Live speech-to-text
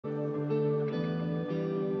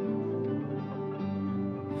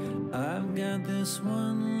I've got this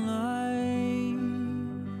one life,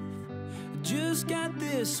 just got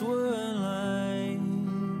this one life.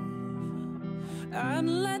 I'd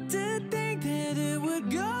like to think that it would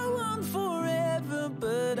go on forever,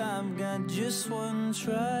 but I've got just one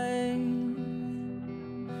try.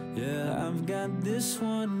 Yeah, I've got this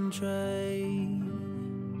one try.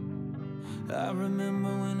 I remember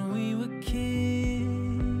when we were kids,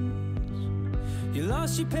 you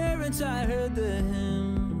lost your parents, I heard the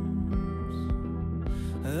hymns.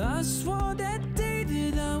 I swore that day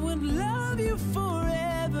that I would love you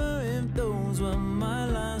forever, if those were my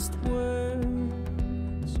last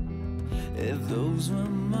words, if those were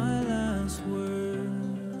my last words.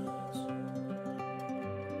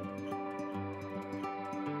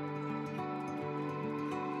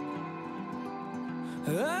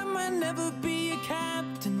 I might never be a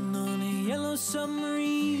captain on a yellow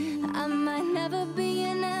submarine. I might never be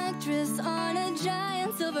an actress on a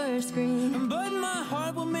giant silver screen, but my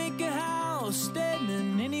heart will make a house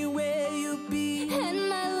standing anywhere you'll be. and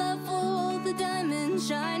my love will hold the diamond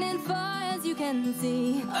shining far as you can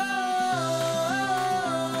see.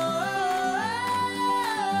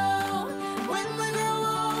 When we grow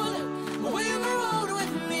old, we'll grow old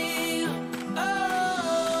with me.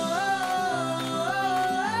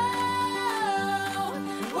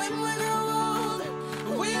 When we grow old,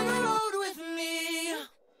 we'll grow old with me.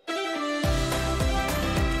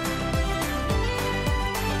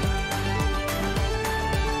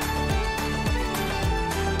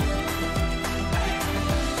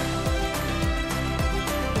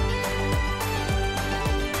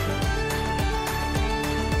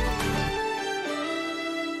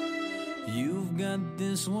 You've got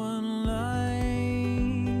this one light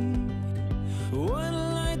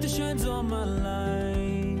that shines all my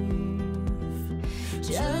life.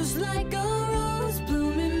 Just like a rose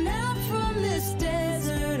blooming out from this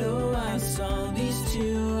desert. Oh, I saw these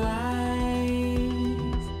two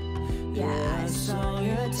eyes. Yeah, I saw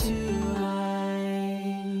your two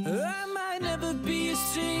eyes. I might never be a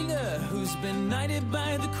singer who's been knighted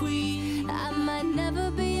by the queen. I might never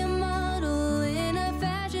be a model in a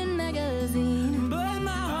fashion magazine, but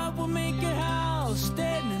my heart will make a house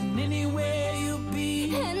standing anywhere you'll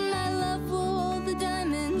be. and my love will hold the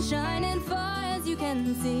diamond shining far as you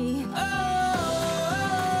can see.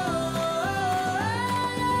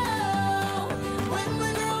 When we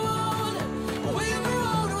grow old, we'll grow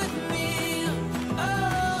old with me.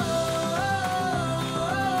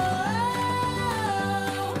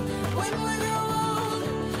 When we grow old,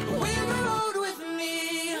 we'll grow old with me.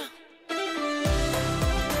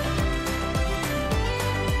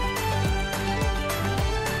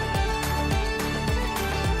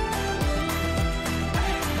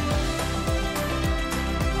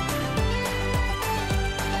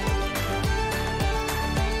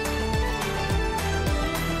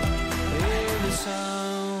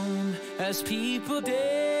 Sound as people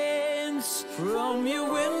dance from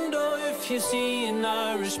your window, if you see an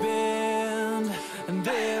Irish band, and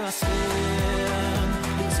there I stand,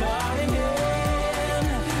 guitar in hand,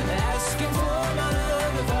 asking for my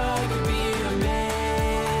love if I could be a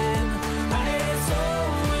man. And so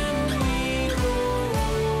when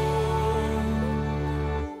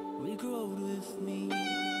we grow old with me.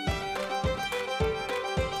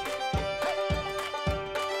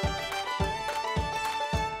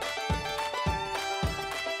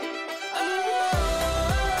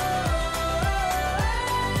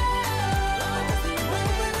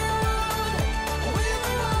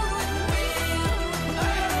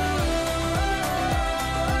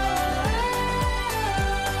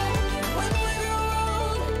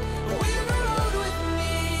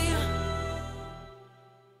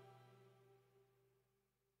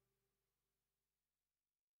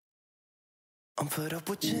 I'm fed up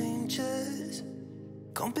with changes.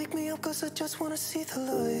 Come pick me up, cause I just wanna see the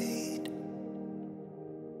light.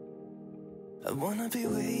 I wanna be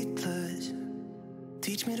weightless.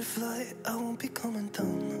 Teach me to fly, I won't be coming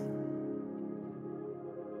down.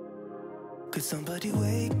 Could somebody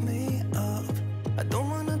wake me up? I don't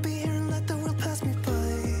wanna be here and let the world pass me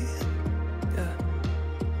by. Yeah,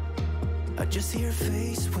 I just see her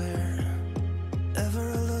face wherever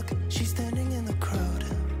I look. She's standing in the crowd.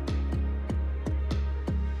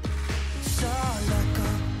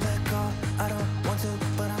 I don't want to,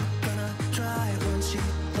 but I'm gonna try. When she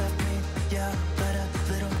left me, yeah, let a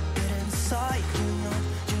little bit inside. You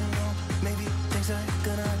know, maybe things are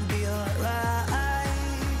gonna be alright.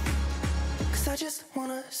 Cause I just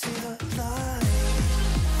wanna see the light.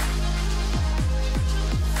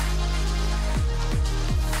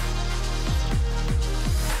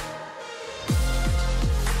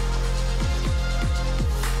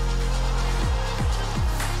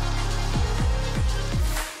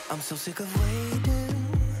 I'm so sick of waiting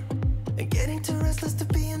and getting too restless to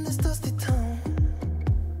be in this dusty town.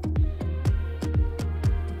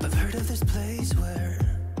 I've heard of this place where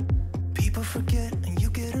people forget and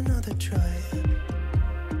you get another try.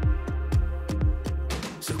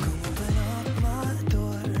 So come open up my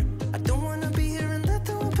door. I don't wanna be here and let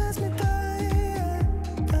the world pass me by.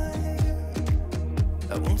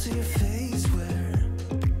 I won't see your face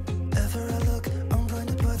wherever I look. I'm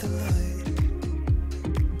blinded by the light.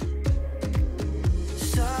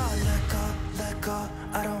 So let go.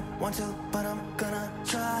 I don't want to, but I'm gonna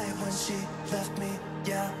try. When she left me,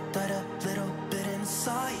 yeah, died a little bit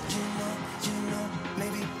inside. You know,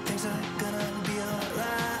 maybe things are gonna be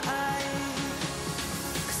alright.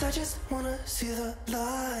 'Cause I just wanna see the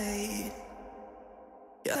light.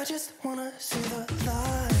 Yeah, I just wanna see the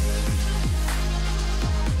light.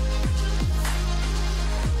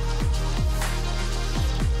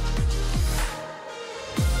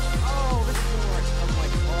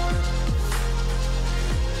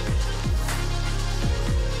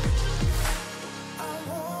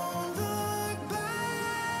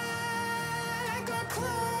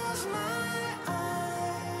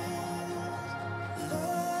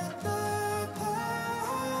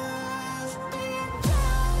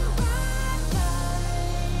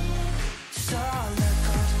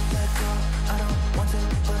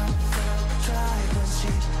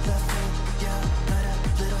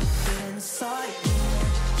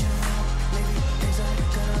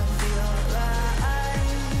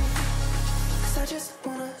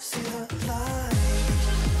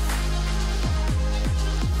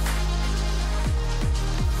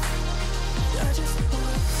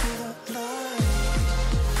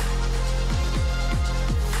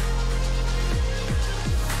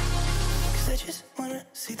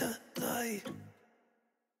 See the light.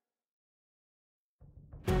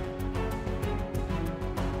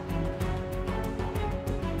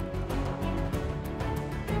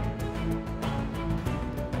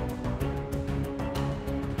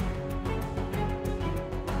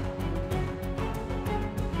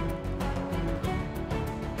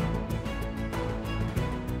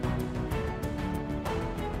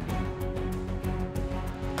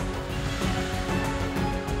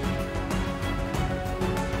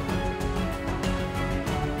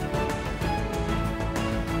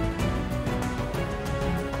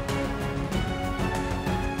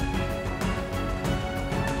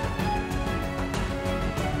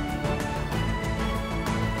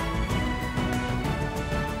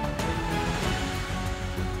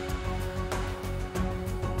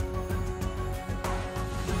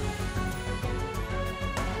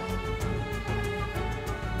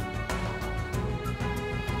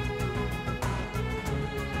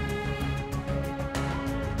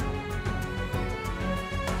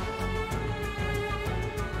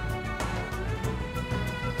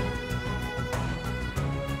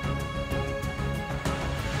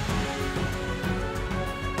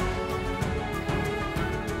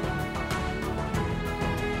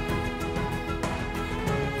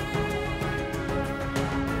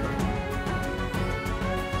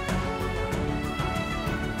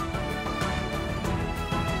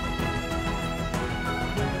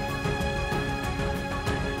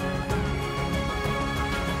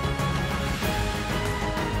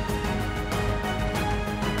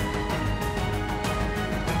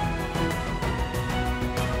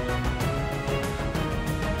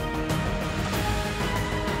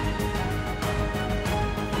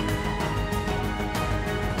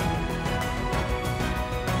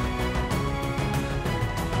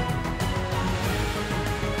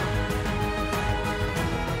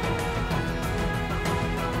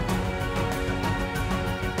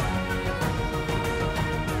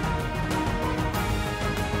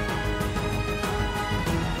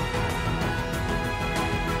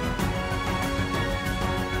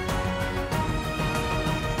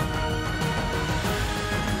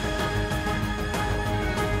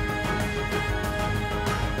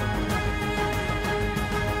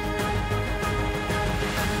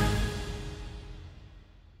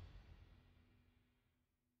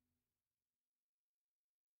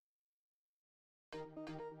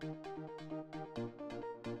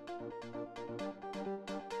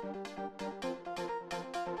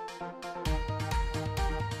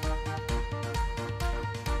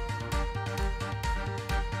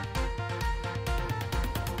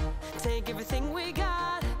 Take everything we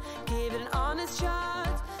got, give it an honest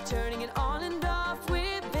shot, turning it on and off,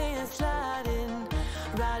 we've been sliding,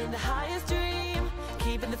 riding the highest dream,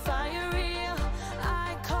 keeping the fire real.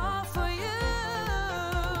 I call for you.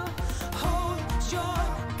 Hold your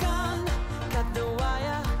gun, cut the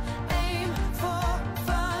wire, aim for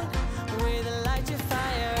fun.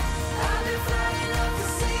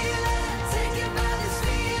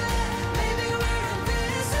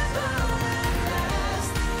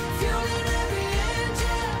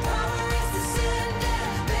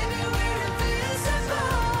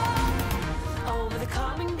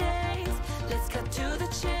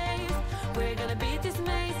 this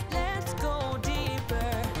maze, let's go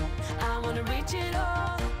deeper. I wanna reach it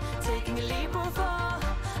all, taking a leap or fall.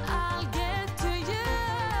 I'll get to you.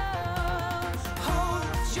 Hold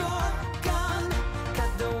your gun,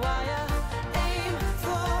 cut the wire, aim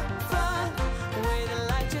for fun with a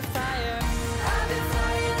light to fire. I've been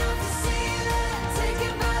flying up the ceiling,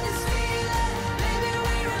 taken by this feeling. Maybe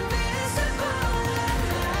we're invincible at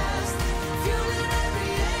last, fueling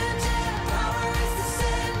every engine. Power is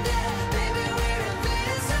descending. Maybe we're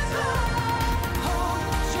invincible. Hold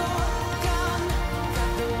your gun,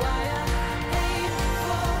 cut the wire, aim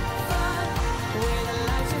for fun with a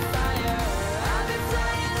light to fire. I've been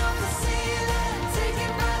flying up the ceiling,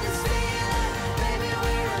 taken by this feeling. Maybe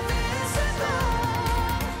we're invincible.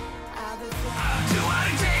 I've been flying. Do what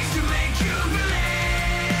it takes to make you believe.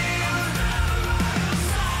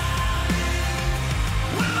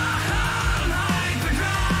 With my heart on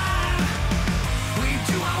hyperdrive, we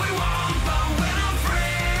do what we want, but we're not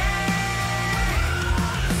free.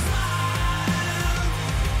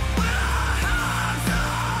 With our hearts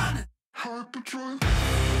on Hyperdrive.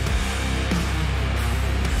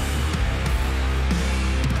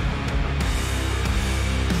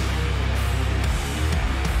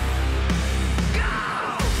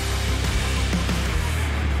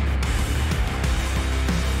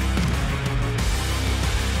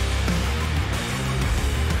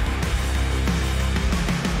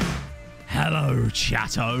 Hello,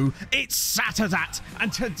 chatto. It's Saturday,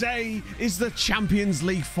 and today is the Champions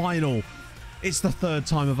League final. It's the third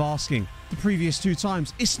time of asking. The previous two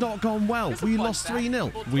times, it's not gone well. We lost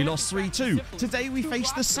 3-0. We lost 3-2. Today, we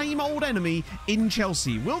face the same old enemy in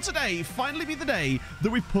Chelsea. Will today finally be the day that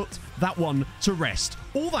we put that one to rest?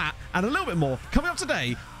 All that and a little bit more coming up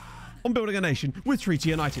today on Building a Nation with Treaty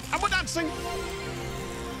United. And we're dancing.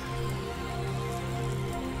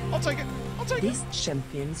 I'll take it. I'll take it. This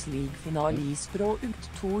Champions League finale is produkt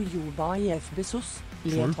to you by F. Bezos.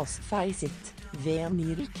 Let us face it. When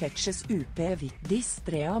Neil catches up with this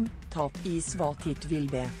dream, that is what it will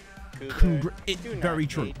be. Very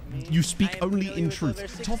true. You speak only in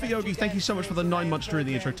truth. Toffee Yogi, thank you so much for the 9 months during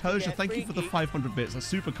the intro. Terja, thank you for the 500 bits. That's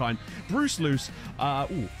super kind. Bruce Luce,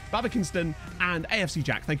 Babakinston, and AFC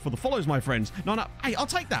Jack, thank you for the follows, my friends. Hey, I'll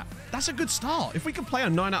take that. That's a good start. If we can play a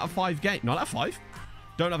 9 out of 5 game. 9 out of 5?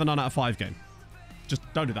 Don't have a 9 out of 5 game. Just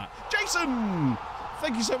don't do that. Jason!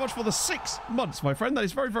 Thank you so much for the 6 months, my friend. That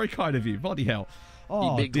is very, very kind of you. Bloody hell.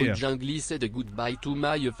 Oh, dear. Jungle said goodbye to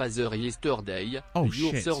my father yesterday. Oh,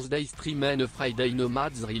 Your shit. Thursday stream and Friday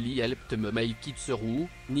nomads really helped me make it through.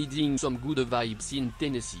 Needing some good vibes in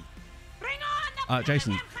Tennessee.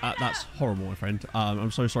 Jason, that's horrible, my friend.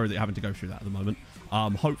 I'm so sorry that you're having to go through that at the moment.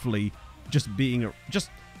 Hopefully,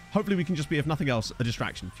 hopefully we can just be, if nothing else, a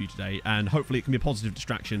distraction for you today, and hopefully it can be a positive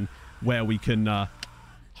distraction where we can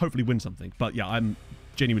hopefully win something. But yeah, I'm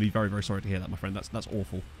genuinely very, very sorry to hear that, my friend. That's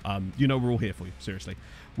awful. You know we're all here for you, seriously.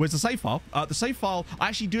 Where's the save file? The save file, I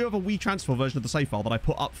actually do have a Wii transfer version of the save file that I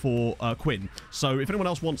put up for Quinn. So if anyone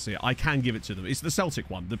else wants it, I can give it to them. It's the Celtic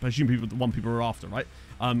one, the one people are after, right?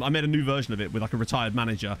 I made a new version of it with like a retired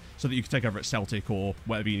manager so that you can take over at Celtic or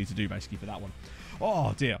whatever you need to do basically for that one.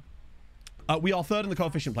 Oh dear. We are third in the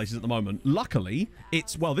coefficient places at the moment. Luckily,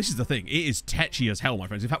 well, this is the thing. It is tetchy as hell, my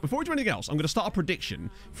friends. In fact, before we do anything else, I'm going to start a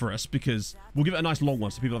prediction for us because we'll give it a nice long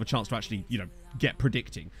one so people have a chance to actually, get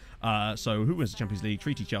predicting. So who wins the Champions League?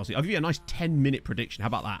 Treaty Chelsea. I'll give you a nice 10-minute prediction. How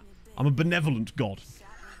about that? I'm a benevolent god.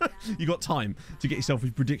 You got time to get yourself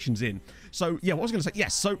with predictions in. So, yeah, what I was going to say,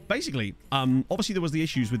 yes, so basically, obviously there was the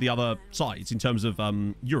issues with the other sides in terms of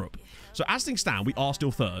Europe. So as things stand, we are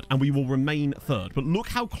still third, and we will remain third. But look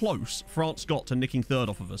how close France got to nicking third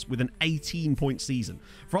off of us with an 18-point season.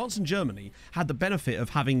 France and Germany had the benefit of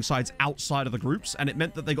having sides outside of the groups, and it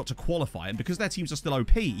meant that they got to qualify. And because their teams are still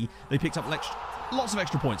OP, they picked up lots of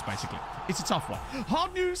extra points, basically. It's a tough one.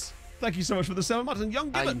 Hard news. Thank you so much for the 7 months. And Young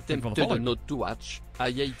Gibbon, I'm tempted not to watch. I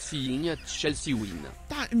hate seeing Chelsea win.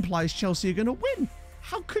 That implies Chelsea are going to win.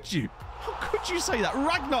 How could you? How could you say that?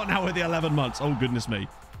 Ragnar now with the 11 months. Oh, goodness me.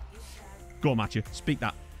 Go on, Matthew. Speak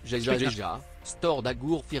that. Déjà. Store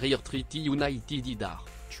d'agour ferir Treaty United idar.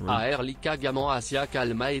 True. AR lika gaman asia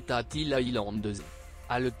calma et atil Islandese.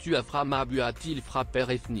 Al tu aframa buatil frapper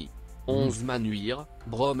efni. 11 manuire,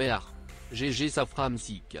 bromer. GG safram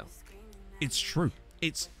sik. It's true.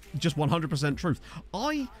 It's just 100% truth.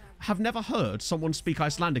 I have never heard someone speak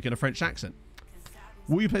Icelandic in a French accent.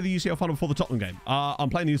 Will you play the UCL final before the Tottenham game? I'm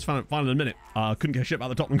playing the UCL final in a minute. Couldn't give a shit about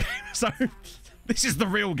the Tottenham game, so this is the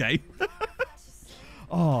real game.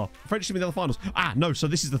 Oh, French team in the other finals. No, so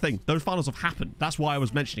this is the thing. Those finals have happened. That's why I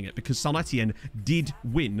was mentioning it, because Saint Etienne did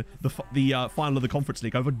win the final of the Conference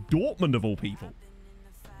League over Dortmund, of all people.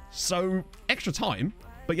 So, extra time.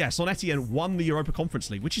 But yeah, Son Etienne won the Europa Conference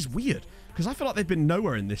League, which is weird, because I feel like they've been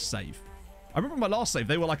nowhere in this save. I remember my last save,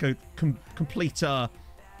 they were like a complete...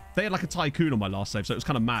 they had like a tycoon on my last save, so it was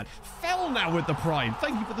kind of mad. Fell now with the Prime.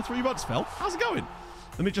 Thank you for the 3 months, Fell. How's it going?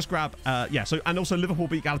 Let me just grab... yeah, so and also Liverpool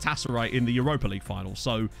beat Galatasaray in the Europa League final,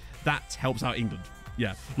 so that helps out England.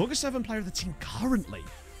 Yeah. Longest serving player of the team currently.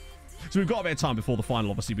 So we've got a bit of time before the final,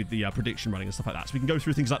 obviously, with the prediction running and stuff like that. So we can go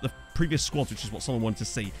through things like the previous squads, which is what someone wanted to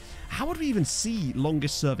see. How would we even see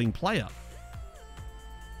longest serving player?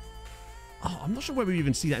 Oh, I'm not sure where we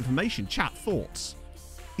even see that information. Chat, thoughts?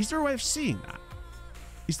 Is there a way of seeing that?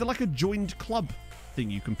 Is there like a joined club thing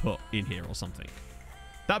you can put in here or something?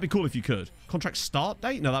 That'd be cool if you could. Contract start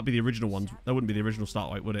date? No, that'd be the original ones. That wouldn't be the original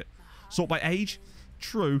start date, would it? Sort by age?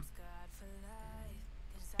 True.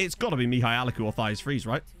 It's got to be Mihai Alicu or Thais Freeze,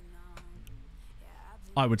 right?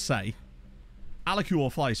 I would say. Alicu or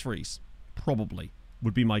Thais Freeze. Probably.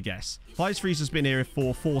 Would be my guess. Thais Freeze has been here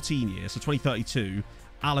for 14 years, so 2032.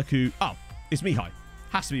 Alicu... Oh, it's Mihai.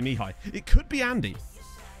 Has to be Mihai. It could be Andy.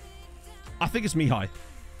 I think it's Mihai.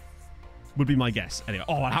 Would be my guess. Anyway.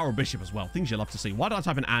 Oh, and Harold Bishop as well. Things you love to see. Why did I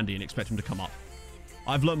type in Andy and expect him to come up?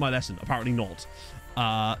 I've learned my lesson. Apparently not.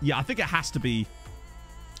 Yeah, I think it has to be...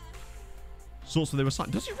 Source for the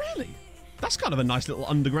assignment. Does he really? That's kind of a nice little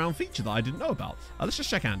underground feature that I didn't know about. Let's just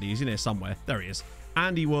check Andy. He's in here somewhere. There he is.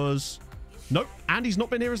 Andy was... Nope. Andy's not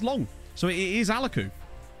been here as long. So it is Alicu.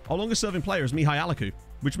 Our longest serving player is Mihai Alicu,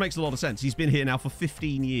 which makes a lot of sense. He's been here now for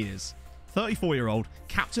 15 years. 34-year-old,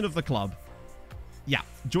 captain of the club. Yeah,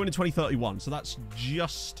 joined in 2031. So that's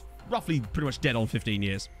just roughly pretty much dead on 15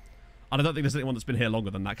 years. And I don't think there's anyone that's been here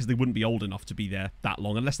longer than that, because they wouldn't be old enough to be there that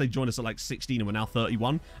long, unless they joined us at like 16 and we're now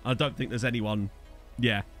 31. And I don't think there's anyone...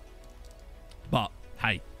 Yeah. But,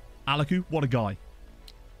 hey, Alicu, what a guy.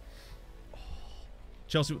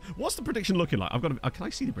 Chelsea, what's the prediction looking like? I've got to... Can I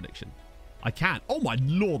see the prediction? I can. Oh my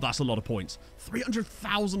lord, that's a lot of points.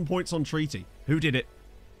 300,000 points on Treaty. Who did it?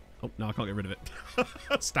 Oh, no, I can't get rid of it.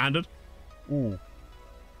 Standard. Ooh.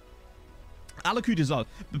 Alicu deserves,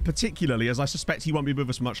 but particularly as I suspect he won't be with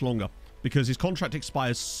us much longer, because his contract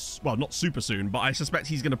expires, well, not super soon, but I suspect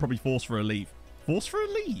he's going to probably force for a leave. Force for a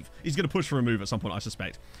leave? He's going to push for a move at some point, I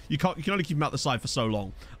suspect. You can only keep him out the side for so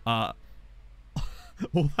long. Oh,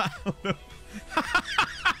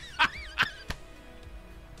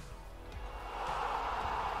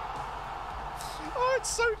 it's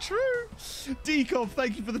so true. Decov,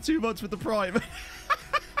 thank you for the 2 months with the Prime.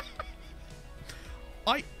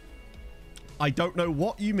 I don't know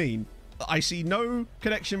what you mean. I see no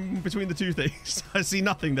connection between the two things. I see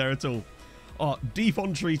nothing there at all. Oh, deep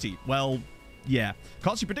on Treaty. Well, yeah.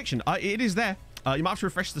 Can't see prediction. It is there. You might have to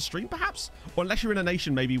refresh the stream, perhaps? Or unless you're in a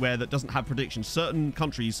nation, maybe, where that doesn't have predictions. Certain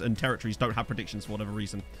countries and territories don't have predictions for whatever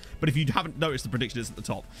reason. But if you haven't noticed, the prediction is at the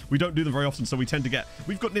top. We don't do them very often, so we tend to get...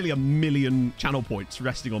 We've got nearly 1 million channel points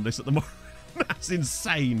resting on this at the moment. That's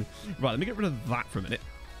insane. Right, let me get rid of that for a minute.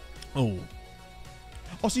 Oh,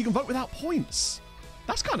 so you can vote without points.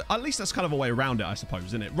 That's kind of, at least that's kind of a way around it, I suppose,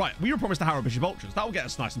 isn't it? Right, we were promised the Harold Bishop Ultras. That will get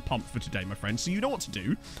us nice and pumped for today, my friends. So you know what to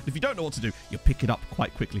do. If you don't know what to do, you'll pick it up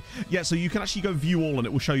quite quickly. Yeah, so you can actually go view all, and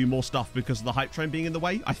it will show you more stuff because of the hype train being in the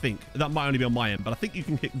way, I think. That might only be on my end, but I think you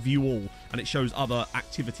can hit view all, and it shows other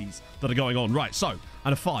activities that are going on. Right, so,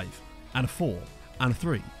 and a 5, and a 4, and a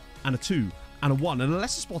 3, and a 2, and a 1, and a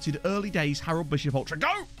lesser spotted early days Harold Bishop Ultra.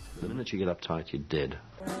 Go! The minute you get uptight, you're dead.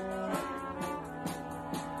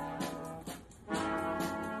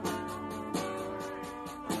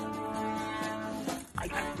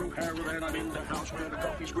 I'm in the house where the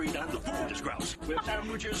coffee's green and the food is grouse, with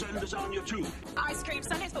sandwiches and lasagna too. Ice cream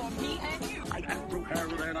sundaes for me and you. I'm Andrew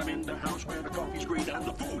Harold and I'm in the house where the coffee's green and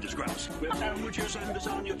the food is grouse, with sandwiches and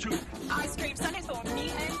lasagna too. Ice cream sundaes for me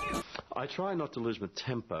and you. I try not to lose my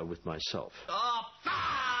temper with myself. Oh,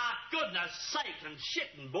 goodness sake and shit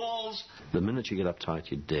and balls. The minute you get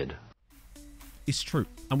uptight, you're dead. It's true,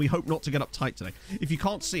 and we hope not to get uptight today. If you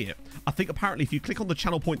can't see it, I think apparently if you click on the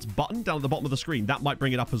channel points button down at the bottom of the screen, that might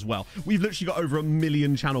bring it up as well. We've literally got over 1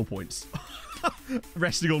 million channel points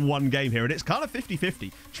resting on one game here, and it's kind of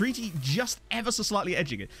 50-50. Treaty just ever so slightly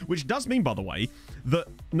edging it, which does mean, by the way, that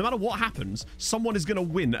no matter what happens, someone is going to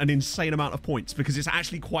win an insane amount of points because it's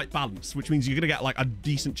actually quite balanced, which means you're going to get like a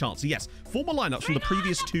decent chance. So yes, former lineups from the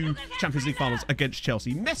previous 2 Champions League finals against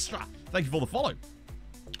Chelsea. Mestra, thank you for the follow.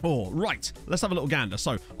 Oh, right. Let's have a little gander.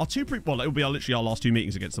 So, our 2 well, it'll be literally our last 2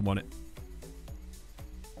 meetings against them, won't it?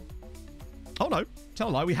 Oh, no. Tell a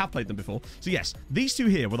lie. We have played them before. So, yes. These 2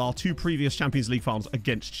 here with our 2 previous Champions League finals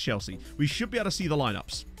against Chelsea. We should be able to see the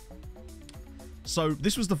lineups. So,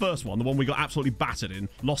 this was the first one. The one we got absolutely battered in.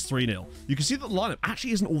 Lost 3-0. You can see that the lineup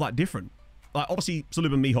actually isn't all that different. obviously,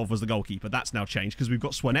 Soluban Mihov was the goalkeeper. That's now changed because we've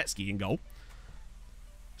got Swanetsky in goal.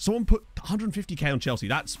 Someone put 150k on Chelsea.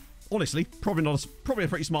 That's honestly probably a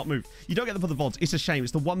pretty smart move. You don't get them for the VODs. It's a shame.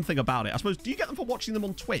 It's the one thing about it. I suppose, do you get them for watching them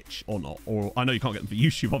on Twitch or not? Or I know you can't get them for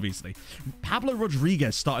YouTube, obviously. Pablo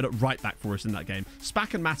Rodriguez started at right back for us in that game.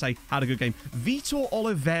 Spack and Mate had a good game. Vitor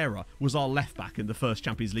Oliveira was our left back in the first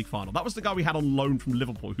Champions League final. That was the guy we had on loan from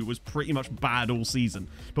Liverpool, who was pretty much bad all season,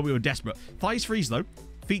 but we were desperate. Thijs Fries, though,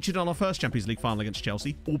 featured on our first Champions League final against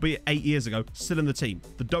Chelsea, albeit 8 years ago, still in the team.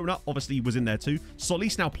 The Donut obviously was in there too.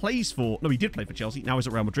 Solis now plays for... No, he did play for Chelsea. Now he's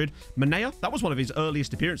at Real Madrid. Manea, that was one of his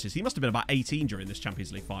earliest appearances. He must have been about 18 during this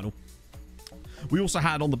Champions League final. We also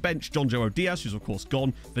had on the bench John Joe Diaz, who's of course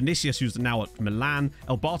gone. Vinicius, who's now at Milan.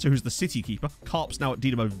 Elbato, who's the City keeper. Karp's now at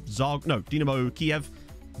Dinamo Kiev.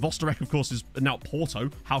 Vostarek, of course, is now at Porto.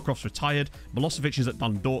 Halcroft's retired. Milosevic is at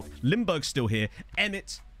Dundalk. Limburg's still here.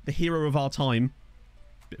 Emmett, the hero of our time.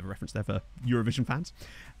 Bit of a reference there for Eurovision fans.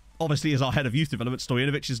 Obviously, as our head of youth development,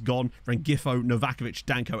 Stojanovic is gone. Rengifo, Novakovic,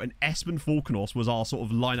 Danko, and Espen Falkenhorst was our sort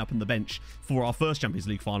of lineup in the bench for our first Champions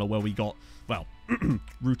League final, where we got, well,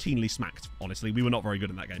 routinely smacked. Honestly, we were not very good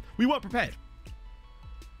in that game. We weren't prepared.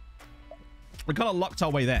 We kind of lucked our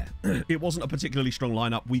way there. It wasn't a particularly strong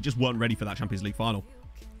lineup. We just weren't ready for that Champions League final.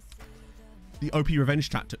 The OP revenge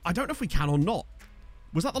tactic. I don't know if we can or not.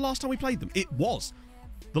 Was that the last time we played them? It was.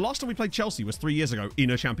 The last time we played Chelsea was 3 years ago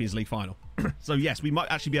in a Champions League final. So yes, we might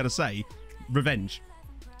actually be able to say revenge,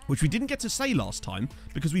 which we didn't get to say last time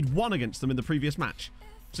because we'd won against them in the previous match.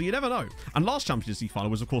 So you never know. And last Champions League final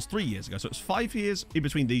was, of course, 3 years ago. So it's 5 years in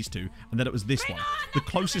between these two, and then it was this one. The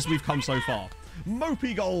closest we've come so far.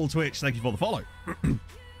 Mopey Goal Twitch, thank you for the follow.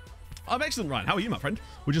 I'm excellent, Ryan. How are you, my friend?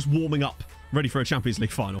 We're just warming up, ready for a Champions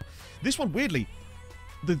League final. This one, weirdly,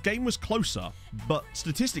 the game was closer, but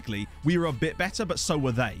statistically, we were a bit better, but so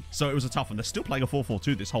were they. So it was a tough one. They're still playing a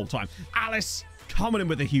 4-4-2 this whole time. Alice coming in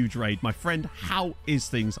with a huge raid. My friend, how is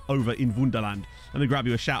things over in Wunderland? Let me grab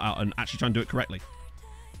you a shout out and actually try and do it correctly.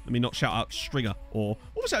 Let me not shout out Stringer or...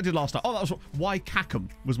 What was it I did last time? Oh, that was... Why Cackham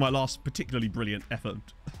was my last particularly brilliant effort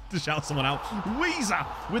to shout someone out. Weezer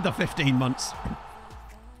with the 15 months.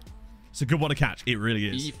 It's a good one to catch. It really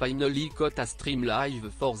is. He finally caught a stream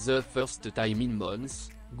live for the first time in months.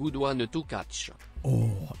 Good one to catch.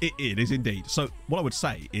 Oh, it is indeed. So what I would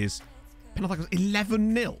say is Panathinaikos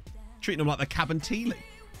 11-0. Treating them like the Cabinteely.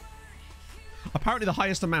 Apparently the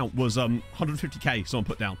highest amount was 150k someone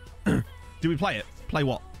put down. Did we play it? Play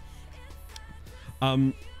what?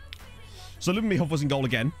 So Lubomihov was in goal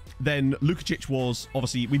again. Then Lukacic was,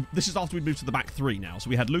 obviously, this is after we moved to the back three now.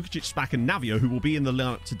 So we had Lukacic, Spack, and Navio, who will be in the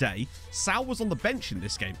lineup today. Sal was on the bench in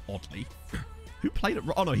this game, oddly. Who played it?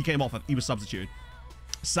 Oh, no, he came off. He was substituted.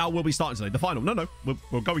 Sal will be starting today. The final. No.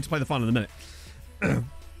 We're going to play the final in a minute.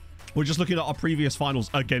 We're just looking at our previous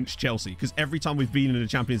finals against Chelsea, because every time we've been in a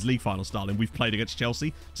Champions League final, Stalin, we've played against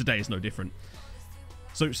Chelsea. Today is no different.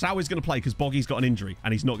 So Sal is going to play because Boggy's got an injury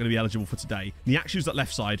and he's not going to be eligible for today. Niakshu's at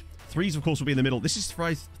left side. Threes, of course, will be in the middle. This is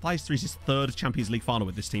Thijs Threes' third Champions League final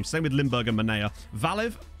with this team. Same with Limburg and Manea.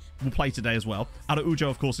 Valev will play today as well. Araujo,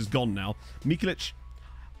 of course, is gone now. Mikolic,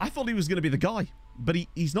 I thought he was going to be the guy, but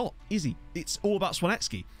he's not, is he? It's all about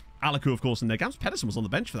Swanetsky. Alaku, of course, in their games. Pedersen was on the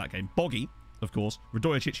bench for that game. Boggy, of course.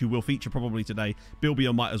 Radojic, who will feature probably today.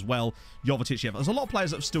 Bilbio might as well. Jovetic, yeah. There's a lot of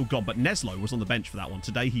players that have still gone, but Neslo was on the bench for that one.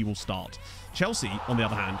 Today he will start. Chelsea, on the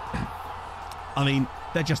other hand, I mean,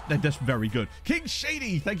 they're just very good. King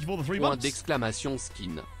Shady, thank you for the 3 months. D'exclamation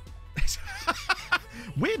skin.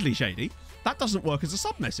 Weirdly, Shady, that doesn't work as a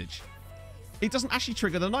sub message. It doesn't actually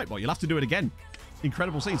trigger the Nightbot. You'll have to do it again.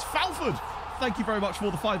 Incredible scenes. Falford, thank you very much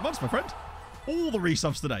for the 5 months, my friend. All the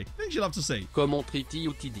resubs today. Things you'll have to see. Comment treaty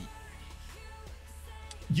UTD?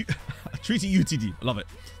 Treaty UTD. I love it.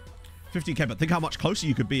 15k, but think how much closer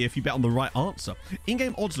you could be if you bet on the right answer.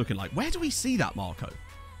 In-game odds looking like. Where do we see that, Marco?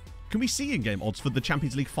 Can we see in-game odds for the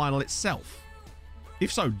Champions League final itself?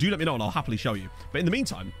 If so, do let me know and I'll happily show you. But in the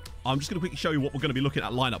meantime, I'm just going to quickly show you what we're going to be looking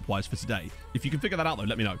at lineup-wise for today. If you can figure that out, though,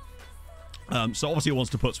 let me know. So obviously it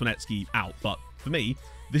wants to put Swanetsky out, but for me,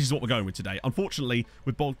 this is what we're going with today. Unfortunately,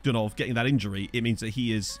 with Bogdanov getting that injury, it means that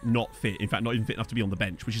he is not fit. In fact, not even fit enough to be on the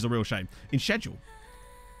bench, which is a real shame. In schedule,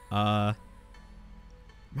 match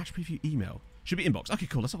preview email. Should be inbox. Okay,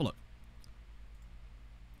 cool. Let's have a look.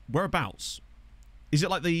 Whereabouts? Is it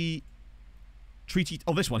like the treaty?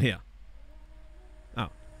 Oh, this one here. Oh.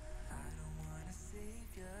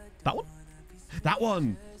 That one? That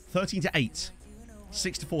one. 13-8.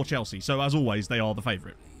 6-4 Chelsea. So, as always, they are the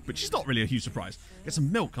favourite. Which is not really a huge surprise. Get some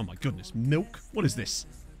milk. Oh, my goodness. Milk? What is this?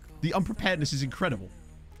 The unpreparedness is incredible.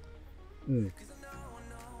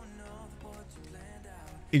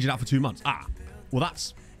 Injured out for 2 months. Ah. Well,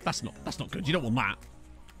 that's That's not good. You don't want that.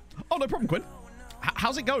 Oh, no problem, Quinn.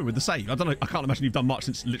 How's it going with the save? I don't know. I can't imagine you've done much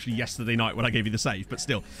since literally yesterday night when I gave you the save, but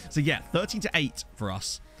still. So yeah, 13-8 for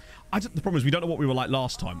us. The problem is we don't know what we were like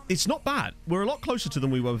last time. It's not bad. We're a lot closer to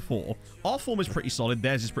than we were before. Our form is pretty solid.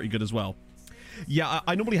 Theirs is pretty good as well. Yeah,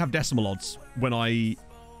 I normally have decimal odds when I...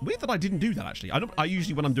 Weird that I didn't do that, actually. I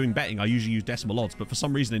usually, when I'm doing betting, I usually use decimal odds, but for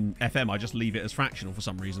some reason in FM, I just leave it as fractional for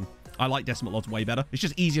some reason. I like decimal odds way better. It's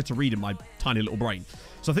just easier to read in my tiny little brain.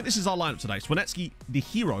 So I think this is our lineup today. Swanetsky, the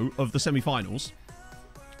hero of the semi-finals,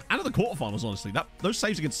 and of the quarterfinals, honestly. Those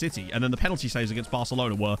saves against City, and then the penalty saves against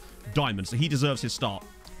Barcelona were diamonds, so he deserves his start.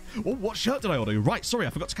 Oh, what shirt did I order? Right, sorry, I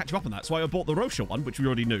forgot to catch you up on that. So I bought the Rocha one, which we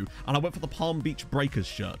already knew, and I went for the Palm Beach Breakers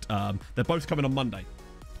shirt. They're both coming on Monday.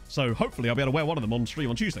 So hopefully I'll be able to wear one of them on stream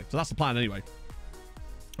on Tuesday. So that's the plan anyway.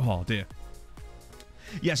 Oh, dear.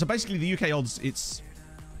 Yeah, so basically the UK odds, it's...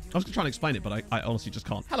 I was going to try and explain it, but I honestly just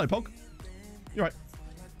can't. Hello, Pog. You right?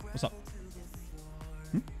 What's up?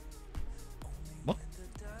 What?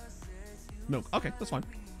 Milk. Okay, that's fine.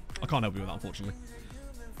 I can't help you with that, unfortunately.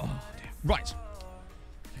 Oh, dear. Right.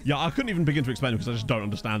 Yeah, I couldn't even begin to explain them because I just don't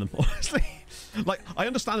understand them, honestly. Like, I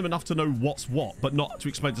understand them enough to know what's what, but not to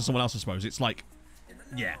explain to someone else, I suppose. It's like...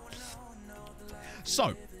 Yeah.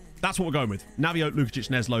 So, that's what we're going with. Navio, Lukic,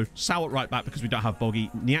 Neslo, Sau at right back because we don't have Boggy,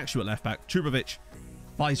 Niakshu at left back, Trubovic,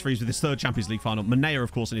 buys freeze with his third Champions League final, Manea,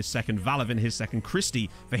 of course, in his second, Valavin his second, Christie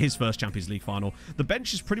for his first Champions League final. The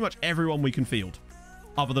bench is pretty much everyone we can field,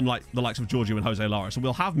 other than like the likes of Giorgio and Jose Lara. So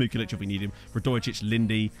we'll have Mikulic if we need him, Radojicic,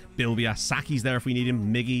 Lindy, Bilbia, Saki's there if we need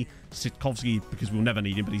him, Miggy, Sitkovsky because we'll never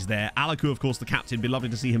need him, but he's there. Alaku, of course, the captain. Be lovely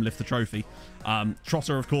to see him lift the trophy.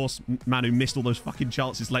 Trotter, of course, man who missed all those fucking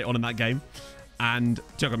chances late on in that game. And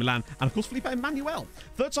Thiago Milan. And, of course, Felipe Emmanuel.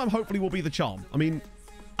 Third time, hopefully, will be the charm. I mean,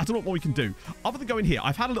 I don't know what we can do. Other than going here,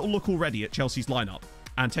 I've had a little look already at Chelsea's lineup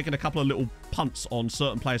and taken a couple of little punts on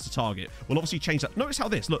certain players to target. We'll obviously change that. Notice how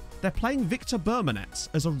this, look, they're playing Victor Bermanets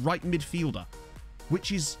as a right midfielder,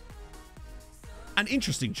 which is an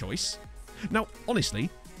interesting choice. Now, honestly,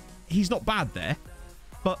 he's not bad there,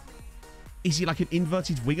 but is he like an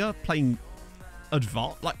inverted winger playing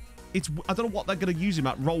advanced? Like, I don't know what they're going to use him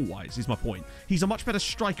at role-wise, is my point. He's a much better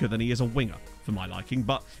striker than he is a winger, for my liking,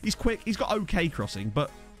 but he's quick, he's got okay crossing,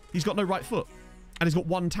 but he's got no right foot, and he's got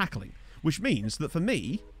one tackling, which means that for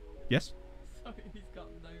me... Yes? Sorry, he's got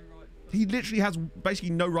no right foot. He literally has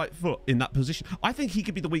basically no right foot in that position. I think he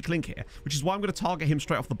could be the weak link here, which is why I'm going to target him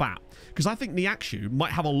straight off the bat, because I think Niakshu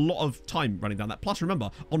might have a lot of time running down that. Plus,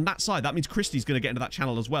 remember, on that side, that means Christie's going to get into that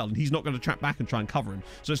channel as well, and he's not going to track back and try and cover him.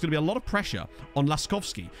 So it's going to be a lot of pressure on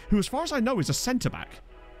Laskovsky, who, as far as I know, is a centre-back.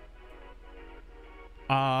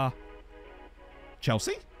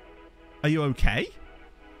 Chelsea? Are you okay?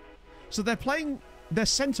 So they're playing their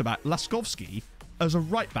centre-back, Laskovsky, as a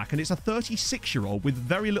right-back, and it's a 36-year-old with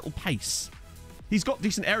very little pace. He's got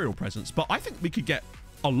decent aerial presence, but I think we could get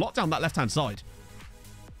a lot down that left-hand side.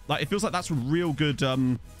 Like, it feels like that's a real good...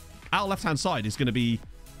 our left-hand side is going to be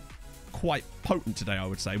quite potent today, I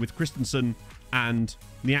would say, with Christensen and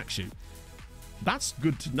Niakshu. That's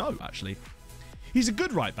good to know, actually. He's a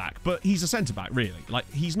good right-back, but he's a centre-back, really. Like,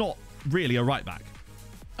 he's not really a right-back.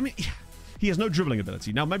 I mean, he has no dribbling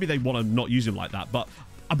ability. Now, maybe they want to not use him like that, but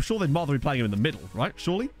I'm sure they'd rather be playing him in the middle, right?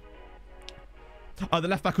 Surely? The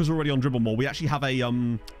left-back was already on dribble more. We actually have a...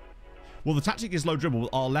 Well, the tactic is low dribble.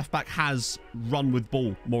 Our left-back has run with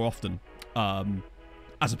ball more often.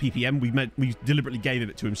 As a PPM, we deliberately gave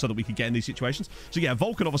it to him so that we could get in these situations. So yeah,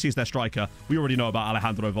 Volkan obviously is their striker. We already know about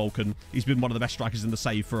Alejandro Volkan. He's been one of the best strikers in the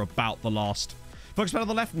save for about the last... Focus better on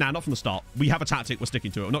the left? Nah, not from the start. We have a tactic. We're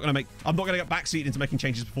sticking to it. I'm not going to get backseat into making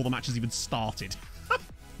changes before the match has even started.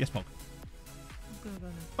 Yes, Pog.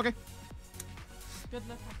 Okay. Good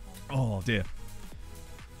luck. Oh, dear.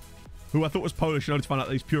 Who I thought was Polish and only to find out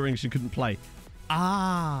that he's pure English and couldn't play.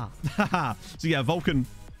 Ah. So yeah, Volkan,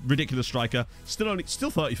 ridiculous striker. Still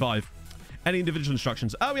 35. Any individual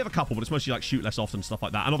instructions? Oh, we have a couple, but it's mostly like shoot less often, stuff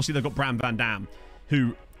like that. And obviously they've got Bram Van Dam,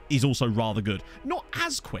 who is also rather good. Not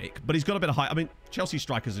as quick, but he's got a bit of height. I mean, Chelsea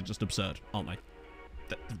strikers are just absurd, aren't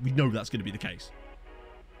they? We know that's going to be the case.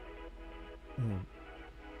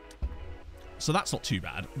 So that's not too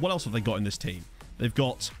bad. What else have they got in this team? They've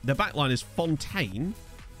got... Their backline is Fontaine,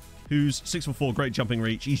 who's 6'4", great jumping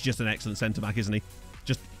reach. He's just an excellent centre-back, isn't he?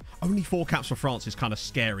 Just only 4 caps for France is kind of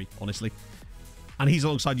scary, honestly. And he's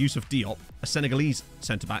alongside Youssouf Diop, a Senegalese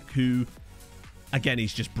centre-back who, again,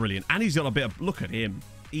 he's just brilliant. And he's got a bit of... Look at him.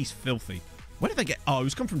 He's filthy. Where did they get... Oh,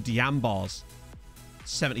 he's come from Diambars.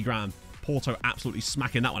 70 grand. Porto absolutely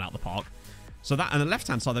smacking that one out of the park. So that... And the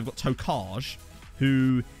left-hand side, they've got Tokaj,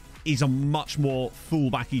 who is a much more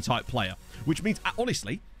full-backy type player. Which means,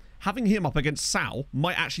 honestly, having him up against Sal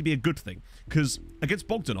might actually be a good thing. Because against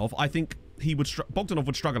Bogdanov, I think Bogdanov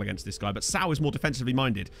would struggle against this guy, but Sal is more defensively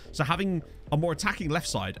minded. So having a more attacking left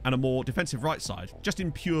side and a more defensive right side, just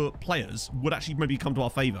in pure players, would actually maybe come to our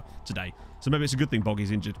favour today. So maybe it's a good thing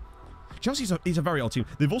Boggy's injured. Chelsea's he's a very old team.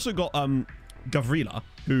 They've also got Gavrila,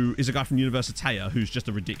 who is a guy from Universitatea, who's just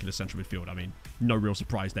a ridiculous central midfield. I mean, no real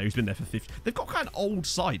surprise there. He's been there for 50. They've got kind of old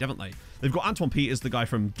side, haven't they? They've got Antoine Peters, the guy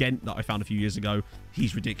from Ghent that I found a few years ago.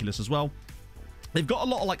 He's ridiculous as well. They've got a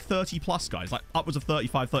lot of like 30-plus guys, like upwards of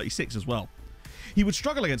 35, 36 as well. He would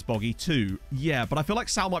struggle against Boggy too, yeah, but I feel like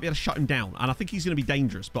Sal might be able to shut him down, and I think he's going to be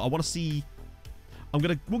dangerous, but I want to see...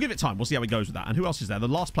 We'll give it time. We'll see how he goes with that. And who else is there? The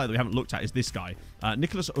last player that we haven't looked at is this guy,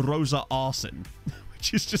 Nicholas Rosa Arsen,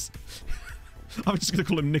 which is just... I'm just going to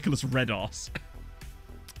call him Nicholas Red Arse.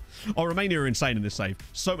 Oh, Romania are insane in this save.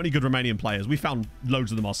 So many good Romanian players. We found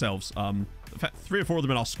loads of them ourselves. In fact, 3 or 4 of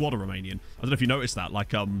them in our squad are Romanian. I don't know if you noticed that.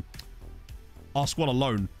 Like, our squad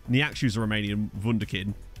alone, Niakshu's a Romanian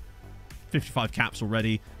wunderkind. 55 caps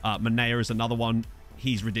already. Manea is another one.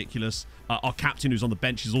 He's ridiculous. Our captain, who's on the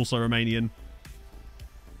bench, is also Romanian.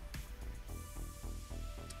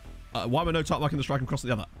 Why am I no top marking the striker across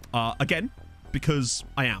the other? Again, because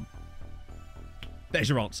I am. There's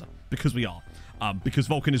your answer. Because we are. Because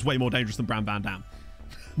Vulcan is way more dangerous than Bram Van Dam.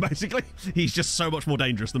 Basically, he's just so much more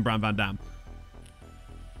dangerous than Bram Van Dam.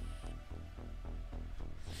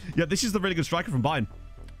 Yeah, this is the really good striker from Bayern.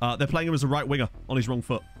 They're playing him as a right winger on his wrong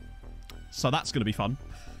foot. So that's going to be fun.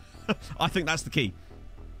 I think that's the key.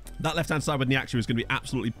 That left-hand side with Niakshu is going to be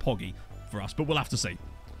absolutely poggy for us, but we'll have to see.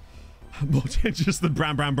 More dangerous than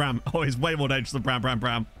Bram. Oh, he's way more dangerous than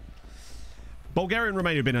Bram. Bulgaria and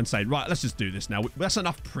Romania have been insane. Right, let's just do this now. That's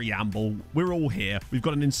enough preamble. We're all here. We've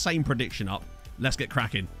got an insane prediction up. Let's get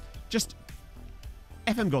cracking. Just,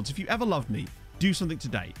 FM gods, if you ever loved me, do something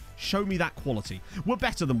today. Show me that quality. We're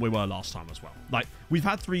better than we were last time as well. Like, we've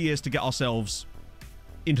had 3 years to get ourselves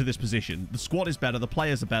into this position. The squad is better. The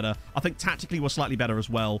players are better. I think tactically we're slightly better as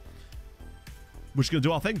well. We're just going to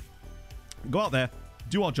do our thing. Go out there.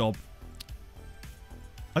 Do our job.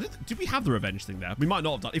 Did we have the revenge thing there? We might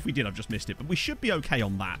not have done. If we did, I've just missed it. But we should be okay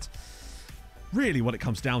on that. Really, what it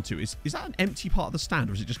comes down to is that an empty part of the stand,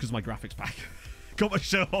 or is it just because my graphics back? Got my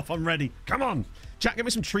shirt off. I'm ready. Come on. Chat, give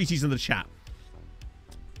me some treaties in the chat.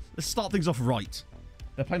 Let's start things off right.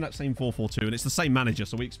 They're playing that same 4-4-2, and it's the same manager,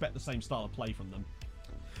 so we expect the same style of play from them.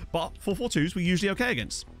 But 4-4-2s we're usually okay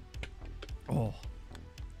against. Oh.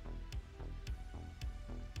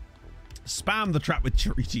 Spam the trap with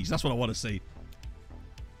treaties. That's what I want to see.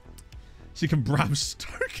 So you can Bram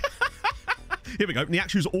Stoke. Here we go.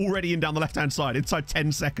 Niakshu's already in down the left-hand side inside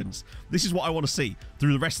 10 seconds. This is what I want to see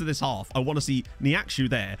through the rest of this half. I want to see Niakshu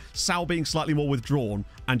there, Sal being slightly more withdrawn,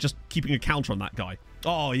 and just keeping a counter on that guy.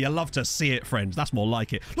 Oh, you love to see it, friends. That's more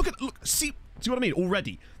like it. Look, see what I mean?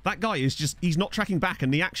 Already. That guy is just, he's not tracking back,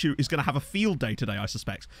 and Niakshu is going to have a field day today, I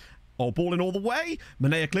suspect. Oh, ball in all the way.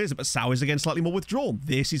 Manea clears it, but Sal is again slightly more withdrawn.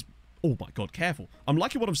 This is... Oh my god, careful. I'm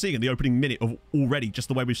liking what I'm seeing in the opening minute of already, just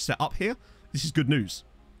the way we've set up here. This is good news.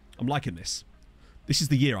 I'm liking this. This is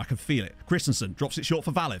the year. I can feel it. Christensen drops it short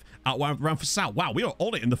for Valev. Out round for Sal. Wow, we are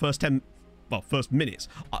on it in the first 10... Well, first minutes.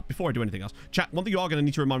 Before I do anything else. Chat, one thing you are going to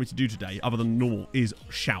need to remind me to do today, other than normal, is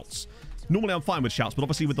shouts. Normally I'm fine with shouts, but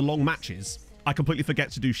obviously with the long matches, I completely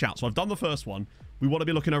forget to do shouts. So I've done the first one. We want to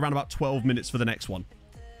be looking around about 12 minutes for the next one.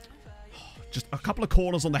 Just a couple of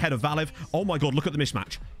corners on the head of Valev. Oh my god, look at the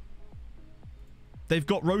mismatch. They've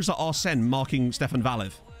got Rosa Arsen marking Stefan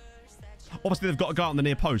Valev. Obviously, they've got a guy on the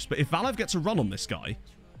near post, but if Valev gets a run on this guy...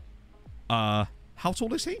 how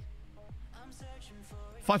tall is he?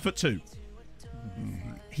 5'2".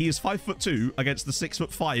 He is 5'2" against the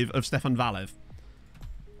 6'5" of Stefan Valev.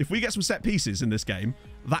 If we get some set pieces in this game,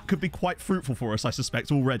 that could be quite fruitful for us, I suspect,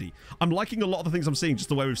 already. I'm liking a lot of the things I'm seeing, just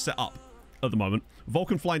the way we've set up at the moment.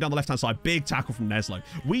 Vulcan flying down the left-hand side. Big tackle from Neslo.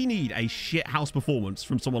 We need a shithouse performance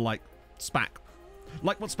from someone like Spack.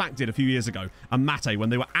 Like what Spack did a few years ago, and Mate, when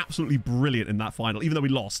they were absolutely brilliant in that final. Even though we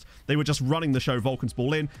lost, they were just running the show. Vulcan's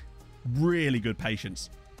ball in. Really good patience.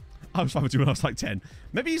 I was 5'2" when I was like 10.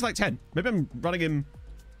 Maybe he's like 10. Maybe I'm running him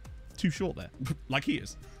too short there. Like he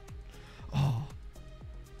is. Oh.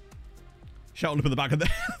 Shouting up in the back of there.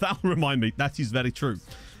 That'll remind me. That is very true.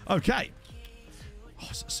 Okay. Oh,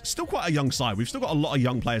 still quite a young side. We've still got a lot of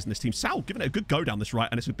young players in this team. Sal giving it a good go down this right,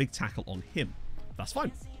 and it's a big tackle on him. That's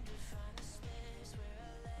fine.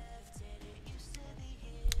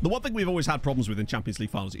 The one thing we've always had problems with in Champions League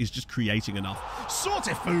finals is just creating enough.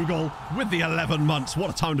 Sortifugel with the 11 months. What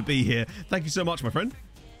a time to be here. Thank you so much, my friend.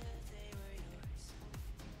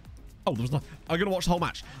 Oh, there was not... I'm going to watch the whole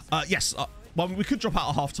match. Yes, Well, we could drop out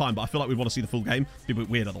at half-time, but I feel like we want to see the full game. It'd be a bit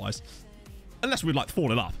weird otherwise. Unless we'd like to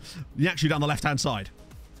fall it up. Actually down the left-hand side.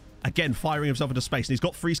 Again, firing himself into space. And he's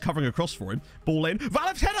got Freeze covering across for him. Ball in.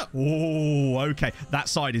 Valev's header! Oh, okay. That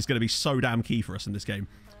side is going to be so damn key for us in this game.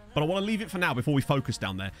 But I want to leave it for now before we focus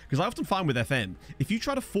down there. Because I often find with FM, if you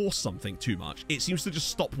try to force something too much, it seems to just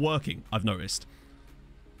stop working, I've noticed.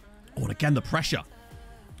 Oh, and again, the pressure.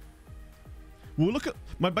 We'll look at...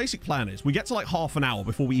 My basic plan is we get to like half an hour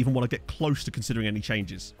before we even want to get close to considering any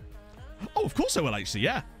changes. Oh, of course I will, HC,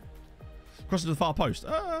 yeah. Crossing to the far post.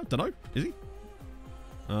 Don't know. Is he?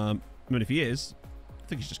 I mean, if he is, I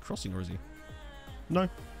think he's just crossing, or is he? No.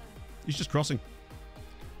 He's just crossing.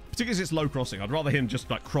 Particularly as it's low crossing. I'd rather him just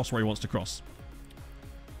like cross where he wants to cross.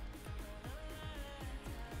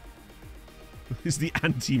 Is the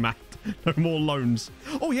anti-mat. No more loans.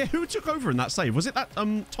 Oh, yeah. Who took over in that save? Was it that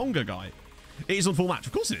Tonga guy? It is on full match.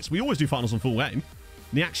 Of course it is. We always do finals on full game.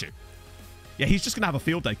 Niakshu. Yeah, he's just going to have a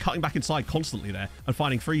field day, cutting back inside constantly there and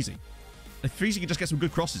finding Freezy. If Freezy can just get some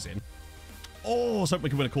good crosses in. Oh, let's hope we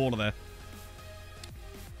can win a corner there.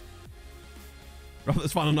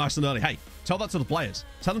 Robert's final nice and early. Hey, tell that to the players.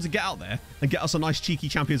 Tell them to get out there and get us a nice cheeky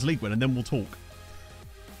Champions League win, and then we'll talk.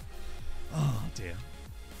 Oh, dear.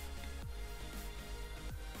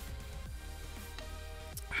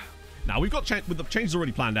 Now, we've got with the changes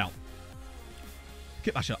already planned out.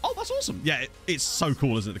 Kit Basher. Oh, that's awesome. Yeah, it's so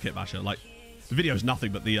cool, isn't it, the Kit Basher? Like, the video is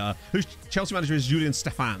nothing, but the whose Chelsea manager is Julian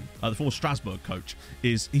Stefan, the former Strasbourg coach.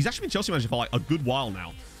 He's actually been Chelsea manager for like a good while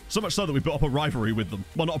now. So much so that we built up a rivalry with them.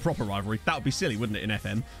 Well, not a proper rivalry. That would be silly, wouldn't it, in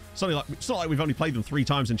FM? It's not like we've only played them 3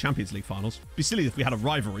 times in Champions League finals. It'd be silly if we had a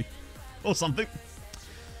rivalry or something.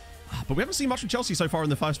 But we haven't seen much from Chelsea so far in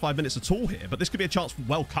the first 5 minutes at all here. But this could be a chance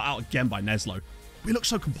well cut out again by Neslo. We look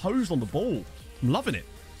so composed on the ball. I'm loving it.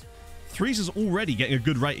 Threes is already getting a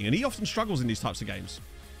good rating, and he often struggles in these types of games.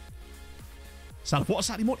 What a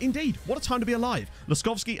Saturday morning. Indeed. What a time to be alive.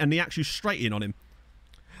 Laskovsky and Niakshu straight in on him.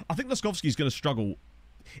 I think Laskovsky's going to struggle.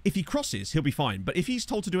 If he crosses, he'll be fine. But if he's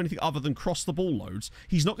told to do anything other than cross the ball loads,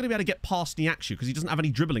 he's not going to be able to get past Niakshu because he doesn't have any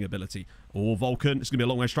dribbling ability. Or Vulcan. It's going to be a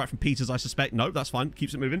long way strike from Peters, I suspect. No, that's fine.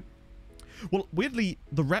 Keeps it moving. Well, weirdly,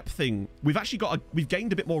 the rep thing, we've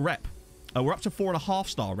gained a bit more rep. We're up to 4.5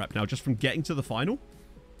 star rep now just from getting to the final.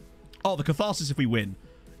 Oh, the catharsis if we win.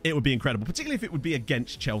 It would be incredible. Particularly if it would be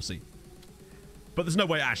against Chelsea. But there's no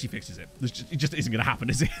way it actually fixes it. It just isn't going to happen,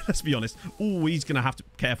 is it? Let's be honest. Oh, he's going to have to...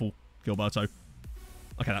 Careful, Gilberto.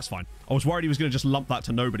 Okay, that's fine. I was worried he was going to just lump that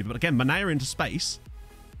to nobody. But again, Manea into space.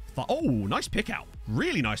 Thought, oh, nice pick out.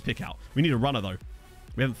 Really nice pick out. We need a runner, though.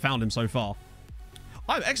 We haven't found him so far.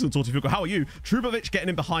 I'm excellent, Tortifugo. How are you? Trubovic getting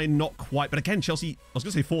in behind, not quite. But again, Chelsea, I was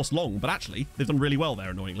going to say forced long, but actually, they've done really well there,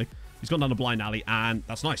 annoyingly. He's gone down a blind alley, and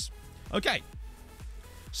that's nice. Okay.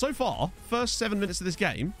 So far, first 7 minutes of this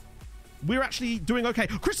game, we're actually doing okay.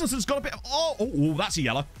 Christensen's got a bit of... Oh, that's a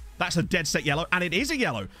yellow. That's a dead set yellow, and it is a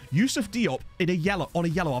yellow. Yusuf Diop on a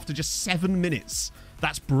yellow after just 7 minutes.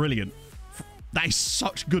 That's brilliant. That is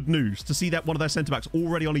such good news to see that one of their centre-backs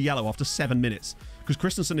already on a yellow after 7 minutes. Because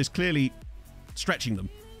Christensen is clearly stretching them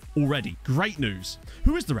already. Great news.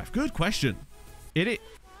 Who is the ref? Good question.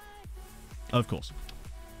 Of course.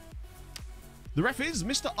 The ref is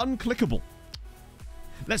Mr. Unclickable.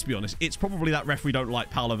 Let's be honest, it's probably that ref we don't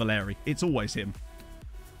like, Paolo Valeri. It's always him.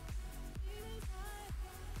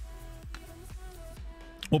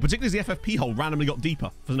 Well, particularly as the FFP hole randomly got deeper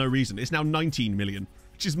for no reason. It's now 19 million,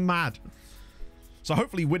 which is mad. So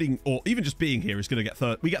hopefully winning, or even just being here, is going to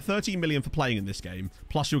get... We get 13 million for playing in this game,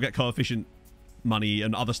 plus you'll get coefficient money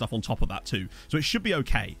and other stuff on top of that too. So it should be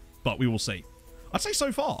okay, but we will see. I'd say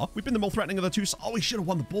so far, we've been the more threatening of the two. Oh, he should have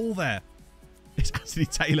won the ball there. It's Anthony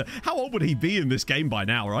Taylor. How old would he be in this game by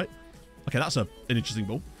now, right? Okay, that's an interesting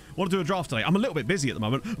ball. Want to do a draft today? I'm a little bit busy at the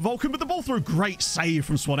moment. Vulcan with the ball through. Great save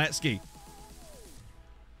from Swanetsky.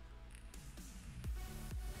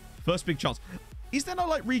 First big chance. Is there no,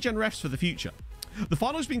 like, regen refs for the future? The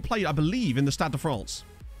final is being played, I believe, in the Stade de France,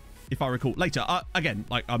 if I recall. Later, again,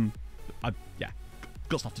 like, yeah,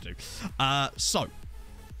 got stuff to do. So,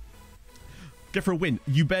 get for a win.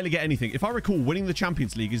 You barely get anything. If I recall, winning the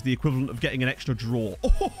Champions League is the equivalent of getting an extra draw.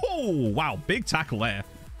 Oh, wow, big tackle there.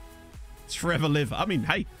 It's forever live. I mean,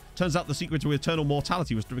 hey, turns out the secret to eternal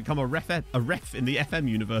mortality was to become a ref in the FM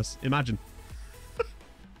universe. Imagine.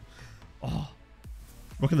 Oh.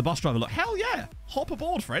 Rocking the bus driver. Look, hell yeah. Hop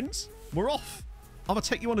aboard, friends. We're off. I'm going to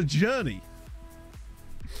take you on a journey.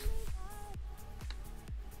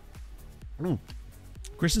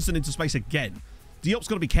 Christensen into space again. Diop's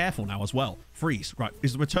got to be careful now as well. Freeze. Right,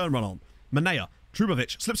 is the return run on? Manea.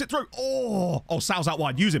 Trubovic slips it through. Oh, Sal's out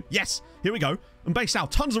wide. Use him. Yes. Here we go. And base Sal,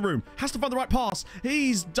 tons of room. Has to find the right pass.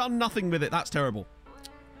 He's done nothing with it. That's terrible.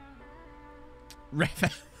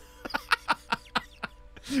 Ref.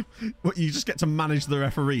 What, you just get to manage the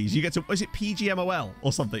referees. You get to, is it PGMOL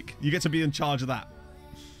or something? You get to be in charge of that.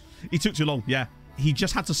 He took too long. Yeah. He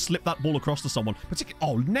just had to slip that ball across to someone.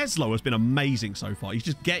 Oh, Neslo has been amazing so far. He's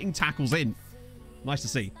just getting tackles in. Nice to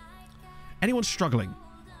see. Anyone struggling?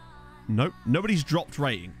 Nope. Nobody's dropped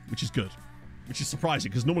rating, which is good. Which is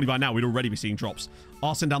surprising, because normally by now we'd already be seeing drops.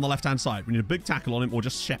 Arsene down the left-hand side. We need a big tackle on him or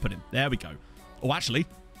just shepherd him. There we go. Oh, actually.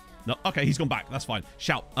 No. Okay, he's gone back. That's fine.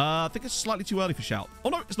 Shout. I think it's slightly too early for shout. Oh,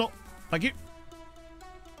 no, it's not. Thank you.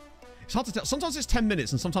 It's hard to tell. Sometimes it's 10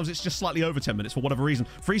 minutes and sometimes it's just slightly over 10 minutes for whatever reason.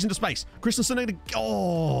 Freeze into space. Christensen.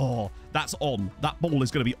 Oh, that's on. That ball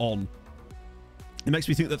is going to be on. It makes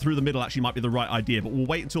me think that through the middle actually might be the right idea, but we'll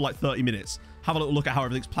wait until like 30 minutes, have a little look at how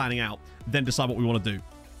everything's planning out, then decide what we want to do.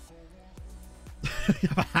 You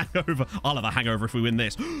have a hangover. I'll have a hangover if we win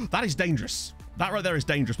this. That is dangerous. That right there is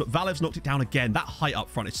dangerous, but Valev's knocked it down again. That height up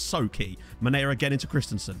front is so key. Manea again into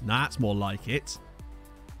Christensen. That's more like it.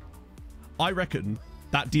 I reckon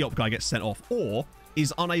that Diop guy gets sent off or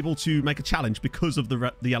is unable to make a challenge because of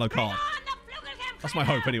the yellow card. That's my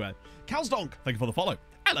hope anyway. Kalsdonk, thank you for the follow.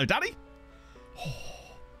 Hello, Daddy.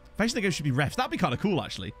 Facing the game should be refs. That'd be kind of cool,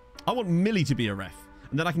 actually. I want Millie to be a ref,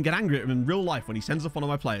 and then I can get angry at him in real life when he sends off one of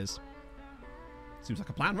my players. Seems like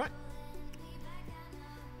a plan, right?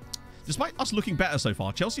 Despite us looking better so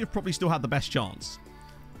far, Chelsea have probably still had the best chance.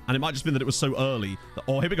 And it might just been that it was so early that,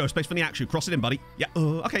 oh, here we go. Space for the action. Cross it in, buddy. Yeah,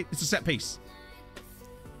 okay. It's a set piece.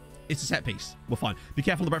 It's a set piece. We're fine. Be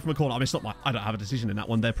careful of the break from the corner. I mean, it's not my... I don't have a decision in that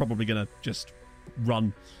one. They're probably going to just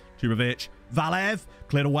run. Trubovic. Valev.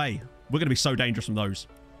 Cleared away. We're going to be so dangerous from those.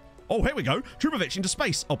 Oh, here we go. Trubovic into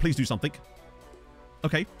space. Oh, please do something.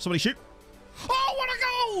 Okay, somebody shoot. Oh, what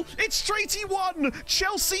a goal! It's Treaty 1,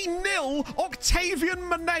 Chelsea 0. Octavian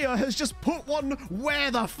Manea has just put one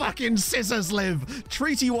where the fucking scissors live.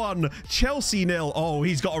 Treaty 1, Chelsea 0. Oh,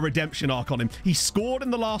 he's got a redemption arc on him. He scored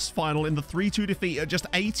in the last final in the 3-2 defeat at just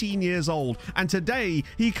 18 years old. And today,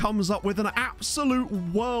 he comes up with an absolute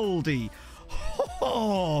worldie.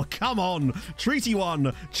 Oh, come on. Treaty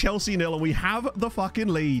 1, Chelsea 0, and we have the fucking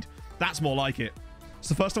lead. That's more like it. It's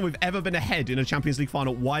the first time we've ever been ahead in a Champions League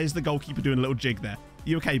final. Why is the goalkeeper doing a little jig there?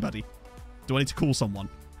 You okay, buddy? Do I need to call someone?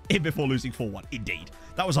 In before losing 4-1. Indeed.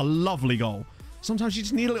 That was a lovely goal. Sometimes you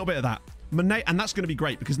just need a little bit of that. Monet, and that's going to be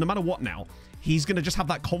great because no matter what now, he's going to just have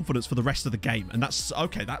that confidence for the rest of the game. And that's,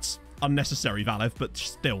 okay, that's unnecessary, Valev, but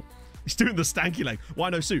still. He's doing the stanky leg. Why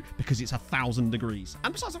no suit? Because it's 1,000 degrees.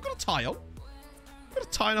 And besides, I've got a tie on. I've got a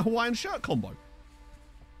tie and a Hawaiian shirt combo.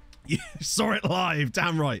 You saw it live.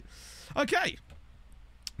 Damn right. Okay.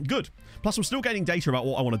 Good. Plus, I'm still gaining data about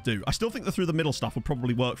what I want to do. I still think the through the middle stuff will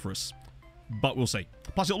probably work for us. But we'll see.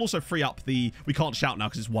 Plus, it'll also free up the... We can't shout now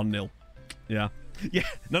because it's 1-0. Yeah. Yeah.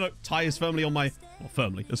 No. Tie is firmly on my... Well,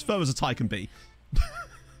 firmly. As firm as a tie can be.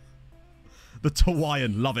 The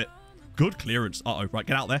Hawaiian. Love it. Good clearance. Uh-oh. Right,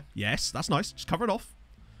 get out there. Yes, that's nice. Just cover it off.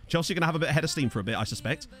 Chelsea are going to have a bit of head of steam for a bit, I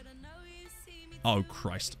suspect. Oh,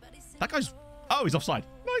 Christ. That guy's... Oh, he's offside.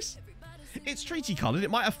 Nice. It's treaty coloured. It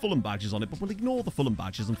might have Fulham badges on it, but we'll ignore the Fulham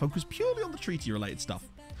badges and focus purely on the treaty-related stuff.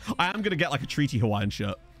 I am going to get like a treaty Hawaiian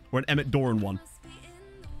shirt or an Emmett Doran one.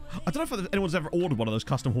 I don't know if anyone's ever ordered one of those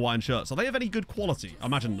custom Hawaiian shirts. Are they of any good quality? I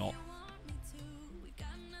imagine not.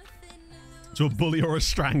 To a bully or a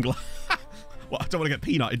strangler. Well, I don't want to get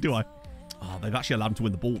peanutted, do I? Oh, they've actually allowed him to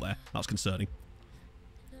win the ball there. That's concerning.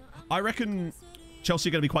 I reckon... Chelsea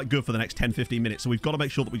are going to be quite good for the next 10-15 minutes, so we've got to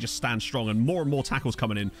make sure that we just stand strong, and more tackles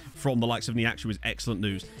coming in from the likes of Niakchu is excellent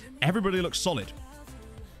news. Everybody looks solid.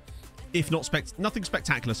 If not nothing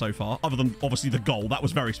spectacular so far, other than obviously the goal. That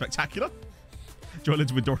was very spectacular. Joel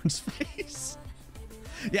into with Doran's face.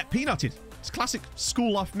 Yeah, peanutted. It's classic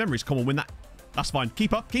school life memories. Come on, win that. That's fine.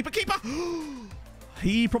 Keeper.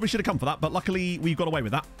 He probably should have come for that, but luckily we got away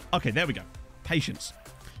with that. Okay, there we go. Patience.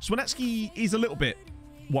 Swanetsky is a little bit...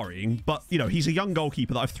 worrying, but you know, he's a young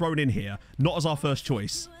goalkeeper that I've thrown in here, not as our first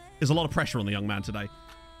choice. There's a lot of pressure on the young man today.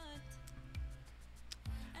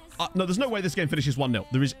 No, there's no way this game finishes 1-0.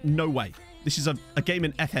 There is no way. This is a game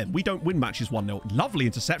in FM. We don't win matches 1-0. Lovely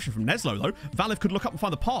interception from Neslo, though. Valev could look up and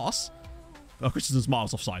find the pass. Oh, Christensen's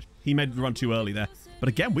miles offside. He made the run too early there. But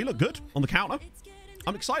again, we look good on the counter.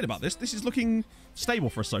 I'm excited about this. This is looking stable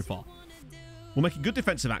for us so far. We're making good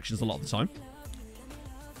defensive actions a lot of the time.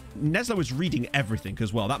 Neslo is reading everything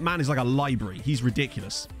as well. That man is like a library. He's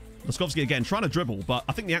ridiculous. Laskovsky again trying to dribble, but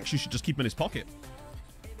I think the action should just keep him in his pocket.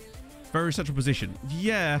 Very central position.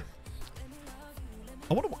 Yeah.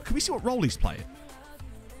 I wonder, can we see what role he's playing?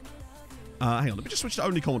 Hang on, let me just switch to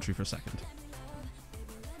only commentary for a second.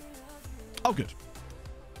 Oh, good.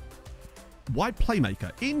 Wide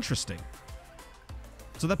playmaker. Interesting.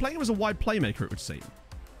 So they're playing him as a wide playmaker, it would seem.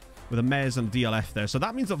 With a Mez and DLF there. So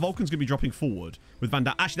that means that Vulcan's going to be dropping forward with Van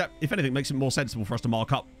Dam. Actually, that, if anything, makes it more sensible for us to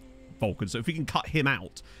mark up Vulcan. So if we can cut him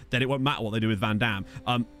out, then it won't matter what they do with Van Dam.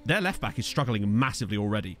 Their left back is struggling massively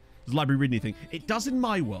already. Does Library read anything? It does in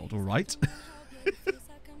my world, all right?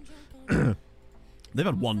 They've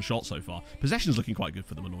had one shot so far. Possession's looking quite good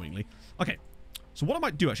for them, annoyingly. Okay. So what I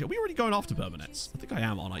might do, actually, are we already going after Permanets? I think I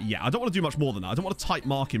am, aren't I? Yeah, I don't want to do much more than that. I don't want to type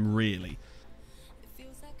mark him, really.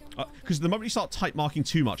 Because the moment you start type marking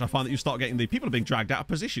too much, I find that you start getting the people are being dragged out of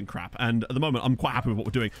position crap. And at the moment, I'm quite happy with what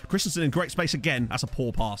we're doing. Christensen in great space again. That's a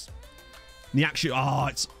poor pass. Niakshi, oh,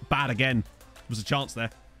 it's bad again. There was a chance there.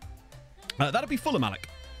 That'll be Fulham, Alec.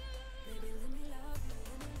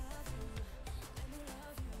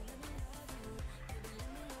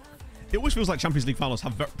 It always feels like Champions League finals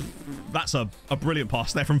have... That's a brilliant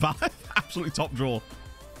pass there from Valve. Absolutely top draw.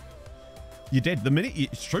 You did. The minute...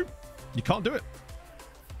 It's true. You can't do it.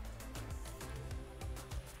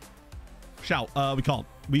 Shout. We can't.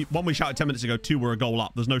 One, we shouted 10 minutes ago. Two, we're a goal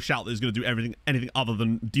up. There's no shout that is going to do anything other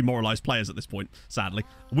than demoralize players at this point, sadly.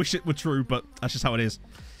 I wish it were true, but that's just how it is.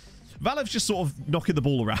 Valve's just sort of knocking the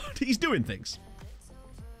ball around. He's doing things.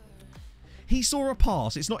 He saw a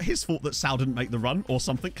pass. It's not his fault that Sal didn't make the run or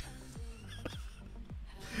something.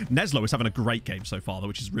 Neslo is having a great game so far, though,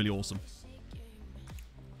 which is really awesome. Do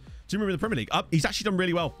you remember the Premier League? He's actually done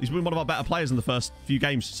really well. He's been one of our better players in the first few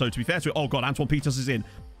games. So to be fair to it, oh god, Antoine Peters is in.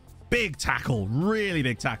 Big tackle, really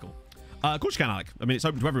big tackle. Of course you can, Alec. I mean, it's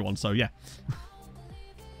open to everyone, so yeah.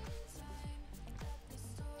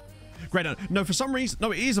 Great. No, for some reason,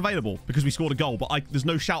 no, it is available because we scored a goal, but there's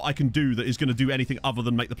no shout I can do that is going to do anything other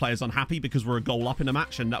than make the players unhappy because we're a goal up in a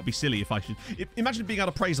match, and that would be silly if I should. Imagine being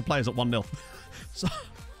able to praise the players at 1-0. So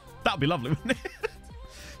that would be lovely, wouldn't it?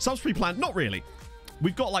 Subs pre-planned? Not really.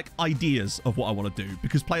 We've got, like, ideas of what I want to do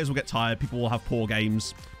because players will get tired, people will have poor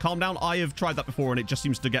games. Calm down. I have tried that before, and it just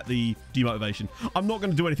seems to get the demotivation. I'm not going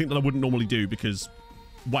to do anything that I wouldn't normally do because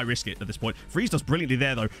why risk it at this point? Freeze does brilliantly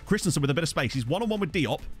there, though. Christensen with a bit of space. He's one-on-one with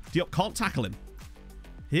Diop. Diop can't tackle him.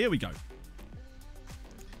 Here we go.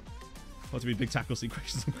 What to be big tackle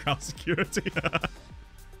sequences and crowd security.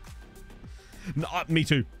 No, me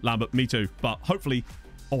too, Lambert. Me too. But hopefully...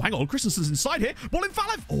 Oh, hang on. Christensen's inside here. Ball in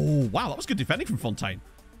Valve. Oh, wow. That was good defending from Fontaine.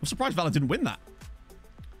 I'm surprised Valve didn't win that.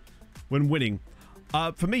 When winning.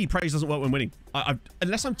 For me, praise doesn't work when winning.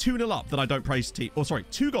 Unless I'm 2-0 up, then I don't praise team. Oh, sorry.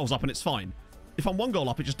 2 goals up and it's fine. If I'm 1 goal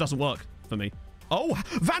up, it just doesn't work for me. Oh,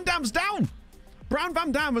 Van Dam's down. Brown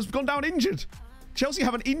Van Dam has gone down injured. Chelsea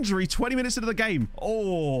have an injury 20 minutes into the game.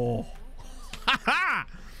 Oh. Ha-ha.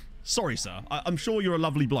 Sorry, sir. I'm sure you're a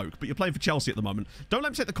lovely bloke, but you're playing for Chelsea at the moment. Don't let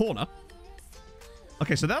him take the corner.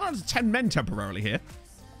 Okay, so they're down to 10 men temporarily here.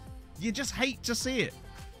 You just hate to see it.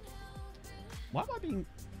 Why am I being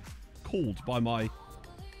called by my...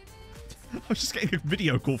 I was just getting a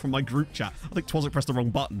video call from my group chat. I think Twazik pressed the wrong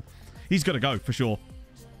button. He's going to go, for sure.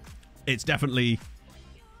 It's definitely...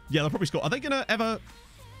 Yeah, they'll probably score. Are they going to ever...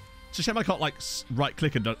 It's a shame I can't, like,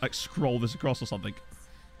 right-click and, like, scroll this across or something.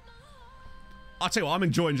 I'll tell you what, I'm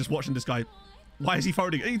enjoying just watching this guy. Why is he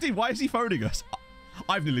phoning? Indeed, why is he phoning us?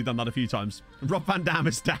 I've nearly done that a few times. Rob Van Dam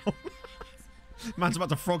is down. Man's about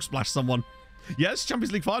to frog splash someone. Yes,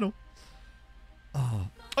 Champions League final. Oh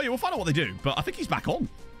yeah, we'll find out what they do. But I think he's back on.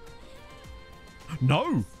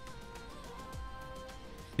 No.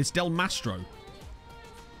 It's Del Mastro.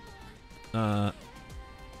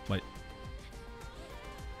 Wait.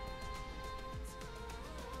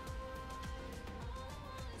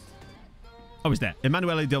 Oh, he's there.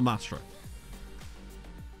 Emanuele Del Mastro.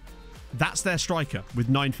 That's their striker with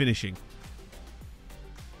 9 finishing.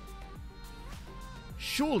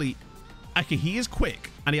 Surely... Okay, he is quick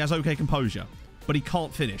and he has okay composure, but he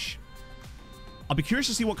can't finish. I'll be curious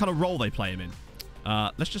to see what kind of role they play him in.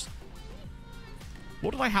 Let's just...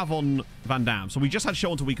 What did I have on Van Dam? So we just had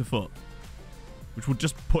show onto weaker foot, which will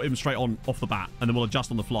just put him straight on off the bat, and then we'll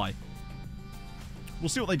adjust on the fly. We'll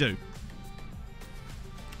see what they do.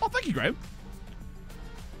 Oh, thank you, Graham.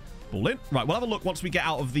 Ball in. Right, we'll have a look once we get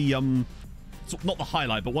out of the... not the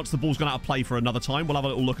highlight, but once the ball's gone out of play for another time, we'll have a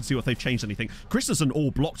little look and see if they've changed anything. Christensen all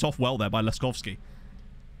blocked off well there by Leskovsky.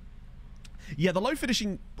 Yeah, the low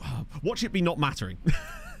finishing... Watch it be not mattering.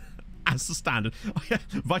 As the standard.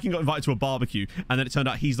 Viking got invited to a barbecue, and then it turned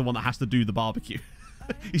out he's the one that has to do the barbecue.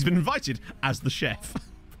 He's been invited as the chef.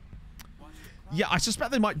 Yeah, I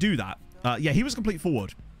suspect they might do that. Yeah, he was complete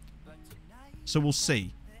forward. So we'll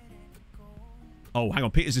see. Oh, hang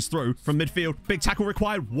on. Peters is through from midfield. Big tackle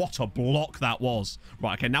required. What a block that was.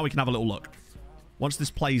 Right, okay, now we can have a little look. Once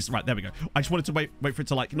this plays... Right, there we go. I just wanted to wait for it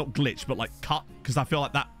to, like, not glitch, but, like, cut, because I feel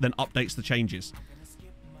like that then updates the changes.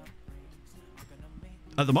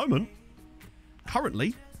 At the moment,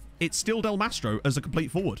 currently, it's still Del Mastro as a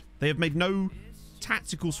complete forward. They have made no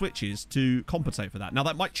tactical switches to compensate for that. Now,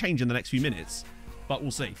 that might change in the next few minutes, but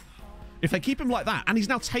we'll see. If they keep him like that, and he's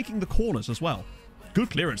now taking the corners as well.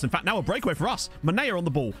 Good clearance. In fact, now a breakaway for us. Manea on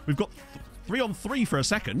the ball. We've got 3-on-3 for a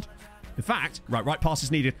second. In fact, right pass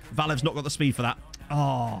is needed. Valev's not got the speed for that.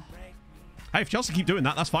 Oh. Hey, if Chelsea keep doing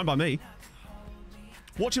that, that's fine by me.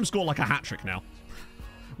 Watch him score like a hat-trick now.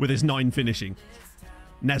 With his 9 finishing.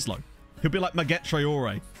 Neslo. He'll be like Maguette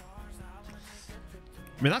Traore.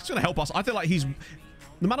 I mean, that's going to help us. I feel like he's...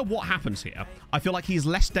 No matter what happens here, I feel like he's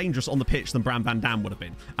less dangerous on the pitch than Bram Van Dam would have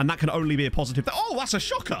been. And that can only be a positive. Oh, that's a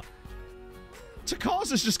shocker.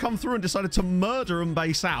 Takaz has just come through and decided to murder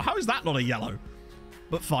Mbaye-Sao. How is that not a yellow?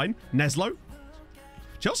 But fine. Neslo.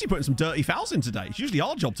 Chelsea putting some dirty fouls in today. It's usually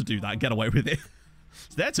our job to do that and get away with it.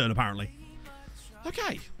 It's their turn, apparently.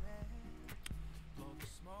 Okay.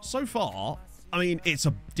 So far, I mean, it's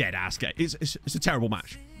a dead-ass game. It's a terrible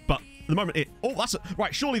match. But at the moment, Oh, that's...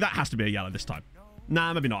 Right, surely that has to be a yellow this time.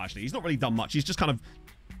 Nah, maybe not, actually. He's not really done much. He's just kind of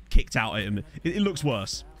kicked out at him. It looks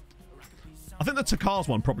worse. I think the Takars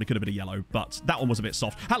one probably could have been a yellow, but that one was a bit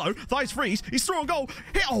soft. Hello, thighs freeze. He's through on goal.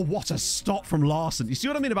 Oh, what a stop from Larson. You see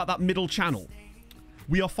what I mean about that middle channel?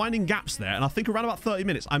 We are finding gaps there, and I think around about 30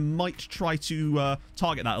 minutes, I might try to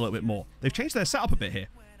target that a little bit more. They've changed their setup a bit here.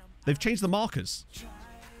 They've changed the markers.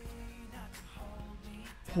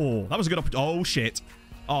 Oh, that was a good opportunity. Oh, shit.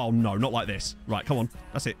 Oh, no, not like this. Right, come on.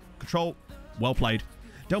 That's it. Control. Well played.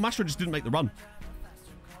 Del Mastro just didn't make the run.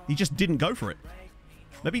 He just didn't go for it.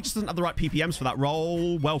 Maybe he just doesn't have the right PPMs for that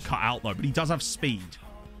roll. Well cut out, though, but he does have speed.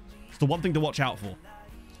 It's the one thing to watch out for.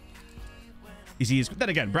 Then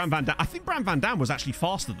again, Bram Van Dam... I think Bram Van Dam was actually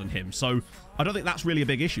faster than him, so I don't think that's really a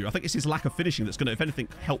big issue. I think it's his lack of finishing that's going to, if anything,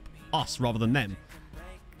 help us rather than them.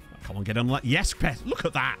 Come on, get on that. Yes, look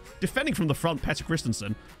at that. Defending from the front, Petter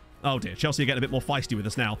Christensen. Oh, dear. Chelsea are getting a bit more feisty with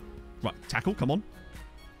us now. Right, tackle, come on.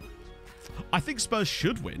 I think Spurs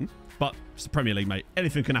should win, but it's the Premier League, mate.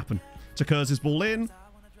 Anything can happen. Takers' ball in.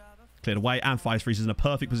 Cleared away, and Fives Freeze is in a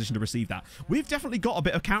perfect position to receive that. We've definitely got a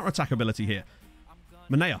bit of counter-attack ability here.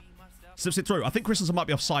 Manea slips it through. I think Christensen might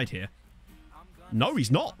be offside here. No,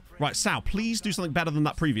 he's not. Right, Sal, please do something better than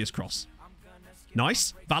that previous cross.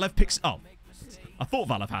 Nice. Valev picks... Oh, I thought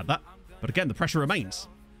Valev had that, but again, the pressure remains.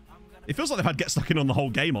 It feels like they've had get stuck in on the whole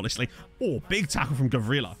game, honestly. Oh, big tackle from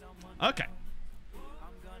Gavrila. Okay.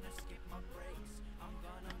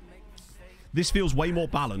 This feels way more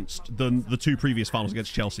balanced than the 2 previous finals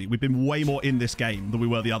against Chelsea. We've been way more in this game than we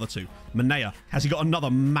were the other 2. Manea, has he got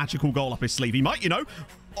another magical goal up his sleeve? He might, you know.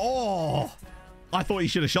 Oh, I thought he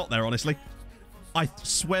should have shot there, honestly. I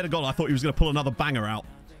swear to God, I thought he was going to pull another banger out.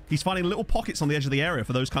 He's finding little pockets on the edge of the area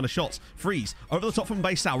for those kind of shots. Freeze, over the top from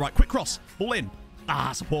Mbaye-Sao. Right, quick cross, ball in.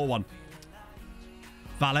 Ah, it's a poor one.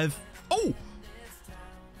 Valev. Oh!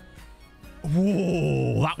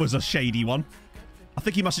 Whoa, that was a shady one. I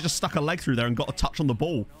think he must have just stuck a leg through there and got a touch on the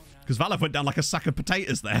ball. Because Valev went down like a sack of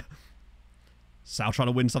potatoes there. Sal trying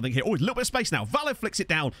to win something here. Oh, a little bit of space now. Valev flicks it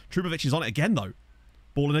down. Trubovic is on it again, though.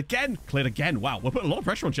 Ball in again. Cleared again. Wow, we're putting a lot of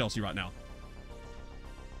pressure on Chelsea right now.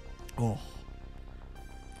 Oh.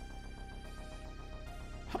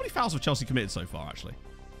 How many fouls have Chelsea committed so far, actually?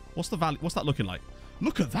 What's the value? What's that looking like?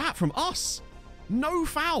 Look at that from us. No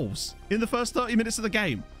fouls in the first 30 minutes of the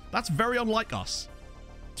game. That's very unlike us,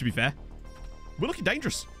 to be fair. We're looking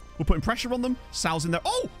dangerous. We're putting pressure on them. Sal's in there.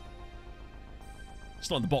 Oh! It's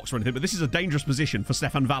not in the box or anything, but this is a dangerous position for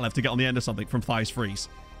Stefan Valev to get on the end of something from Thighs Freeze.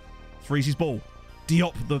 Freeze's ball.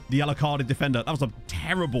 Diop, the yellow-carded defender. That was a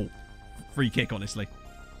terrible free kick, honestly.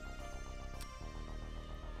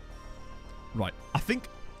 Right. I think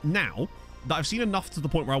now that I've seen enough to the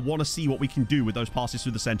point where I want to see what we can do with those passes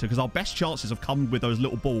through the centre, because our best chances have come with those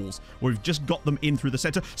little balls where we've just got them in through the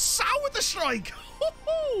centre. Sal with the strike!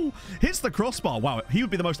 Hits the crossbar. Wow, he would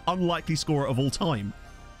be the most unlikely scorer of all time.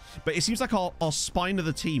 But it seems like our spine of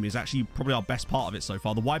the team is actually probably our best part of it so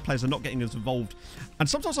far. The wide players are not getting as involved. And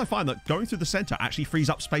sometimes I find that going through the centre actually frees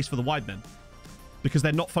up space for the wide men, because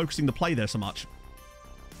they're not focusing the play there so much.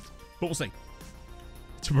 But we'll see.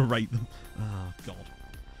 To berate them. Oh, God.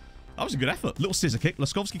 That was a good effort. Little scissor kick.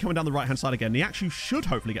 Laskovsky coming down the right-hand side again. The actual should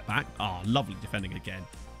hopefully get back. Ah, lovely defending again.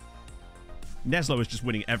 Neslo is just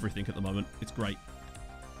winning everything at the moment. It's great.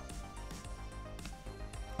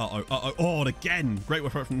 Uh-oh, uh-oh. Oh, and again. Great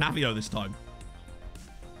work from Navio this time.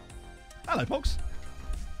 Hello, Pogs.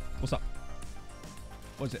 What's up?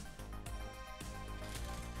 What is it?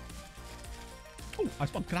 Oh, I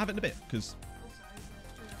spun. Can I have it in a bit? Because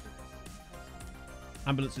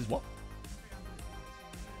ambulance is what?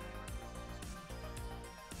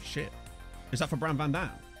 Shit. Is that for Bram Van Dam?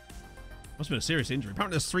 Must have been a serious injury.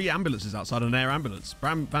 Apparently there's 3 ambulances outside an air ambulance.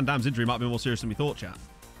 Bram Van Dam's injury might be more serious than we thought, chat.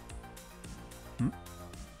 Hmm?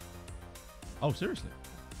 Oh, seriously?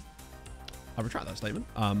 I retract that statement.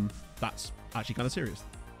 That's actually kind of serious.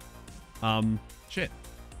 Shit.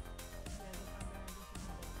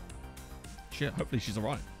 Shit, hopefully she's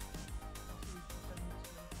alright.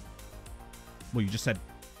 Well, you just said...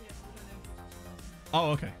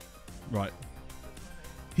 Oh, okay. Right.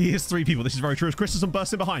 He is 3 people. This is very true. As Christensen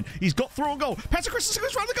bursts in behind. He's got through on goal. Peter Christensen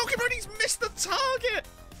goes round the goalkeeper and he's missed the target.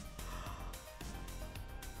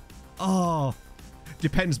 Oh.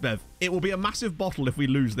 Depends, Bev. It will be a massive bottle if we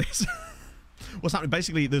lose this. What's happening?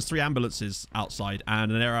 Basically, there's 3 ambulances outside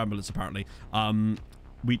and an air ambulance, apparently.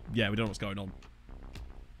 We don't know what's going on.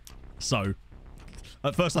 So,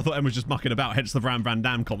 at first I thought Em was just mucking about, hence the Bram Van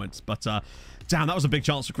Dam comments. But, damn, that was a big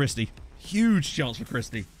chance for Christie. Huge chance for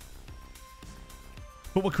Christie.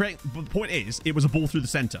 But the point is, it was a ball through the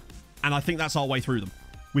centre. And I think that's our way through them.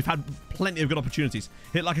 We've had plenty of good opportunities.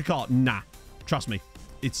 Hit like a car? Nah. Trust me.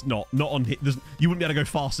 It's not. Not on hit. You wouldn't be able to go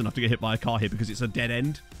fast enough to get hit by a car here because it's a dead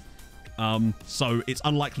end. So it's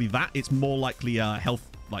unlikely that. It's more likely health,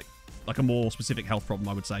 like a more specific health problem,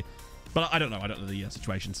 I would say. But I don't know. I don't know the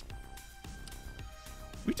situations.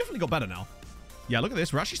 We've definitely got better now. Yeah, look at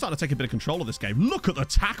this. We're actually starting to take a bit of control of this game. Look at the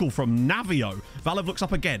tackle from Navio. Valev looks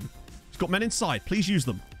up again. He's got men inside. Please use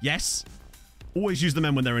them. Yes. Always use the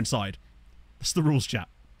men when they're inside. That's the rules, chat.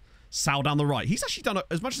 Sal down the right. He's actually done,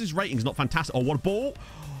 as much as his rating's not fantastic. Oh, what a ball.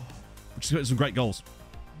 Which has got some great goals.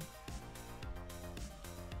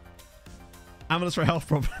 Ambulance for a health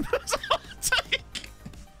problem.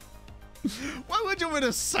 What would you want me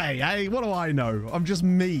to say, eh? What do I know? I'm just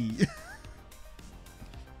me.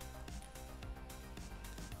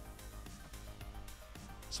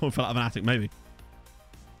 Someone fell out of an attic, maybe.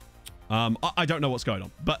 I don't know what's going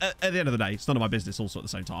on. But at the end of the day, it's none of my business also at the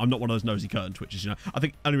same time. I'm not one of those nosy curtain twitchers, you know. I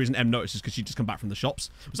think the only reason Em noticed is because she'd just come back from the shops.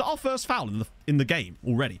 Was that our first foul in the game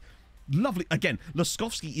already? Lovely. Again,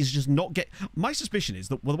 Laskovsky is just not get... My suspicion is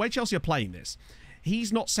that, well, the way Chelsea are playing this,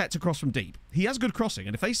 he's not set to cross from deep. He has good crossing,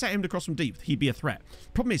 and if they set him to cross from deep, he'd be a threat.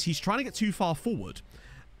 Problem is, he's trying to get too far forward,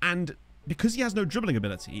 and because he has no dribbling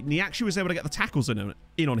ability, Niakshu is able to get the tackles in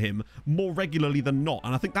on him more regularly than not,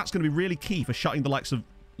 and I think that's going to be really key for shutting the likes of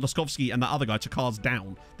Laskovsky and that other guy, Chakars,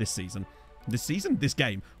 down this season. This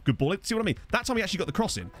game. Good ball. See what I mean? That time he actually got the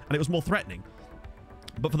cross in, and it was more threatening.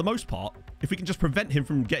 But for the most part, if we can just prevent him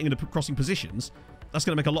from getting into crossing positions, that's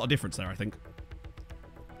going to make a lot of difference there, I think.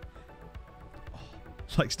 Oh,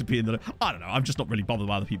 likes to be in the... I don't know. I'm just not really bothered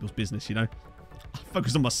by other people's business, you know. I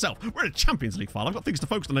focus on myself. We're in a Champions League final. I've got things to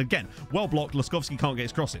focus on. Again, well blocked. Laskovsky can't get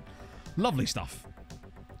his cross in. Lovely stuff.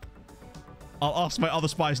 I'll ask my other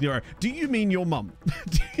spies in your area. Do you mean your mum?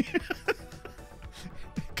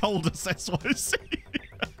 Colder says what I see.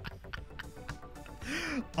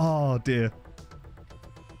 Oh, dear.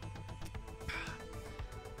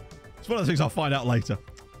 It's one of the things I'll find out later.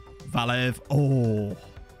 Valev. Oh.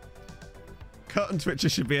 Curtain Twitcher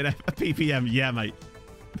should be a PPM. Yeah, mate.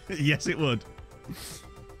 Yes, it would.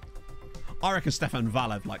 I reckon Stefan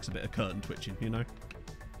Valev likes a bit of curtain twitching, you know?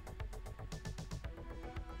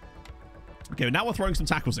 Okay, now we're throwing some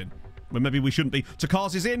tackles in. When maybe we shouldn't be.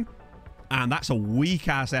 Chakars is in. And that's a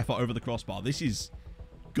weak-ass effort over the crossbar. This is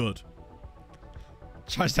good.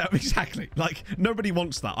 Tries to... Exactly. Like, nobody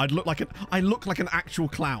wants that. I look like an actual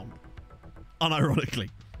clown. Unironically.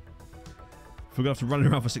 We're going to have to run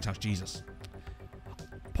around for 6 hours. Jesus.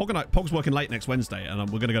 Pog's working late next Wednesday, and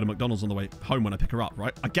we're going to go to McDonald's on the way home when I pick her up,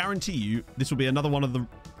 right? I guarantee you this will be another one of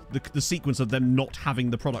the sequence of them not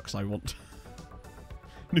having the products I want.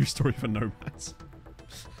 New story for Nomads.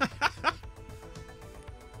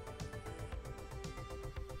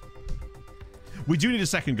 We do need a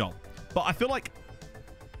second goal. But I feel like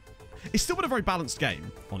it's still been a very balanced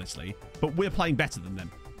game, honestly. But we're playing better than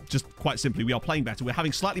them. Just quite simply, we are playing better. We're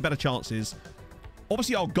having slightly better chances.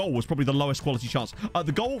 Obviously, our goal was probably the lowest quality chance.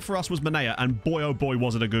 The goal for us was Manea, and boy, oh boy,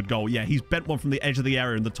 was it a good goal. Yeah, he's bent one from the edge of the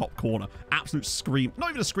area in the top corner. Absolute scream. Not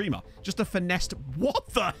even a screamer. Just a finessed... What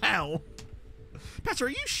the hell? Petter, are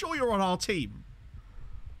you sure you're on our team?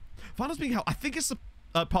 Finals being held... I think it's the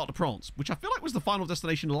Parc de France, which I feel like was the final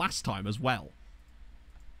destination last time as well.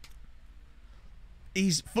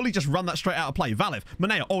 He's fully just run that straight out of play. Valev.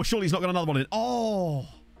 Manea. Oh, surely he's not got another one in. Oh.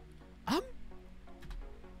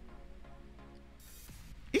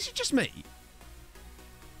 Is it just me?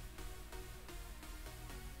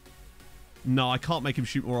 No, I can't make him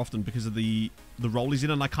shoot more often because of the role he's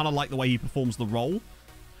in, and I kind of like the way he performs the role.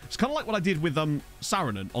 It's kind of like what I did with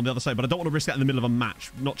Saarinen on the other side, but I don't want to risk that in the middle of a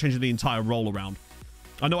match, not changing the entire role around.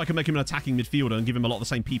 I know I can make him an attacking midfielder and give him a lot of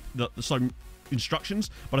the same instructions,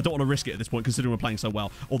 but I don't want to risk it at this point considering we're playing so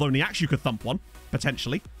well. Although Niaxu could thump one,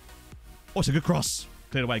 potentially. Oh, it's a good cross.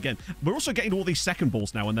 Cleared away again. We're also getting all these second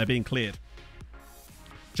balls now when they're being cleared.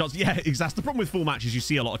 Chance, yeah, exactly. The problem with full matches, you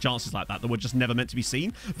see a lot of chances like that were just never meant to be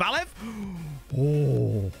seen. Valev?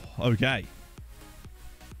 Oh, okay.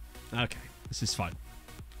 Okay, this is fine.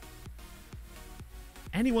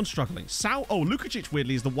 Anyone struggling? Oh, Lukacic,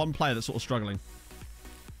 weirdly, is the one player that's sort of struggling.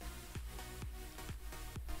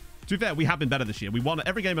 To be fair, we have been better this year. We won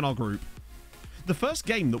every game in our group. The first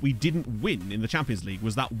game that we didn't win in the Champions League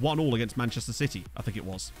was that 1-1 against Manchester City, I think it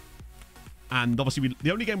was. And obviously,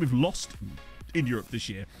 the only game we've lost in Europe this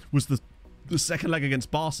year was the second leg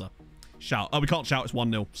against Barca. Shout. Oh, we can't shout. It's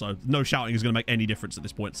 1-0. So no shouting is going to make any difference at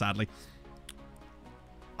this point, sadly.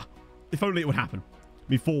 If only it would happen.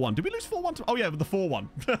 I mean, 4-1. Did we lose 4-1? Oh, yeah, with the 4-1.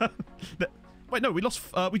 Wait, no, we lost.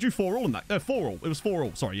 We drew 4-all in that. 4-all. It was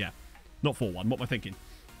 4-all. Sorry, yeah. Not 4-1. What am I thinking?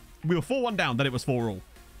 We were 4-1 down, then it was 4-all.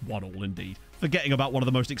 1-all, indeed. Forgetting about one of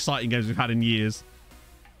the most exciting games we've had in years.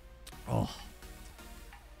 Oh.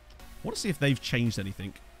 I want to see if they've changed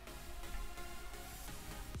anything.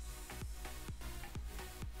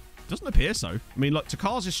 Doesn't appear so. I mean, look,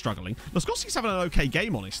 Takars is struggling. Laskowski's having an okay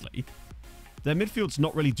game, honestly. Their midfield's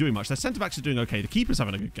not really doing much. Their centre-backs are doing okay. The keeper's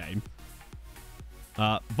having a good game.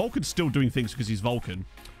 Vulcan's still doing things because he's Vulcan.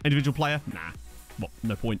 Individual player? Nah. Well,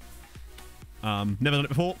 no point. Never done it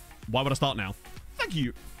before. Why would I start now? Thank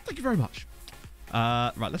you. Thank you very much.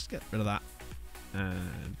 Right, let's get rid of that.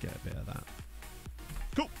 And get a bit of that.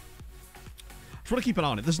 Cool. Just want to keep an eye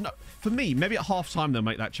on it. There's no, for me, maybe at half-time they'll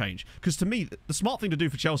make that change. Because to me, the smart thing to do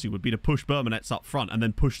for Chelsea would be to push Bermanetz up front and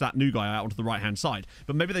then push that new guy out onto the right-hand side.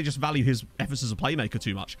 But maybe they just value his efforts as a playmaker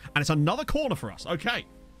too much. And it's another corner for us. Okay.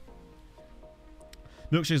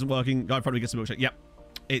 Milkshake isn't working. Guy in front of me gets a milkshake. Yep.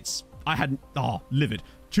 It's... I hadn't... Oh, livid.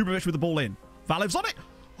 Chubovic with the ball in. Valev's on it.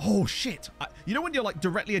 Oh, shit. You know when you're, like,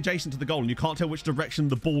 directly adjacent to the goal and you can't tell which direction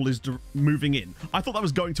the ball is moving in? I thought that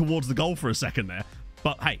was going towards the goal for a second there.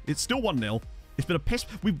 But, hey, it's still 1-0. It's been a piss...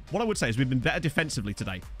 What I would say is we've been better defensively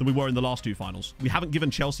today than we were in the last two finals. We haven't given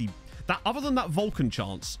Chelsea... Other than that Vulcan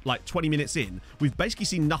chance, like, 20 minutes in, we've basically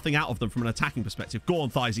seen nothing out of them from an attacking perspective. Go on,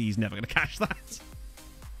 Thaisy, he's never going to catch that.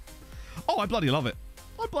 Oh, I bloody love it.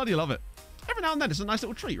 I bloody love it. Every now and then, it's a nice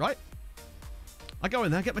little treat, right? I go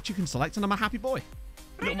in there, get my chicken select, and I'm a happy boy.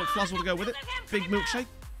 A little McFluzzle to go with it. Big milkshake.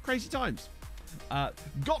 Crazy times.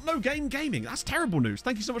 Got no game gaming. That's terrible news.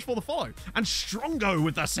 Thank you so much for the follow. And Strongo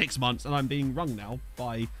with the 6 months. And I'm being rung now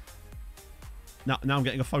by... Now I'm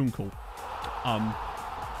getting a phone call. I'm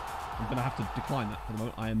going to have to decline that for the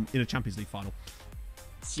moment. I am in a Champions League final.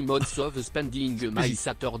 Simon Sov spending my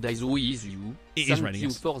Saturdays with you. Thank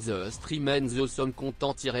you for the stream and the some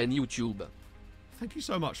content here on YouTube. Thank you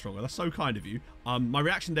so much, Strongo. That's so kind of you. My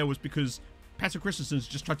reaction there was because Petter Christensen's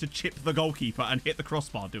just tried to chip the goalkeeper and hit the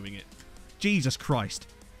crossbar doing it. Jesus Christ.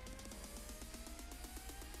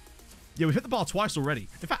 Yeah, we've hit the bar twice already.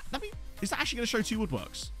 In fact, is that actually going to show 2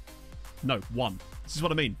 woodworks? No, 1. This is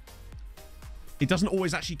what I mean. It doesn't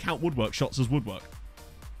always actually count woodwork shots as woodwork.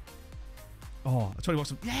 Oh, 20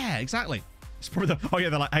 bucks. Yeah, exactly. It's probably the... Oh, yeah,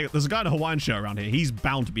 they're like, hey, there's a guy in a Hawaiian shirt around here. He's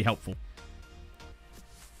bound to be helpful.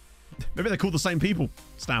 Maybe they're called the same people,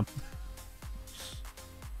 Stam.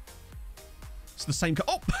 It's the same...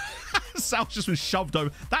 Oh! South just was shoved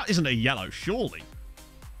over. That isn't a yellow, surely.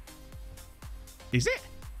 Is it?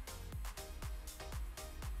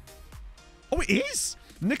 Oh, it is!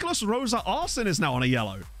 Nicholas Rosa Arson is now on a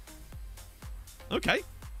yellow. Okay.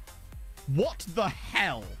 What the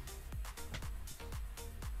hell?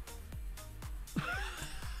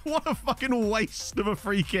 What a fucking waste of a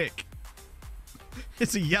free kick.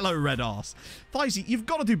 It's a yellow red arse. Thaisy, you've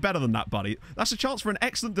got to do better than that, buddy. That's a chance for an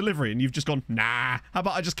excellent delivery, and you've just gone, nah. How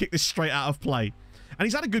about I just kick this straight out of play? And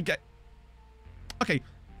he's had a good game. Okay,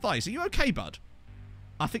 Thaisy, are you okay, bud?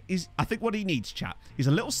 I think what he needs, chat, is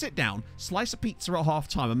a little sit down, slice of pizza at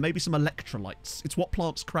half-time, and maybe some electrolytes. It's what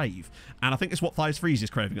plants crave. And I think it's what Thais Freeze is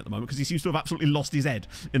craving at the moment, because he seems to have absolutely lost his head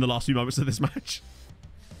in the last few moments of this match.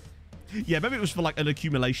 Yeah, maybe it was for, like, an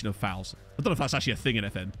accumulation of fouls. I don't know if that's actually a thing in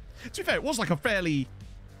FM. To be fair, it was, like, a fairly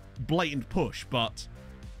blatant push, but...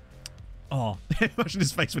 Oh, imagine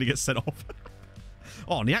his face when he gets sent off.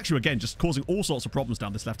 Oh, and Niaxu, again, just causing all sorts of problems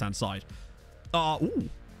down this left-hand side. Ooh.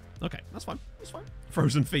 Okay, that's fine. That's fine.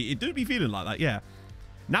 Frozen feet. It do be feeling like that, yeah.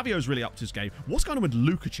 Navio's really up to his game. What's going on with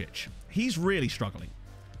Lukacic? He's really struggling,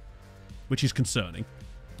 which is concerning.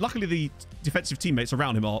 luckily the defensive teammates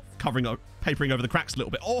around him are papering over the cracks a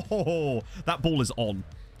little bit. Oh, that ball is on.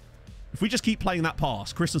 If we just keep playing that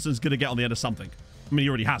pass, Christensen's going to get on the end of something. I mean, he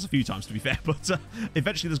already has a few times, to be fair, but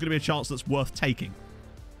eventually there's going to be a chance that's worth taking.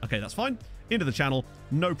 Okay, that's fine. Into the channel.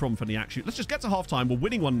 No problem for the action. Let's just get to halftime. We're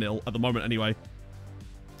winning 1-0 at the moment anyway.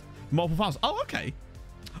 Multiple fouls. Oh, okay.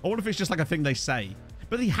 I wonder if it's just like a thing they say.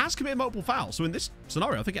 But he has committed multiple fouls. So in this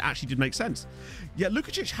scenario, I think it actually did make sense. Yeah,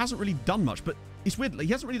 Lukacic hasn't really done much, but it's weird. He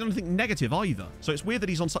hasn't really done anything negative either. So it's weird that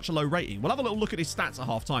he's on such a low rating. We'll have a little look at his stats at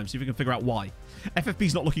half-time, see if we can figure out why.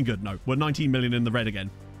 FFP's not looking good, no. We're 19 million in the red again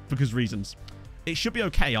for good reasons. It should be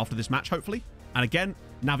okay after this match, hopefully. And again,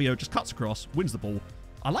 Navio just cuts across, wins the ball.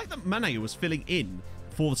 I like that Mane was filling in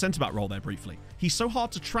for the centre-back role there briefly. He's so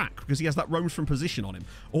hard to track because he has that roams from position on him.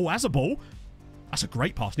 Oh, as a ball. That's a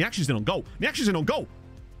great pass. Niaksu's in on goal. Niaksu's in on goal.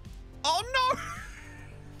 Oh, no!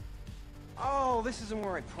 Oh, this isn't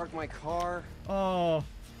where I parked my car. Oh,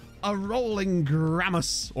 a rolling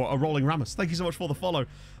Ramos. Or a rolling Ramos. Thank you so much for the follow.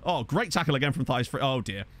 Oh, great tackle again from Thighs. Oh,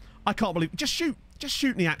 dear. I can't believe... Just shoot. Just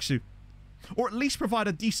shoot Niaksu. Or at least provide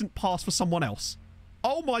a decent pass for someone else.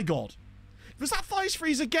 Oh, my God. Was that Thighs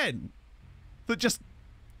Freeze again? That just...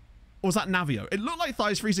 Or was that Navio? It looked like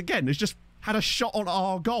Thighs Freeze again. It's just had a shot on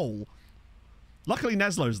our goal. Luckily,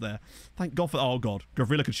 Neslo's there. Thank God for... Oh, God.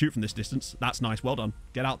 Gavrila could shoot from this distance. That's nice. Well done.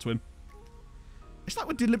 Get out to him. It's like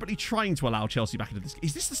we're deliberately trying to allow Chelsea back into this.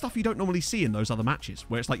 Is this the stuff you don't normally see in those other matches?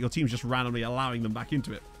 Where it's like your team's just randomly allowing them back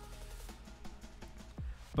into it?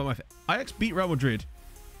 But my Ajax beat Real Madrid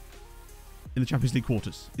in the Champions League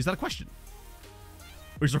quarters. Is that a question?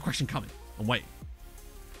 Or is there a question coming? I'm waiting.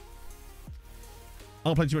 I'm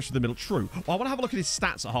not playing too much for the middle. True. Well, I want to have a look at his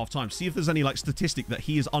stats at half-time. See if there's any, like, statistic that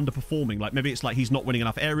he is underperforming. Like, maybe it's like he's not winning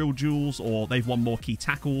enough aerial duels, or they've won more key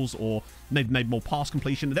tackles, or they've made more pass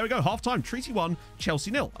completion. There we go. Half-time. Treaty 1, Chelsea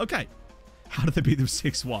 0. Okay. How did they beat them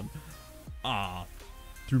 6-1?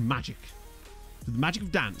 Through magic. Through the magic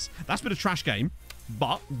of dance. That's been a trash game,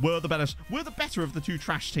 but we're the better of the two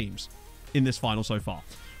trash teams in this final so far.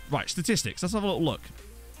 Right, statistics. Let's have a little look.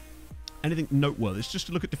 Anything noteworthy? Let's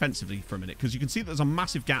just look at defensively for a minute, because you can see that there's a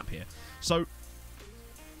massive gap here. So,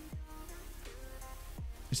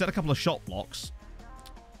 he set a couple of shot blocks,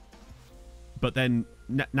 but then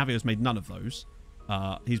Navio's made none of those.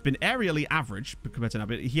 He's been aerially average compared to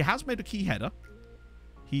Navio. He has made a key header.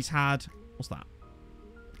 He's had, what's that?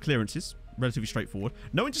 Clearances, relatively straightforward.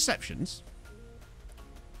 No interceptions.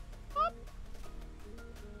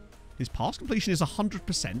 His pass completion is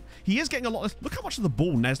 100%. He is getting a lot of... Look how much of the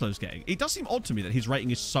ball Neslo's getting. It does seem odd to me that his rating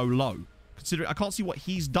is so low, considering I can't see what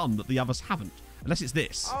he's done that the others haven't. Unless it's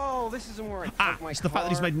this. Oh, this isn't where I parked my it's the fact that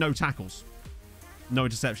he's made no tackles. No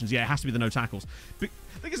interceptions. Yeah, it has to be the no tackles. But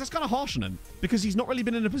the thing is, that's kind of harsh on him, because he's not really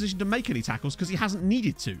been in a position to make any tackles because he hasn't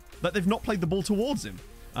needed to. Like, they've not played the ball towards him.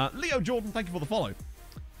 Leo Jordan, thank you for the follow.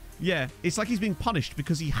 Yeah, it's like he's being punished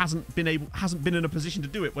because he hasn't been in a position to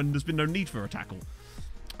do it when there's been no need for a tackle.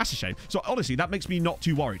 That's a shame. So, honestly, that makes me not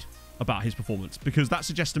too worried about his performance, because that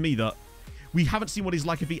suggests to me that we haven't seen what he's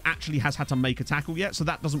like if he actually has had to make a tackle yet, so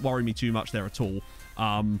that doesn't worry me too much there at all.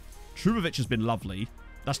 Trubovic has been lovely.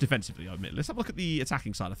 That's defensively, I admit. Let's have a look at the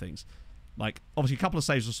attacking side of things. Like, obviously, a couple of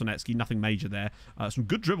saves of Sonetsky, nothing major there. Some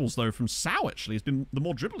good dribbles, though, from Sao, actually. Has been the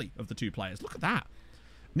more dribbly of the two players. Look at that.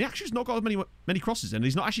 Niaksu's not got as many crosses in, and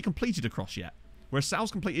he's not actually completed a cross yet. Whereas Sao's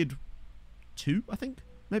completed 2, I think,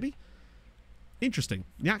 maybe? Interesting.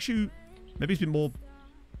 Niaksu, maybe he's been more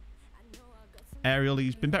aerial.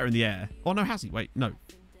 He's been better in the air. Oh, no, has he? Wait, no.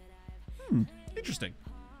 Interesting.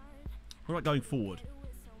 What about going forward?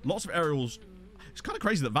 Lots of aerials. It's kind of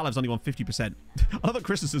crazy that Valev's only won 50%. I love that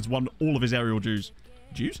Christensen's won all of his aerial duels.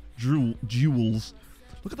 Duels?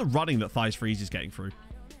 Look at the running that Thighs Freeze is getting through.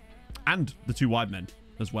 And the two wide men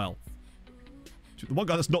as well. The one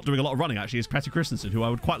guy that's not doing a lot of running, actually, is Petter Christensen, who I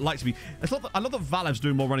would quite like to be... I love that Valev's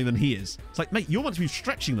doing more running than he is. It's like, mate, you're meant to be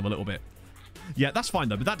stretching them a little bit. Yeah, that's fine,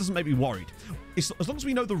 though, but that doesn't make me worried. As long as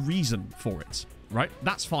we know the reason for it, right?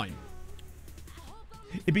 That's fine.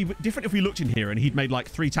 It'd be different if we looked in here and he'd made, like,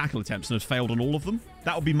 3 tackle attempts and had failed on all of them.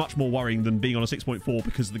 That would be much more worrying than being on a 6.4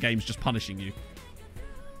 because the game's just punishing you.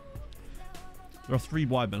 There are 3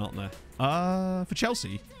 wide men, aren't there? For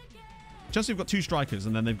Chelsea have got 2 strikers,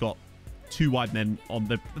 and then they've got 2 wide men on...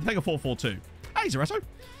 They're playing a 4-4-2. Hey, Zaretto.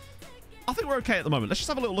 I think we're okay at the moment. Let's just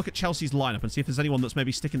have a little look at Chelsea's lineup and see if there's anyone that's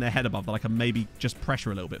maybe sticking their head above that I can maybe just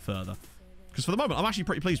pressure a little bit further. Because for the moment, I'm actually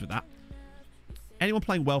pretty pleased with that. Anyone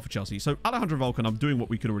playing well for Chelsea? So, Alejandro Volcan, I'm doing what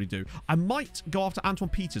we could already do. I might go after Antoine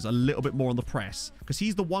Peters a little bit more on the press, because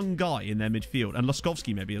he's the one guy in their midfield, and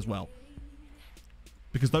Laskovsky maybe as well.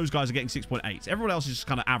 Because those guys are getting 6.8. Everyone else is just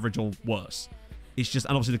kind of average or worse. It's just...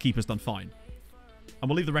 And obviously the keeper's done fine. And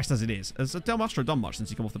we'll leave the rest as it is. Has Del Mastro done much since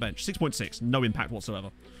he come off the bench? 6.6. No impact whatsoever.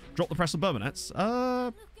 Drop the press of Bermanets.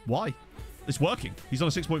 Why? It's working. He's on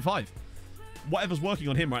a 6.5. Whatever's working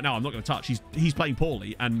on him right now, I'm not going to touch. He's playing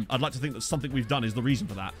poorly, and I'd like to think that something we've done is the reason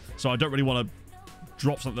for that. So I don't really want to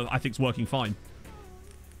drop something that I think's working fine.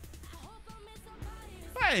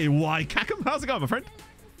 Hey, why, Kakum? How's it going, my friend?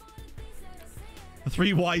 The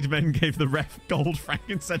 3 wide men gave the ref gold,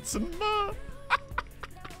 frankincense, and myrrh.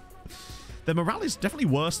 Their morale is definitely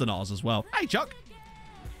worse than ours as well. Hey, Chuck.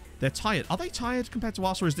 They're tired. Are they tired compared to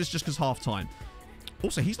us, or is this just because half-time?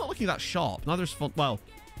 Also, he's not looking that sharp. Neither is Font. Well,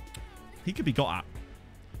 he could be got at.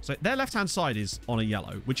 So their left-hand side is on a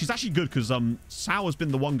yellow, which is actually good because Sauer's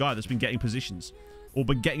been the one guy that's been getting positions, or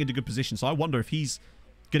been getting into good position. So I wonder if he's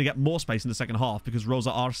going to get more space in the second half because Rosa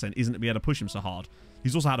Arsen isn't going to be able to push him so hard.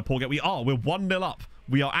 He's also had a poor get. We're 1-0 up.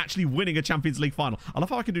 We are actually winning a Champions League final. I love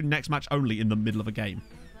how I can do next match only in the middle of a game.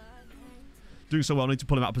 Doing so well, I need to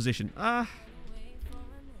pull him out of position. I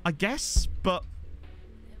guess, but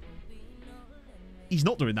he's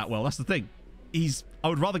not doing that well. That's the thing. I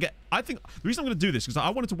would rather get... I think the reason I'm going to do this is because I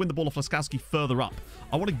wanted to win the ball off Laskowski further up.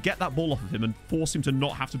 I want to get that ball off of him and force him to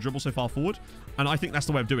not have to dribble so far forward. And I think that's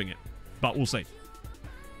the way of doing it. But we'll see.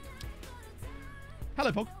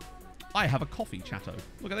 Hello, Pog. I have a coffee, chatto.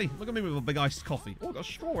 Look at me. Look at me with a big iced coffee. Oh, I've got a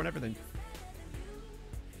straw and everything.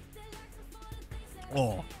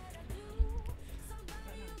 Oh.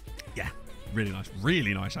 Yeah. Really nice.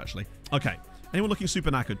 Really nice, actually. Okay. Anyone looking super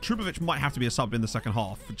knackered? Trubovic might have to be a sub in the second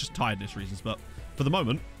half for just tiredness reasons, but for the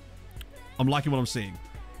moment, I'm liking what I'm seeing.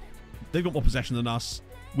 They've got more possession than us.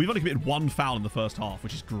 We've only committed 1 foul in the first half,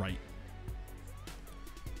 which is great.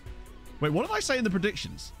 Wait, what did I say in the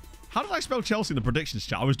predictions? How did I spell Chelsea in the predictions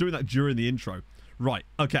chat? I was doing that during the intro. Right,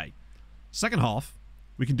 okay. Second half,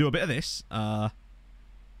 we can do a bit of this.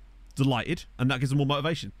 Delighted, and that gives them more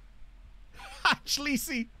motivation.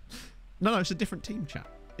 Schlesy. No, it's a different team, chat.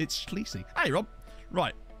 It's Schlesy. Hey, Rob.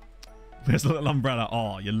 Right. There's a little umbrella.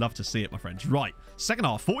 Oh, you love to see it, my friends. Right. Second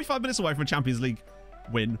half. 45 minutes away from a Champions League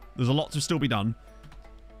win. There's a lot to still be done.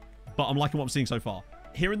 But I'm liking what I'm seeing so far.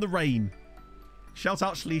 Here in the rain. Shout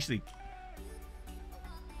out Schlesy.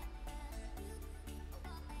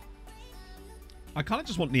 I kind of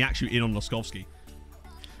just want Niaksu in on Laskovsky.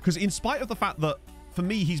 Because in spite of the fact that, for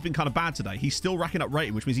me, he's been kind of bad today, he's still racking up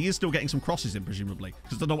rating, which means he is still getting some crosses in, presumably.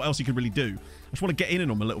 Because I don't know what else he can really do. I just want to get in on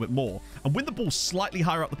him a little bit more. And win the ball slightly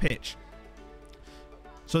higher up the pitch.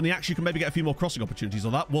 So Niaksu can maybe get a few more crossing opportunities.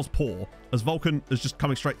 Or that was poor. As Vulcan is just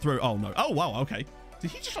coming straight through. Oh, no. Oh, wow, okay.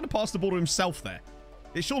 Did he just try to pass the ball to himself there?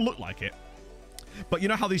 It sure looked like it. But you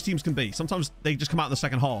know how these teams can be. Sometimes they just come out in the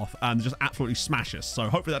second half and just absolutely smash us. So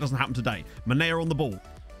hopefully that doesn't happen today. Manea on the ball.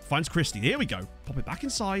 Finds Christie. Here we go. Pop it back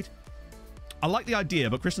inside. I like the idea,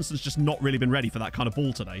 but Christensen's just not really been ready for that kind of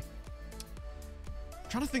ball today. I'm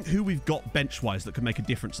trying to think who we've got bench-wise that could make a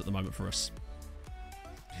difference at the moment for us.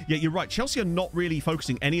 Yeah, you're right. Chelsea are not really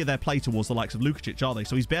focusing any of their play towards the likes of Lukacic, are they?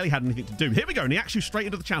 So he's barely had anything to do. Here we go. Niaksu straight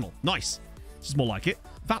into the channel. Nice. This is more like it.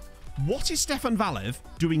 What is Stefan Valev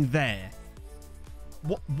doing there?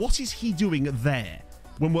 What is he doing there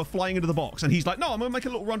when we're flying into the box? And he's like, no, I'm going to make a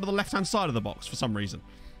little run to the left-hand side of the box for some reason.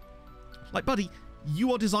 Like, buddy,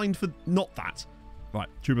 you are designed for not that. Right,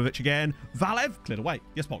 Trubovic again. Valev, cleared away.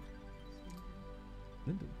 Yes, Pog.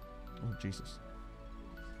 Linden. Oh, Jesus.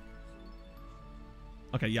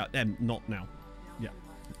 Okay, yeah, not now. Yeah.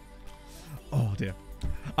 Oh, dear.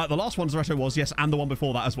 The last one, Zaretto, was, yes, and the one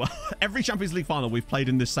before that as well. Every Champions League final we've played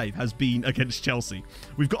in this save has been against Chelsea.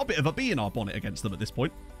 We've got a bit of a bee in our bonnet against them at this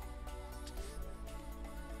point.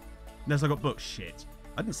 Nes, I got booked. Shit.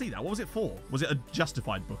 I didn't see that. What was it for? Was it a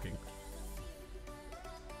justified booking?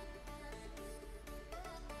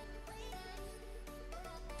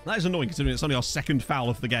 That is annoying considering it's only our second foul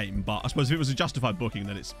of the game, but I suppose if it was a justified booking,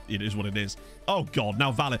 then it is what it is. Oh, God.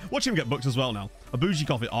 Now, Valet. Watch him get booked as well now. A bougie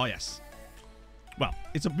coffee. Oh, yes. Well,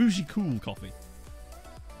 it's a bougie cool coffee.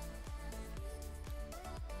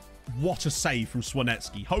 What a save from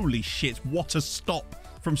Swanetsky. Holy shit, what a stop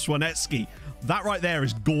from Swanetsky. That right there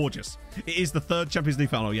is gorgeous. It is the third Champions League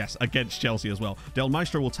final, yes, against Chelsea as well. Del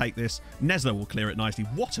Maestro will take this. Nesler will clear it nicely.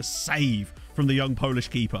 What a save from the young Polish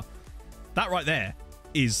keeper. That right there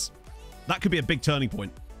is... That could be a big turning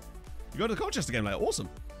point. You go to the Colchester game later. Awesome.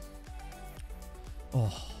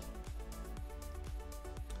 Oh...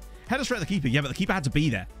 Header straight at the keeper. Yeah, but the keeper had to be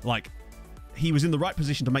there. Like, he was in the right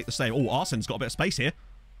position to make the save. Oh, Arsen's got a bit of space here.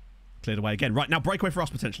 Cleared away again. Right, now breakaway for us,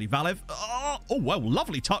 potentially. Valev. Oh, well,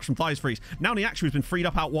 lovely touch from Thies Freeze. Now Niaksu has been freed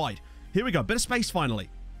up out wide. Here we go. Bit of space, finally.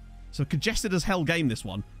 So, congested as hell game, this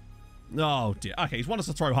one. Oh, dear. Okay, he's wanted us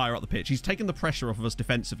to throw higher up the pitch. He's taken the pressure off of us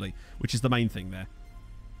defensively, which is the main thing there.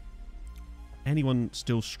 anyone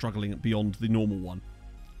still struggling beyond the normal one?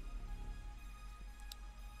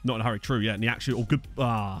 Not in a hurry. True, yeah. And the actual good...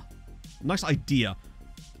 nice idea.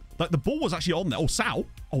 Like, the ball was actually on there. Oh, Sal.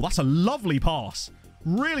 Oh, that's a lovely pass.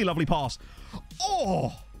 Really lovely pass.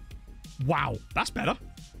 Oh! Wow. That's better.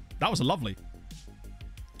 That was a lovely.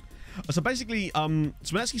 So basically,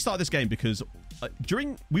 Smolenski started this game because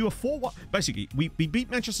we were 4-1. Basically, we beat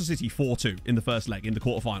Manchester City 4-2 in the first leg in the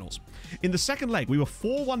quarterfinals. In the second leg, we were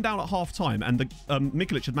 4-1 down at half time, and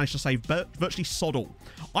Mikolic had managed to save virtually sod all.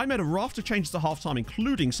 I made a raft of changes at half time,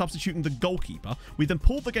 including substituting the goalkeeper. We then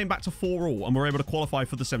pulled the game back to 4-4 and were able to qualify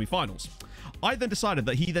for the semi-finals. I then decided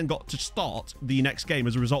that he then got to start the next game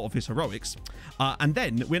as a result of his heroics, and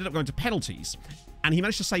then we ended up going to penalties. And he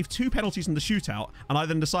managed to save 2 penalties in the shootout, and I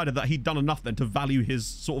then decided that he'd done enough then to value his,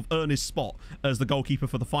 sort of earn his spot as the goalkeeper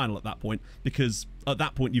for the final at that point, because at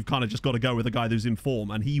that point you've kind of just got to go with a guy who's in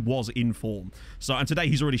form, and he was in form. So, and today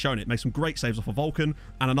he's already shown it. Made some great saves off of Vulcan,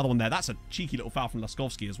 and another one there. That's a cheeky little foul from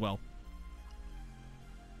Laskovsky as well.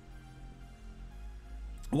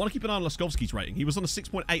 I want to keep an eye on Laskovsky's rating. He was on a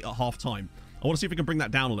 6.8 at half-time. I want to see if we can bring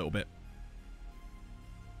that down a little bit.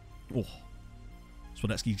 Oh.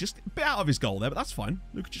 Swadecki just a bit out of his goal there, but that's fine.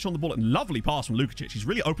 Lukacic on the ball. And lovely pass from Lukacic. He's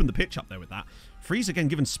really opened the pitch up there with that. Freeze again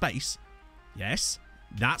given space. Yes,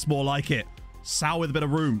 that's more like it. Sal with a bit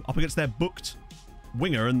of room up against their booked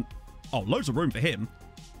winger. And, oh, loads of room for him.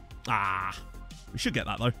 We should get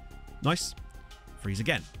that, though. Nice. Freeze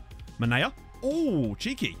again. Manea. Oh,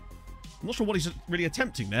 cheeky. I'm not sure what he's really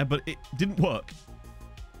attempting there, but it didn't work.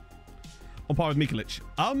 On par with Mikolic.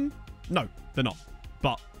 No, they're not.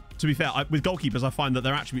 But to be fair, with goalkeepers, I find that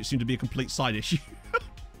their attributes seem to be a complete side issue.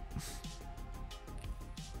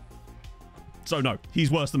 So no,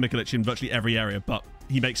 he's worse than Mikolic in virtually every area, but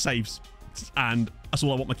he makes saves. And that's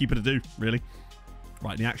all I want my keeper to do, really.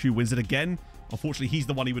 Right, Niaksu wins it again. Unfortunately, he's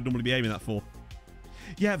the one he would normally be aiming that for.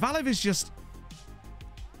 Yeah, Valev is just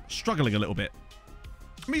struggling a little bit.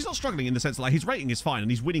 I mean, he's not struggling in the sense that like, his rating is fine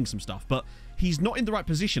and he's winning some stuff, but he's not in the right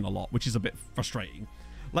position a lot, which is a bit frustrating.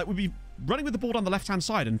 Like, we'd be running with the ball down the left-hand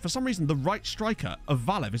side, and for some reason, the right striker of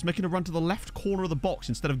Valev is making a run to the left corner of the box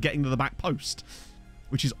instead of getting to the back post,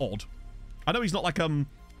 which is odd. I know he's not like an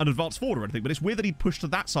advanced forward or anything, but it's weird that he'd push to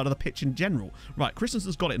that side of the pitch in general. Right,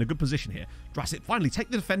 Christensen's got it in a good position here. Drasit, finally,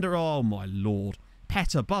 take the defender. Oh, my lord.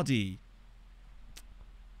 Petter, buddy.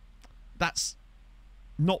 That's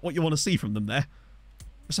not what you want to see from them there.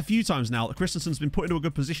 It's a few times now that Christensen's been put into a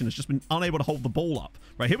good position, has just been unable to hold the ball up.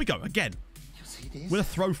 Right, here we go, again. With a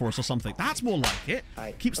throw for us or something. That's more like it.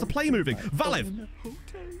 Keeps the play moving. Valev.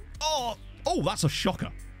 Oh, that's a shocker.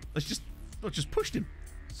 Let's just pushed him.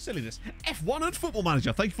 Silliness. F1 and Football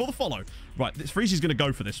Manager. Thank you for the follow. Right, this Freezy's going to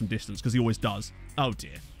go for this from distance because he always does. Oh,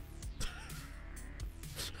 dear.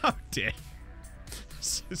 Oh, dear.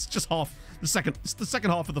 It's just half the second. It's the second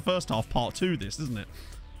half of the first half, part 2, this, isn't it?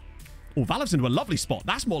 Oh, Valev's into a lovely spot.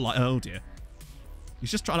 That's more like... Oh, dear.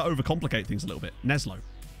 He's just trying to overcomplicate things a little bit. Neslo.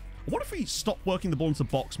 I wonder if he stopped working the ball into the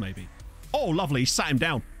box, maybe. Oh, lovely. He sat him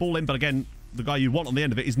down. Ball in, but again, the guy you want on the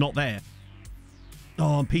end of it is not there.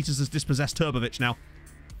 Oh, and Peters has dispossessed Turbovic now.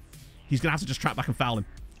 He's going to have to just trap back and foul him.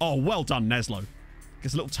 Oh, well done, Neslo.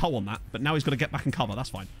 Gets a little toe on that, but now he's got to get back and cover. That's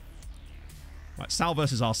fine. Right, Sal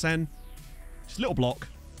versus Arsene. Just a little block.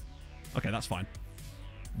 Okay, that's fine.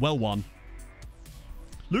 Well won.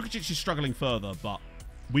 Lukacic is struggling further, but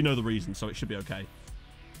we know the reason, so it should be okay.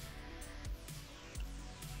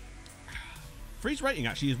 Freeze rating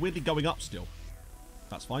actually is weirdly going up still.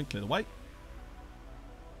 That's fine. Clear the way.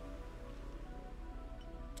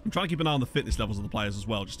 I'm trying to keep an eye on the fitness levels of the players as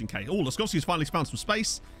well, just in case. Oh, Laskovsky has finally found some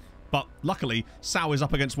space. But luckily, Sao is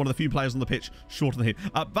up against one of the few players on the pitch shorter than him.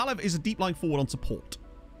 Valev is a deep lying forward on support.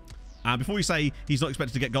 And before we say he's not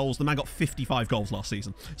expected to get goals, the man got 55 goals last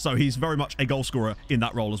season. So he's very much a goal scorer in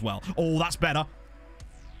that role as well. Oh, that's better.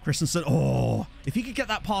 Christensen. Oh, if he could get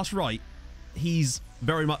that pass right, he's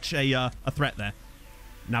very much a threat there.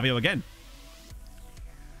 Navio again.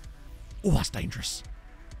 Oh, that's dangerous.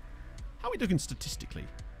 How are we doing statistically?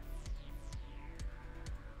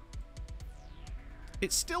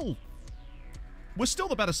 It's still... We're still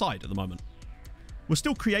the better side at the moment. We're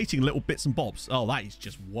still creating little bits and bobs. Oh, that is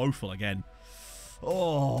just woeful again.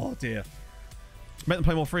 Oh, dear. Make them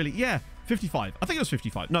play more freely. Yeah, 55. I think it was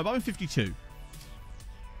 55. No, but I'm 52.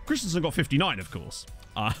 Christensen got 59, of course.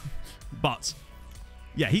 But...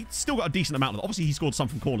 Yeah, he still got a decent amount of them. Obviously, he scored some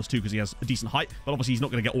from corners too because he has a decent height, but obviously he's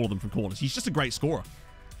not going to get all of them from corners. He's just a great scorer.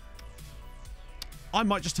 I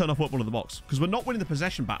might just turn off work ball in the box because we're not winning the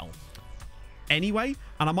possession battle anyway,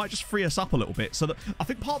 and I might just free us up a little bit so that I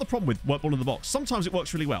think part of the problem with work ball in the box, sometimes it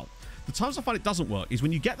works really well. The times I find it doesn't work is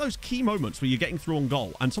when you get those key moments where you're getting through on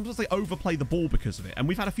goal, and sometimes they overplay the ball because of it. And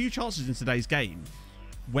we've had a few chances in today's game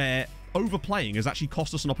where overplaying has actually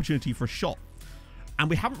cost us an opportunity for a shot. And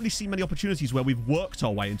we haven't really seen many opportunities where we've worked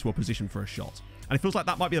our way into a position for a shot. And it feels like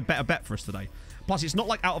that might be a better bet for us today. Plus, it's not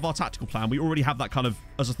like out of our tactical plan. We already have that kind of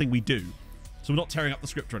as a thing we do. So we're not tearing up the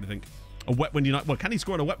script or anything. A wet, windy night. Well, can he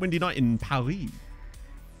score on a wet, windy night in Paris?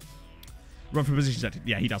 Run for position selected.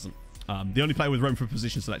 Yeah, he doesn't. The only player with roam for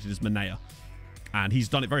position selected is Manea. And he's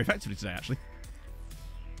done it very effectively today, actually.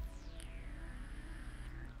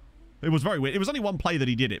 It was very weird. It was only one play that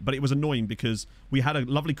he did it, but it was annoying because we had a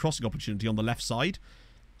lovely crossing opportunity on the left side.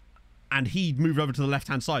 And he moved over to the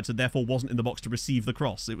left-hand side, so therefore wasn't in the box to receive the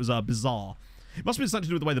cross. It was bizarre. It must have been something to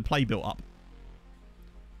do with the way the play built up.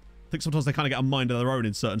 I think sometimes they kind of get a mind of their own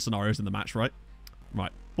in certain scenarios in the match, right?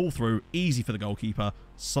 Right. Ball through. Easy for the goalkeeper.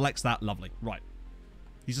 Selects that. Lovely. Right.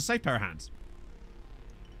 He's a safe pair of hands.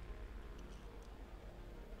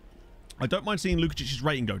 I don't mind seeing Lukacic's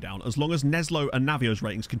rating go down. As long as Neslo and Navio's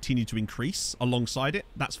ratings continue to increase alongside it,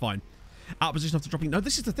 that's fine. Out of position after dropping. No,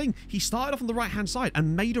 this is the thing. He started off on the right-hand side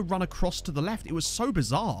and made a run across to the left. It was so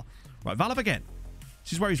bizarre. Right, Valov again.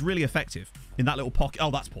 This is where he's really effective. In that little pocket.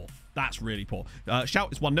 Oh, that's poor. That's really poor. Shout.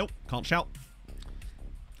 It's 1-0. Can't shout.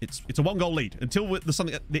 It's a one-goal lead. Until there's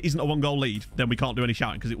something that isn't a one-goal lead, then we can't do any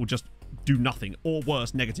shouting because it will just do nothing. Or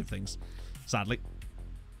worse, negative things. Sadly.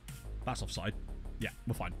 That's offside. Yeah,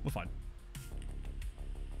 we're fine. We're fine.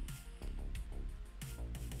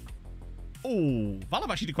 Oh, Valov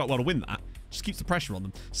actually did quite well to win that. Just keeps the pressure on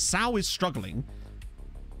them. Sao is struggling.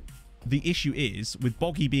 The issue is, with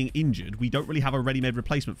Boggy being injured, we don't really have a ready-made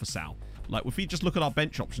replacement for Sao. Like, if we just look at our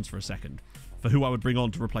bench options for a second, for who I would bring on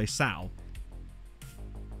to replace Sao.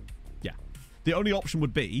 Yeah. The only option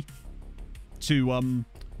would be to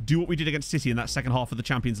do what we did against City in that second half of the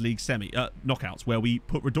Champions League knockouts, where we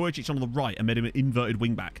put Radojic on the right and made him an inverted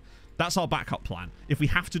wing-back. That's our backup plan. If we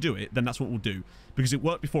have to do it, then that's what we'll do. Because it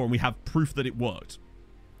worked before and we have proof that it worked.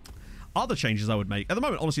 Other changes I would make. At the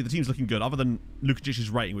moment, honestly, the team's looking good. Other than Lukacic's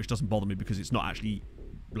rating, which doesn't bother me because it's not actually,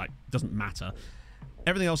 like, doesn't matter.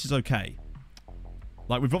 Everything else is okay.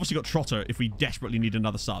 Like, we've obviously got Trotter if we desperately need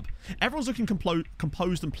another sub. Everyone's looking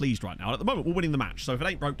composed and pleased right now. At the moment, we're winning the match. So if it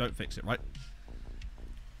ain't broke, don't fix it, right?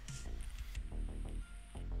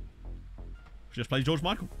 Just play George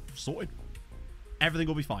Michael. Sorted. Everything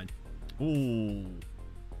will be fine. Ooh.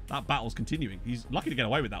 That battle's continuing. He's lucky to get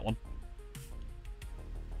away with that one.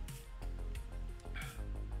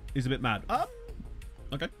 He's a bit mad.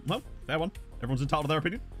 Okay. Well, fair one. Everyone's entitled to their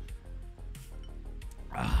opinion.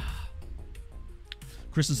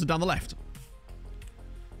 Christensen down the left.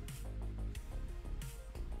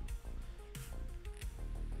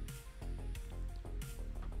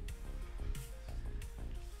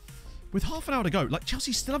 With half an hour to go, like,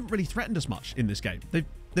 Chelsea still haven't really threatened us much in this game.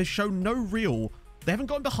 They've shown no real... They haven't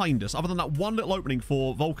gone behind us other than that one little opening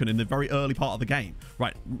for Vulcan in the very early part of the game.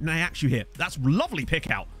 Right, Nyakshu here. That's lovely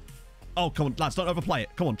pick out. Oh, come on, lads, don't overplay it.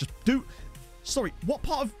 Come on, just do... Sorry, what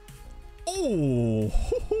part of...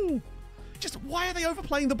 Oh! Just, why are they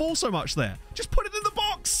overplaying the ball so much there? Just put it in the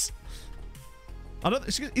box! I don't...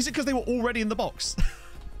 Is it because they were already in the box?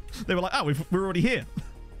 They were like, oh, we're already here.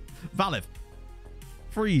 Valid.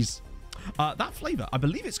 Freeze. That flavour, I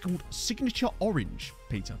believe it's called Signature Orange,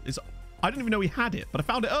 Peter. I didn't even know we had it, but I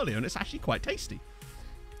found it earlier, and it's actually quite tasty.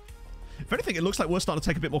 If anything, it looks like we're starting to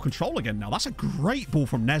take a bit more control again now. That's a great ball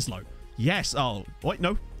from Neslo. Yes. Oh, wait,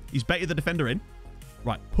 no. He's baited the defender in.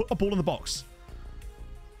 Right, put a ball in the box.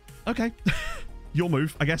 Okay. Your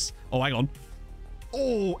move, I guess. Oh, hang on.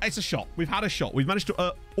 Oh, it's a shot. We've had a shot. We've managed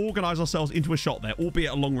to organise ourselves into a shot there,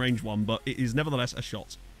 albeit a long-range one, but it is nevertheless a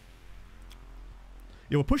shot.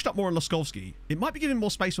 Yeah, we're pushed up more on Laskovsky. It might be giving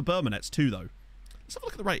more space for Bermanets too, though. Let's have a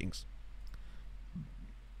look at the ratings.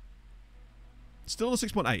 Still on a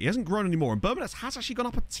 6.8. He hasn't grown anymore, and Bermanets has actually gone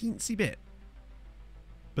up a teensy bit.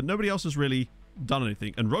 But nobody else has really done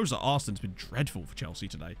anything, and Rosa Arston's been dreadful for Chelsea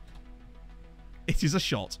today. It is a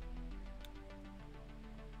shot.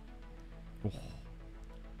 Oh.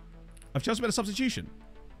 Have Chelsea made a substitution?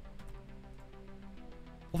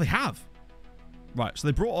 Well, they have. Right, so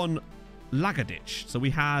they brought on Lagadic. So we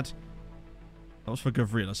had... That was for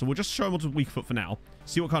Gavrila. So we'll just show him onto weak foot for now.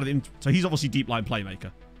 See what kind of... So he's obviously deep line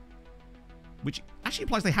playmaker. Which actually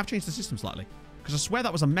implies they have changed the system slightly. Because I swear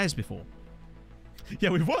that was a Mez before. Yeah,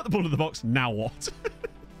 we've worked the ball in the box. Now what?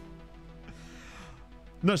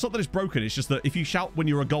 No, it's not that it's broken. It's just that if you shout when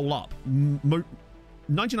you're a goal up,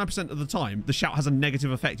 99% of the time, the shout has a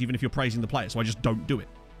negative effect even if you're praising the player. So I just don't do it.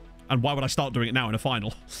 And why would I start doing it now in a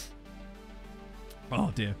final?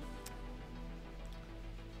 Oh, dear.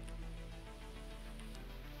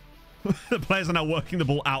 The players are now working the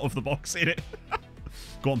ball out of the box in it.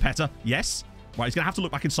 Go on, Petter. Yes. Right, he's going to have to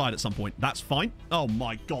look back inside at some point. That's fine. Oh,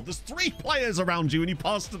 my God. There's 3 players around you and you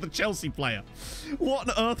pass to the Chelsea player. What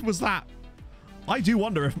on earth was that? I do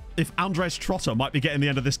wonder if Andres Trotter might be getting the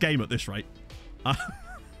end of this game at this rate.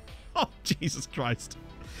 Oh, Jesus Christ.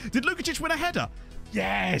 Did Lukacic win a header?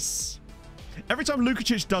 Yes. Every time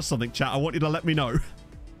Lukacic does something, chat, I want you to let me know.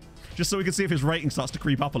 Just so we can see if his rating starts to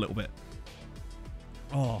creep up a little bit.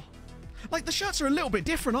 Oh. Like, the shirts are a little bit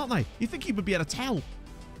different, aren't they? You'd think he would be able to tell.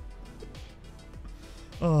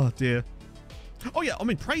 Oh, dear. Oh, yeah, I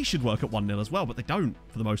mean, praise should work at 1-0 as well, but they don't,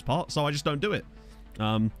 for the most part, so I just don't do it.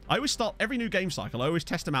 I always start every new game cycle. I always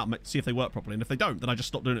test them out and see if they work properly, and if they don't, then I just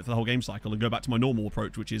stop doing it for the whole game cycle and go back to my normal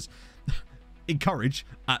approach, which is encourage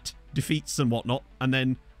at defeats and whatnot, and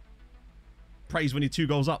then praise when you're 2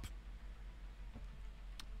 goals up.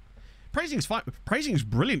 Praising is fine. Praising is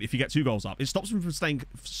brilliant if you get 2 goals up. It stops them from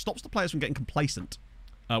stops the players from getting complacent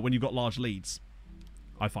when you've got large leads.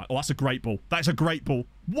 I find. Oh, that's a great ball. That's a great ball.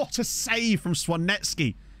 What a save from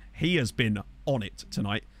Swanetsky. He has been on it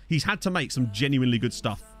tonight. He's had to make some genuinely good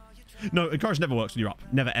stuff. No, encourage never works when you're up.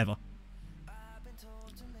 Never, ever.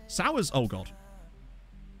 Sowers. Oh, God.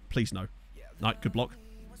 Please, no. Right, good block.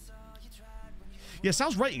 Yeah,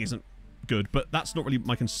 Sal's rating isn't good, but that's not really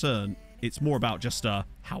my concern. It's more about just, how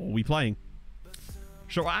are we playing?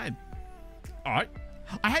 Shot right at him. All right.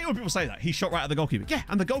 I hate when people say that. He shot right at the goalkeeper. Yeah,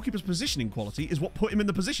 and the goalkeeper's positioning quality is what put him in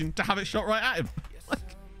the position to have it shot right at him.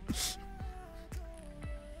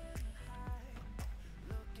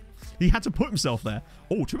 He had to put himself there.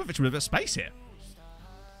 Oh, Trubovic with a bit of space here.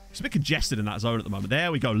 He's a bit congested in that zone at the moment.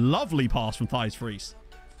 There we go. Lovely pass from Thijs Fries.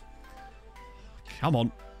 Come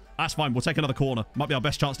on. That's fine. We'll take another corner. Might be our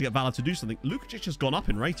best chance to get Valad to do something. Lukacic has gone up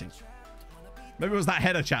in rating. Maybe it was that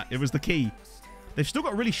header, chat. It was the key. They've still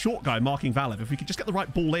got a really short guy marking Valad. If we could just get the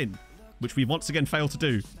right ball in, which we once again failed to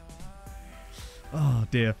do. Oh,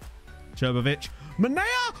 dear. Trubovic. Manea!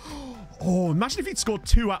 Oh, imagine if he'd scored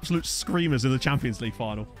 2 absolute screamers in the Champions League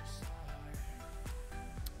final.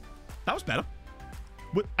 That was better.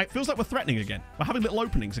 It feels like we're threatening again. We're having little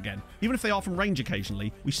openings again. Even if they are from range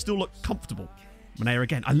occasionally, we still look comfortable. Manea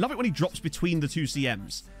again. I love it when he drops between the 2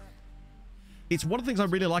 CMs. It's one of the things I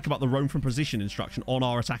really like about the roam from position instruction on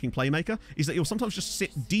our attacking playmaker, is that he'll sometimes just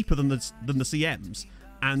sit deeper than the CMs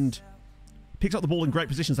and picks up the ball in great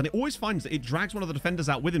positions, and it always finds that it drags one of the defenders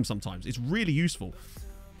out with him sometimes. It's really useful.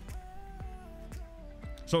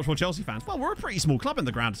 So much for Chelsea fans. Well, we're a pretty small club in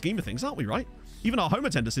the grand scheme of things, aren't we, right? Even our home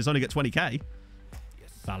attendances only get 20k.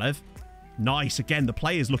 Valev. Nice. Again, the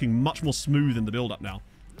play is looking much more smooth in the build-up now.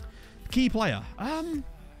 Key player. I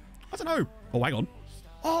don't know. Oh, hang on.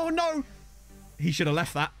 Oh, no. He should have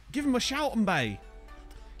left that. Give him a shout, Mbaye.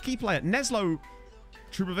 Key player. Neslo.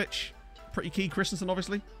 Trubovic. Pretty key. Christensen,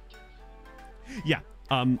 obviously. Yeah.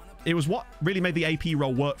 It was what really made the AP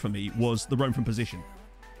role work for me was the roam from position.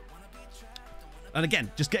 And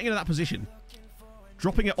again, just getting into that position,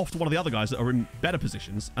 dropping it off to one of the other guys that are in better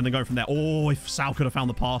positions, and then going from there. Oh, if Sal could have found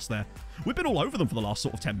the pass there. We've been all over them for the last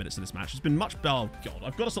sort of 10 minutes of this match. It's been much... Oh, God.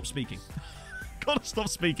 I've got to stop speaking. Got to stop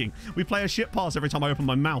speaking. We play a shit pass every time I open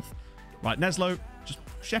my mouth. Right, Neslo. Just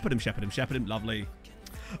shepherd him, shepherd him, shepherd him. Lovely.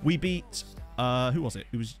 We beat... who was it?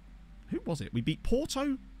 Who was it? We beat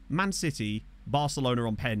Porto, Man City, Barcelona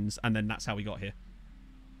on pens, and then that's how we got here.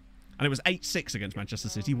 And it was 8-6 against Manchester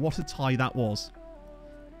City. What a tie that was.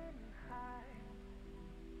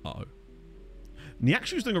 Uh-oh.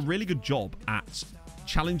 Niakshu's doing a really good job at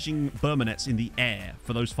challenging Bermanets in the air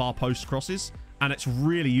for those far post crosses, and it's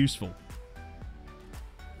really useful.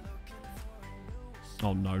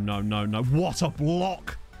 Oh, no, no, no, no. What a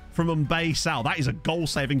block from Mbaye Sal. That is a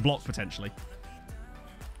goal-saving block, potentially.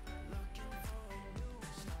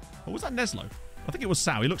 Or was that Neslo? I think it was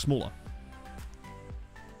Sal. He looked smaller.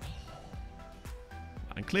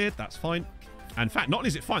 And cleared. That's fine. And in fact, not only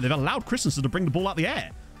is it fine, they've allowed Christensen to bring the ball out the air.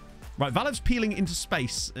 Right, Valev's peeling into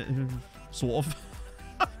space. Sort of.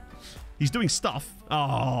 He's doing stuff.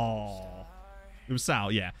 Oh. It was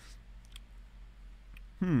Sal, yeah.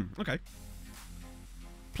 Okay.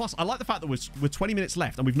 Plus, I like the fact that we're 20 minutes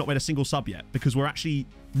left and we've not made a single sub yet, because we're actually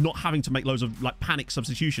not having to make loads of like panic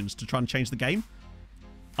substitutions to try and change the game.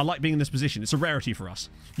 I like being in this position. It's a rarity for us.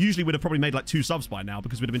 Usually we'd have probably made like 2 subs by now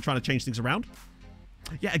because we'd have been trying to change things around.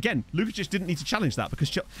 Yeah, again, Lukacic didn't need to challenge that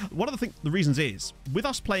because one of the reasons is, with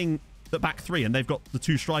us playing the back 3 and they've got the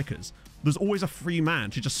 2 strikers, there's always a free man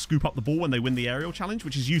to just scoop up the ball when they win the aerial challenge,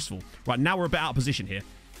 which is useful. Right, now we're a bit out of position here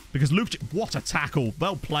because Lukacic... What a tackle.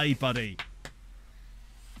 Well played, buddy.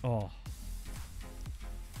 Oh.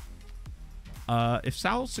 If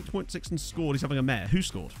Sal's 6.6 and scored, he's having a mare. Who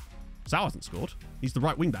scored? Sal hasn't scored. He's the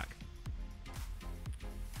right wing back.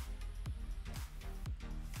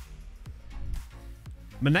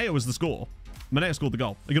 Manea was the score. Manea scored the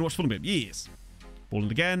goal. Are you going to watch Fulham game? Yes. Ball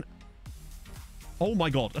in again. Oh my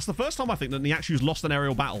god. That's the first time I think that Niakshu's lost an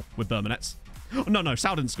aerial battle with Bermanets. No,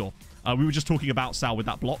 Sal didn't score. We were just talking about Sal with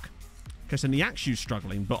that block. Okay, so Niakshu's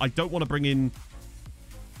struggling, but I don't want to bring in...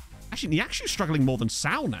 Actually, Niakshu's struggling more than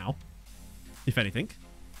Sal now, if anything.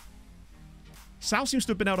 Sal seems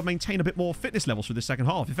to have been able to maintain a bit more fitness levels for this second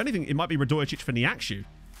half. If anything, it might be Radojic for Niakshu.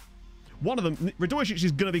 One of them... Radojic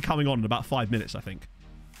is going to be coming on in about 5 minutes, I think.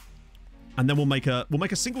 And then we'll make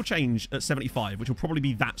a single change at 75, which will probably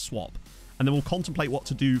be that swap. And then we'll contemplate what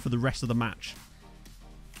to do for the rest of the match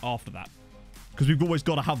after that. Because we've always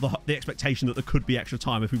got to have the expectation that there could be extra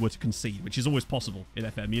time if we were to concede, which is always possible in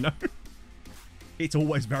FM, you know? It's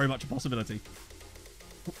always very much a possibility.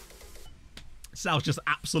 Sal's just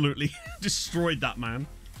absolutely destroyed that man.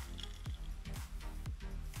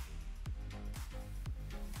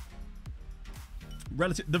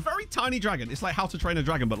 The very tiny dragon. It's like How to Train a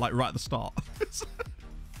Dragon, but like right at the start.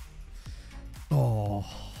 Oh.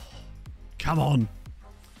 Come on.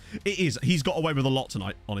 It is. He's got away with a lot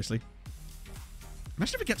tonight, honestly.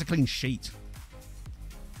 Imagine if he gets a clean sheet.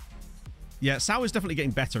 Yeah, Sal is definitely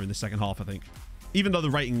getting better in the second half, I think. Even though the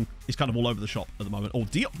rating is kind of all over the shop at the moment. Oh,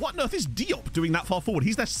 Diop. What on earth is Diop doing that far forward?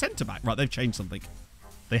 He's their centre-back. Right, they've changed something.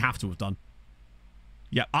 They have to have done.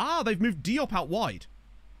 Yeah. Ah, they've moved Diop out wide.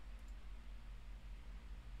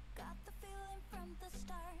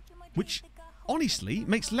 Which, honestly,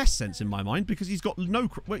 makes less sense in my mind because he's got no...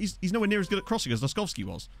 Well, he's nowhere near as good at crossing as Laskovsky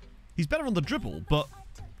was. He's better on the dribble, but...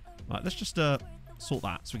 Right, let's just sort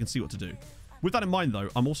that so we can see what to do. With that in mind, though,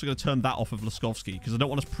 I'm also going to turn that off of Laskovsky because I don't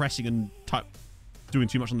want us pressing and doing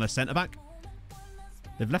too much on their centre-back.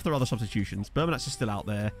 They've left their other substitutions. Bermanets is still out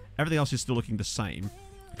there. Everything else is still looking the same.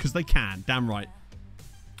 Because they can. Damn right.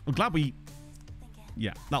 I'm glad we...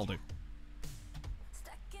 Yeah, that'll do.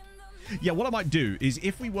 Yeah, what I might do is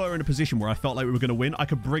if we were in a position where I felt like we were going to win, I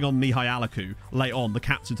could bring on Mihai Alaku late on, the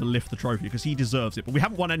captain, to lift the trophy because he deserves it. But we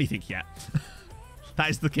haven't won anything yet. That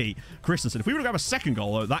is the key. Christensen. If we were to grab a second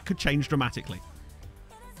goal, though, that could change dramatically.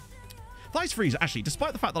 Thijs Freeze, actually,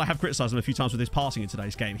 despite the fact that I have criticised him a few times with his passing in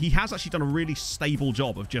today's game, he has actually done a really stable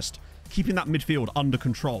job of just keeping that midfield under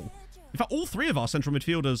control. In fact, all three of our central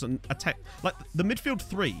midfielders and attack, like the midfield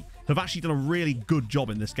three, have actually done a really good job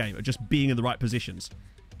in this game of just being in the right positions.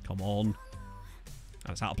 Come on. And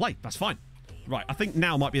it's out of play. That's fine. Right, I think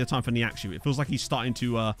now might be the time for Niakshu. It feels like he's starting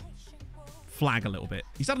to flag a little bit.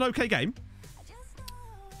 He's had an okay game.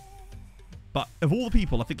 But of all the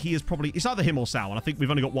people, I think he is probably... It's either him or Sal, and I think we've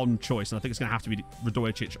only got one choice, and I think it's going to have to be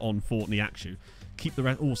Radojic on for Niakshu. Keep the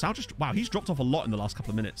rest... Oh, Sal just... Wow, he's dropped off a lot in the last couple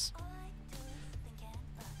of minutes.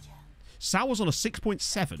 Sal was on a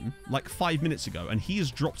 6.7 like 5 minutes ago, and he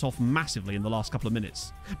has dropped off massively in the last couple of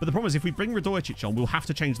minutes. But the problem is, if we bring Radojic on, we'll have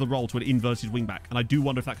to change the role to an inverted wingback, and I do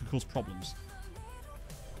wonder if that could cause problems.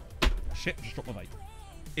 Shit, just dropped my vape.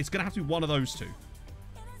 It's going to have to be one of those two.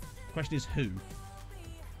 The question is who?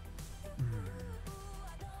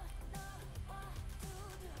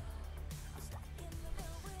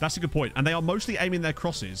 That's a good point. And they are mostly aiming their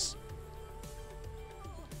crosses.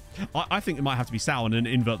 I think it might have to be Sal and then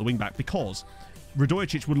invert the wingback because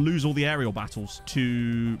Radojic would lose all the aerial battles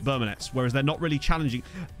to Bermanets, whereas they're not really challenging.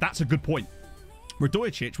 That's a good point.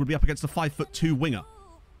 Radojic would be up against a 5'2" winger.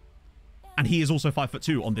 And he is also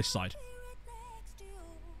 5'2" on this side.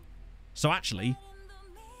 So actually,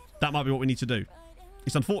 that might be what we need to do.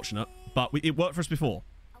 It's unfortunate, but it worked for us before.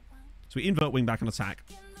 So we invert wingback and attack,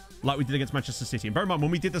 like we did against Manchester City. And bear in mind,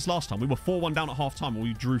 when we did this last time, we were 4-1 down at half-time and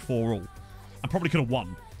we drew 4-all. And probably could have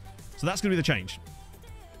won. So that's going to be the change.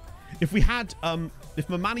 If we had, if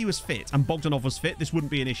Mamani was fit and Bogdanov was fit, this wouldn't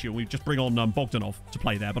be an issue. We'd just bring on Bogdanov to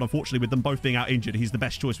play there. But unfortunately, with them both being out injured, he's the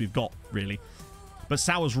best choice we've got, really. But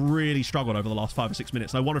Sal has really struggled over the last 5 or 6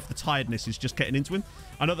 minutes. And I wonder if the tiredness is just getting into him.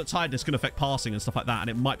 I know that tiredness can affect passing and stuff like that, and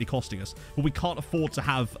it might be costing us. But we can't afford to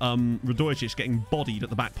have Radojic getting bodied at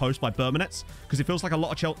the back post by Bermanets, because it feels like a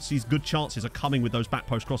lot of Chelsea's good chances are coming with those back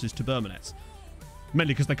post crosses to Bermanets.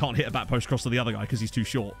 Mainly because they can't hit a back post cross to the other guy because he's too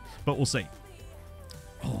short. But we'll see.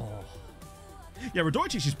 Oh. Yeah,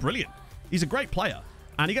 Radojic is brilliant. He's a great player.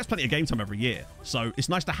 And he gets plenty of game time every year. So it's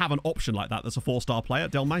nice to have an option like that that's a 4-star player.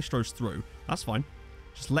 Del Maestro's through. That's fine.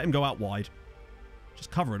 Just let him go out wide. Just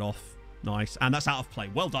cover it off. Nice. And that's out of play.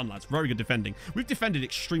 Well done, lads. Very good defending. We've defended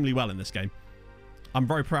extremely well in this game. I'm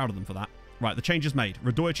very proud of them for that. Right, the change is made.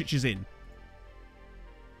 Radojic is in.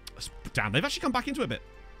 Damn, they've actually come back into it a bit.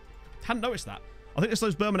 Hadn't noticed that. I think it's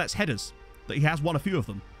those Bermanets headers that he has won a few of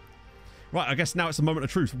them. Right, I guess now it's a moment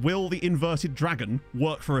of truth. Will the inverted dragon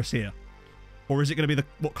work for us here? Or is it going to be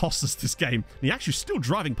what costs us this game? And he actually still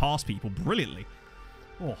driving past people brilliantly.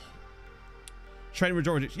 Oh. Training with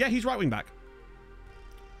Djordjic. Yeah, he's right wing back.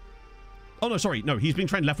 Oh, no, sorry. No, he's been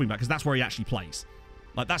trained left wing back because that's where he actually plays.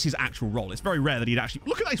 Like, that's his actual role. It's very rare that he'd actually...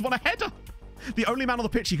 Look at that, he's won a header! The only man on the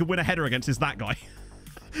pitch he could win a header against is that guy.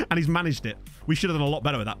 And he's managed it. We should have done a lot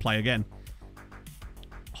better with that play again.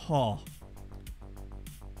 Oh.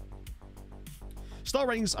 Star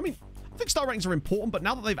ratings, I mean, I think star ratings are important, but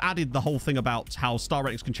now that they've added the whole thing about how star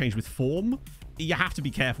ratings can change with form, you have to be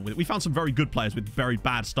careful with it. We found some very good players with very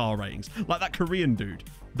bad star ratings. Like that Korean dude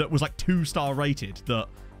that was like 2-star rated that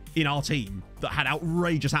in our team that had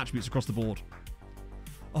outrageous attributes across the board.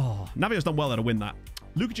 Oh, Navio's done well there to win that.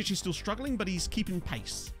 Lukacic is still struggling, but he's keeping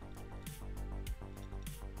pace.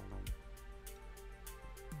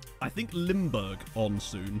 I think Limburg on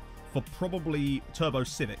soon for probably Turbo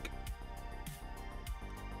Civic.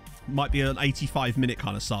 Might be an 85-minute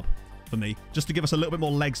kind of sub for me, just to give us a little bit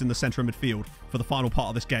more legs in the centre of midfield for the final part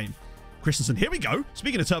of this game. Christensen, here we go.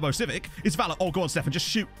 Speaking of Turbo Civic, it's Valor. Oh, go on, Stefan, just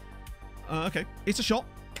shoot. Okay, it's a shot.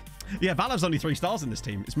 Yeah, Valor's only 3 stars in this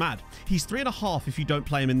team. It's mad. He's 3.5 if you don't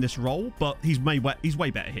play him in this role, but he's way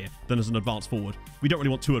better here than as an advanced forward. We don't really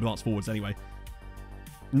want 2 advanced forwards anyway.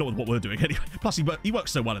 Not with what we're doing anyway. Plus, he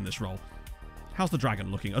works so well in this role. How's the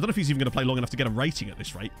Dragon looking? I don't know if he's even going to play long enough to get a rating at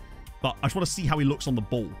this rate, but I just want to see how he looks on the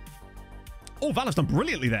ball. Oh, Valor's done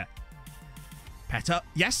brilliantly there. Petter,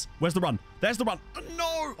 yes. Where's the run? There's the run.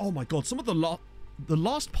 No! Oh my god, some of the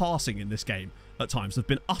last passing in this game at times have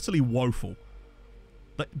been utterly woeful.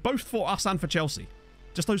 Like, both for us and for Chelsea.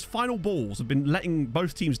 Just those final balls have been letting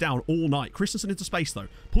both teams down all night. Christensen into space, though.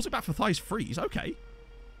 Pulls it back for Thighs freeze. Okay.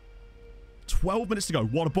 12 minutes to go.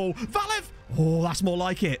 What a ball. Valev! Oh, that's more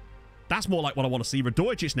like it. That's more like what I want to see.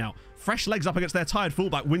 Radojicic now. Fresh legs up against their tired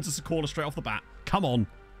fullback. Wins us a corner straight off the bat. Come on.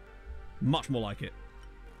 Much more like it.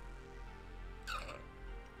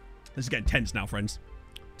 This is getting tense now, friends.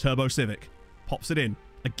 Turbo Civic. Pops it in.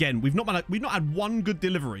 Again, we've not had one good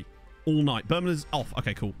delivery all night. Berman is off.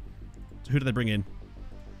 Okay, cool. So who do they bring in?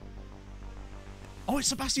 Oh, it's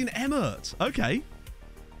Sebastian Emmert. Okay.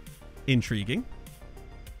 Intriguing.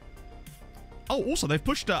 Oh, also, they've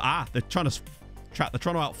pushed... they're trying to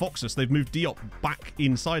outfox us. They've moved Diop back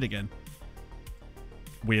inside again.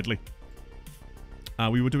 Weirdly.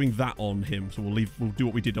 We were doing that on him, so we'll do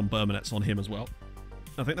what we did on Bermanets on him as well.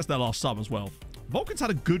 I think that's their last sub as well. Vulcan's had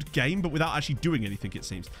a good game, but without actually doing anything, it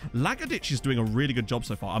seems. Lagadic is doing a really good job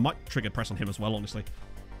so far. I might trigger press on him as well, honestly.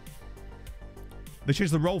 They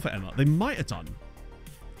changed the role for Emma. They might have done.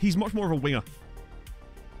 He's much more of a winger.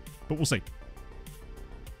 But we'll see.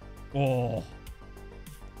 Oh.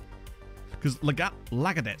 Because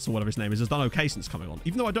Lagadets, or whatever his name is, has done okay since coming on.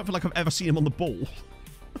 Even though I don't feel like I've ever seen him on the ball.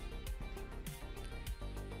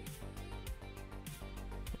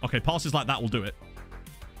 Okay, passes like that will do it.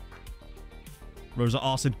 Rosa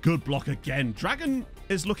R said, good block again. Dragon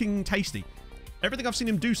is looking tasty. Everything I've seen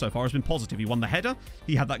him do so far has been positive. He won the header.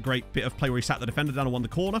 He had that great bit of play where he sat the defender down and won the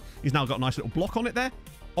corner. He's now got a nice little block on it there.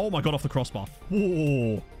 Oh my god, off the crossbar.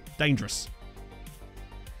 Whoa, dangerous.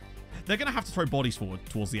 They're going to have to throw bodies forward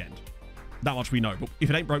towards the end. That much we know. But if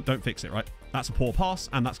it ain't broke, don't fix it, right? That's a poor pass,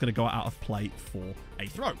 and that's going to go out of play for a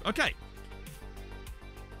throw. Okay.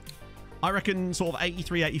 I reckon sort of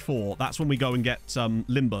 83, 84. That's when we go and get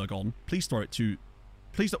Limburg on. Please throw it to...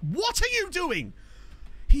 Please don't... What are you doing?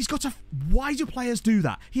 He's got a... Why do players do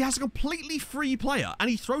that? He has a completely free player, and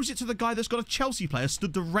he throws it to the guy that's got a Chelsea player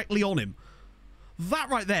stood directly on him. That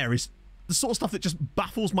right there is the sort of stuff that just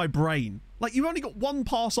baffles my brain. Like, you only got one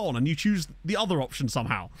pass on, and you choose the other option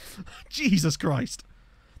somehow. Jesus Christ.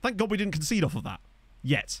 Thank God we didn't concede off of that.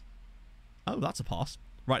 Yet. Oh, that's a pass.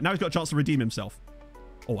 Right, now he's got a chance to redeem himself.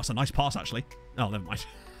 Oh, that's a nice pass, actually. Oh, never mind.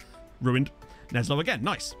 Ruined. Neslo again.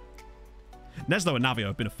 Nice. Neslo and Navio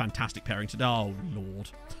have been a fantastic pairing today. Oh,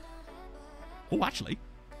 Lord. Oh, actually.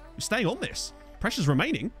 He's staying on this. Pressure's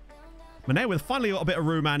remaining. Mané with finally got a bit of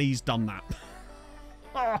room, and he's done that.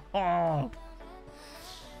 Oh.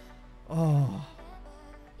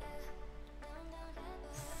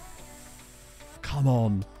 Come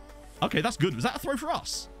on. Okay, that's good. Was that a throw for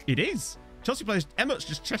us? It is. Chelsea players... Emmert's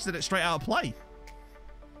just chested it straight out of play.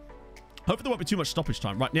 Hopefully there won't be too much stoppage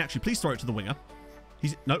time. Right, now actually, please throw it to the winger.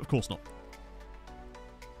 No, of course not.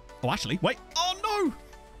 Oh, actually, wait. Oh, no!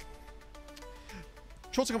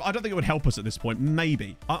 Trotsicum, I don't think it would help us at this point.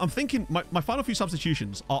 Maybe. I'm thinking my final few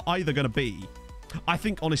substitutions are either going to be... I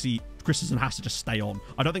think, honestly, Christensen has to just stay on.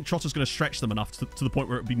 I don't think Trotter's going to stretch them enough to the point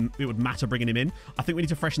where it would matter bringing him in. I think we need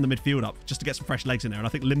to freshen the midfield up just to get some fresh legs in there. And I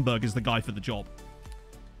think Limburg is the guy for the job.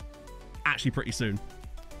 Actually, pretty soon.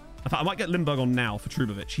 In fact, I might get Limburg on now for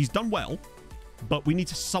Trubovic. He's done well, but we need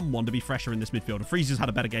someone to be fresher in this midfield. And Freeze has had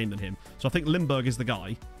a better game than him. So I think Limburg is the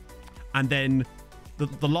guy. And then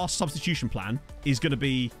the last substitution plan is going to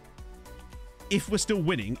be, if we're still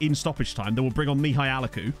winning in stoppage time, then we'll bring on Mihai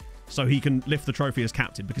Alaku so he can lift the trophy as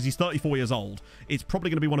captain, because he's 34 years old. It's probably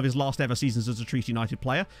going to be one of his last ever seasons as a Treaty United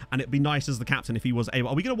player, and it'd be nice as the captain if he was able...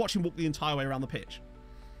 Are we going to watch him walk the entire way around the pitch?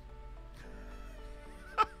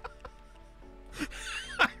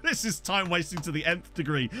 This is time wasting to the nth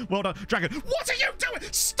degree. Well done, Dragon. What are you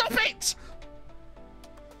doing? Stop it!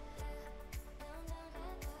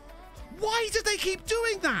 Why did they keep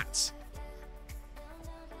doing that?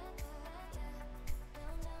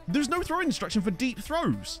 There's no throw instruction for deep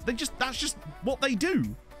throws. That's just what they do.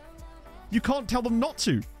 You can't tell them not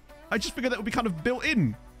to. I just figured that would be kind of built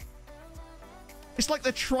in. It's like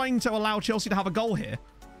they're trying to allow Chelsea to have a goal here.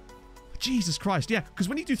 Jesus Christ, yeah, because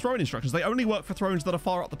when you do throw-in instructions, they only work for throw-ins that are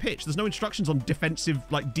far up the pitch. There's no instructions on defensive,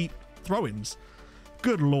 like, deep throw-ins.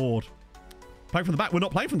 Good Lord. Playing from the back? We're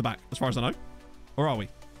not playing from the back, as far as I know. Or are we?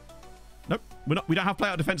 Nope, we're not. We don't have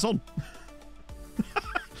play-out defense on.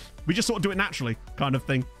 We just sort of do it naturally, kind of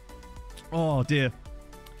thing. Oh, dear.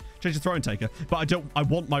 Change the throw-in taker. But I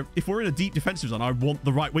want my... If we're in a deep defensive zone, I want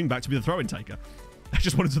the right wing-back to be the throw-in taker. I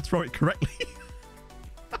just wanted to throw it correctly.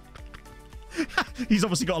 He's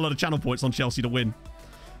obviously got a lot of channel points on Chelsea to win.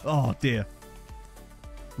 Oh, dear.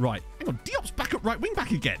 Right. Hang on. Diop's back at right wing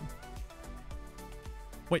back again.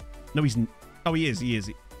 Wait. No, he's... Oh, he is. He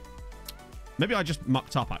is. Maybe I just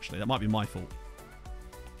mucked up, actually. That might be my fault.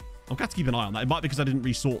 I'll have to keep an eye on that. It might be because I didn't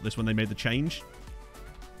resort this when they made the change.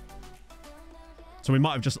 So we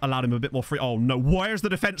might have just allowed him a bit more free... Oh, no. Where's the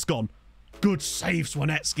defense gone? Good save,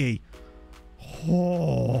 Swanetsky.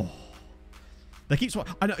 Oh... They keep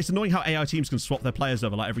I know it's annoying how AI teams can swap their players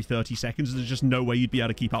over like every 30 seconds. There's just no way you'd be able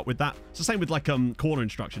to keep up with that. It's the same with like corner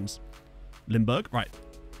instructions. Lindbergh, right.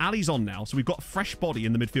 Ali's on now, so we've got a fresh body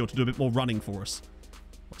in the midfield to do a bit more running for us.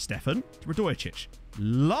 What, Stefan to Radojicic.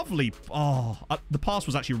 Lovely. Oh, the pass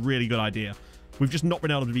was actually a really good idea. We've just not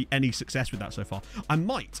been able to be any success with that so far. I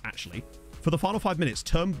might actually, for the final 5 minutes,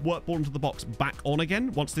 turn work ball into the box back on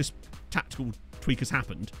again once this tactical tweak has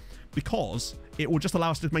happened, because it will just allow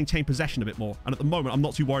us to maintain possession a bit more. And at the moment, I'm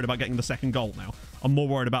not too worried about getting the second goal now. I'm more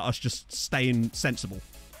worried about us just staying sensible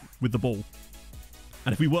with the ball.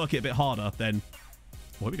 And if we work it a bit harder, then...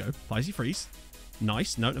 Well, here we go. Feisy freeze.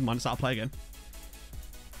 Nice. No, never mind. It's out of play again.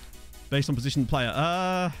 Based on position player.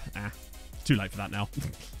 It's too late for that now.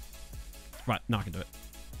 Right, now I can do it.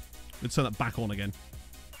 Let's turn that back on again.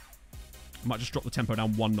 I might just drop the tempo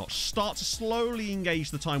down 1 notch. Start to slowly engage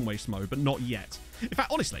the time waste mode, but not yet. In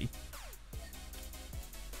fact, honestly...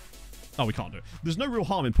 Oh, we can't do it. There's no real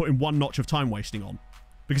harm in putting 1 notch of time wasting on,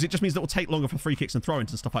 because it just means that it will take longer for free kicks and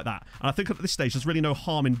throw-ins and stuff like that. And I think at this stage, there's really no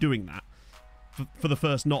harm in doing that for the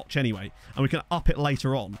first notch anyway. And we can up it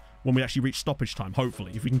later on when we actually reach stoppage time,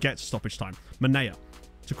 hopefully, if we can get to stoppage time. Manea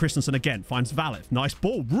to Christensen again. Finds Valeth. Nice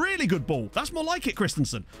ball. Really good ball. That's more like it,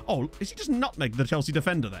 Christensen. Oh, is he just nutmeg the Chelsea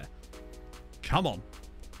defender there? Come on.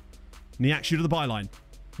 Niakshu to the byline.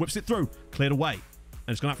 Whips it through. Cleared away. And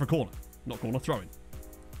it's gone out for a corner. Not corner, throw-in.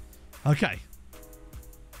 Okay.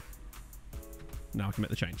 Now I can make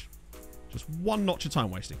the change. Just 1 notch of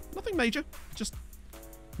time wasting. Nothing major. Just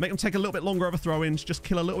make them take a little bit longer over throw-ins. Just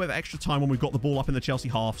kill a little bit of extra time when we've got the ball up in the Chelsea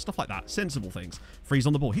half. Stuff like that. Sensible things. Freeze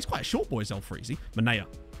on the ball. He's quite a short boy, Zel Freezy. Manea.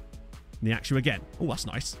 Niakshu again. Oh, that's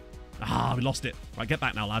nice. Ah, we lost it. Right, get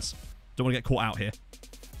back now, lads. Don't want to get caught out here.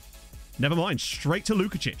 Never mind. Straight to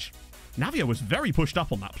Lukacic. Navio was very pushed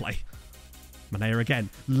up on that play. Manea again.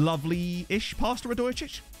 Lovely-ish pass to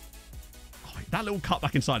Radojicic. Oh, that little cut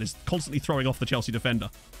back inside is constantly throwing off the Chelsea defender.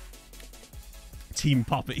 Team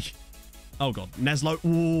Puppy. Oh, God. Neslo.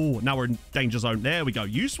 Ooh, now we're in danger zone. There we go.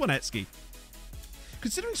 Use Swanetsky.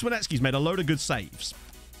 Considering Swanetsky's made a load of good saves,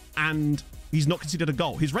 and he's not considered a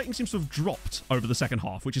goal, his rating seems to have dropped over the second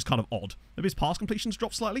half, which is kind of odd. Maybe his pass completions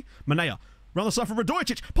dropped slightly. Manea. Round the side for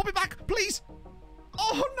Radojicic. Pop it back, please.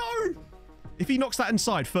 Oh, no. If he knocks that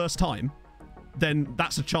inside first time, then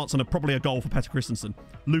that's a chance on probably a goal for Petter Christensen.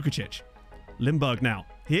 Lukacic. Lindbergh now.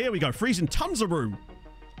 Here we go. Freezing tons of room.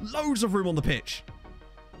 Loads of room on the pitch.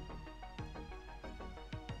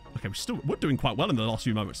 Okay, we're doing quite well in the last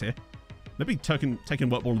few moments here. Maybe taking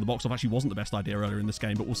work ball in the box off actually wasn't the best idea earlier in this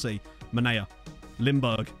game, but we'll see. Manea.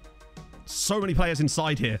 Lindbergh. So many players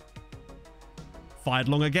inside here. Fired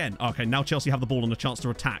long again. Okay, now Chelsea have the ball and a chance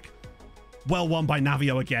to attack. Well won by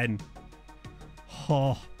Navio again.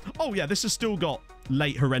 Oh yeah, this has still got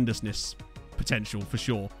late horrendousness potential for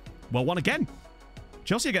sure. Well won again.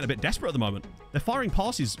 Chelsea are getting a bit desperate at the moment. They're firing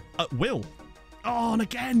passes at will. Oh, and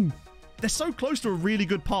again. They're so close to a really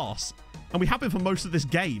good pass. And we have been for most of this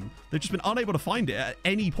game. They've just been unable to find it at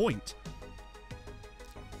any point.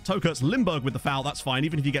 Tokert's Limburg with the foul. That's fine.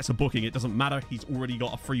 Even if he gets a booking, it doesn't matter. He's already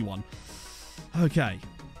got a free one. Okay.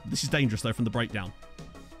 This is dangerous, though, from the breakdown.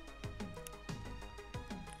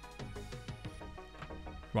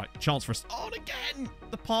 Right, chance for us. Oh, and again!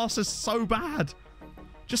 The pass is so bad.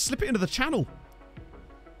 Just slip it into the channel.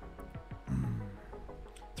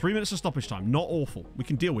 3 minutes of stoppage time. Not awful. We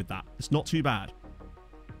can deal with that. It's not too bad.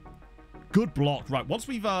 Good block. Right, once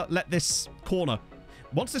we've let this corner...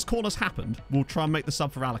 Once this corner's happened, we'll try and make the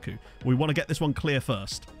sub for Alaku. We want to get this one clear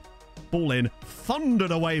first. Ball in.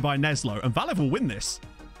 Thundered away by Neslo. And Valev will win this.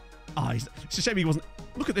 Ah, it's a shame he wasn't...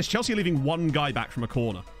 Look at this. Chelsea are leaving one guy back from a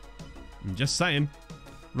corner. I'm just saying.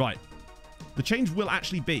 Right. The change will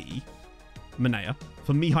actually be Manea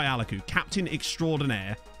for Mihai Alaku, captain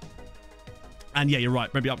extraordinaire. And yeah, you're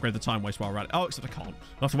right. Maybe upgrade the time waste while we're at it. Oh, except I can't.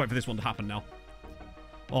 I'll have to wait for this one to happen now.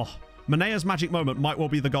 Oh, Manea's magic moment might well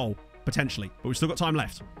be the goal, potentially. But we've still got time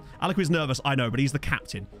left. Alaku is nervous, I know, but he's the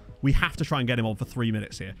captain. We have to try and get him on for 3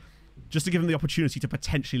 minutes here. Just to give him the opportunity to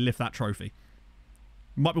potentially lift that trophy.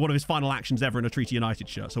 Might be one of his final actions ever in a Treaty United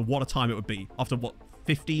shirt. So what a time it would be. After, what,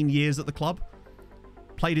 15 years at the club?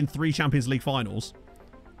 Played in 3 Champions League finals.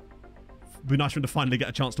 It'd be nice for him to finally get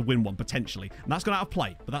a chance to win one, potentially. And that's gone out of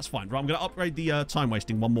play, but that's fine. Right, I'm going to upgrade the time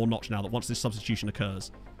wasting one more notch now that once this substitution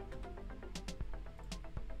occurs.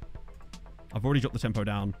 I've already dropped the tempo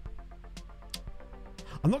down.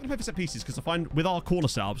 I'm not going to play for set pieces because I find with our corner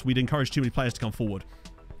setups, we'd encourage too many players to come forward.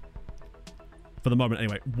 For the moment,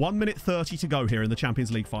 anyway. 1 minute 30 to go here in the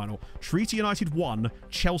Champions League final. Treaty United 1,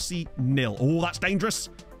 Chelsea 0. Oh, that's dangerous.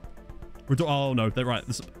 Oh, no, they're right.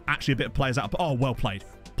 There's actually a bit of players out. Oh, well played.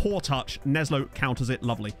 Poor touch. Neslo counters it.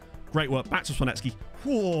 Lovely. Great work. Back to Swanetsky.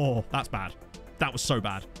 Whoa, that's bad. That was so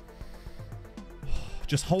bad.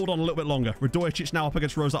 Just hold on a little bit longer. Radojic now up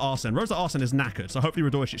against Rosa Arsen. Rosa Arsen is knackered, so hopefully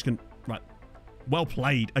Radojic can... Right. Well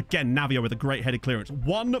played. Again, Navio with a great headed clearance.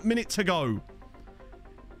 1 minute to go.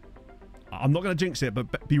 I'm not going to jinx it,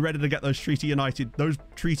 but be ready to get those Treaty United, those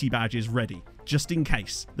Treaty badges ready, just in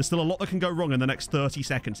case. There's still a lot that can go wrong in the next 30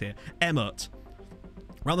 seconds here. Emmert.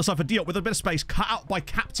 Round the side for Diop with a bit of space. Cut out by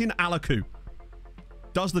Captain Alaku.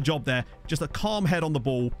 Does the job there. Just a calm head on the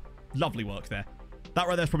ball. Lovely work there. That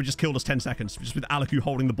right there's probably just killed us 10 seconds, just with Alaku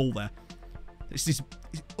holding the ball there.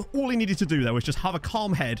 All he needed to do there was just have a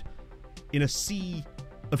calm head in a sea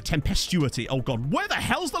of tempestuity. Oh, God. Where the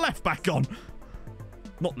hell's the left back gone?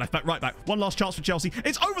 Not left back, right back. One last chance for Chelsea.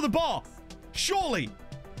 It's over the bar. Surely.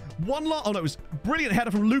 One last... Oh, no, it was brilliant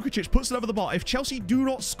header from Lukacic. Puts it over the bar. If Chelsea do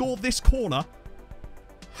not score this corner...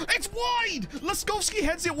 It's wide! Laskovsky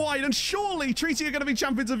heads it wide, and surely Treaty are going to be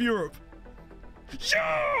champions of Europe.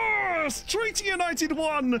 Yes! Treaty United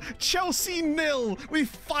 1, Chelsea 0. We've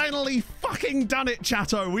finally fucking done it,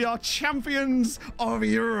 chatto. We are champions of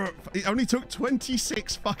Europe. It only took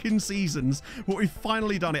 26 fucking seasons, but we've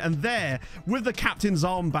finally done it. And there, with the captain's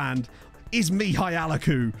armband, is Mihai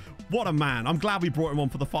Alaku. What a man. I'm glad we brought him on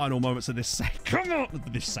for the final moments of this save. Come on!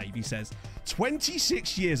 This save, he says.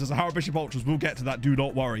 26 years as a Harrow Bishop Ultras. We'll get to that, do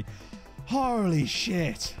not worry. Holy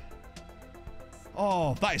shit.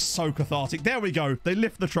 Oh, that is so cathartic. There we go. They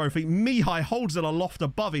lift the trophy. Mihai holds it aloft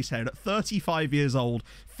above his head at 35 years old.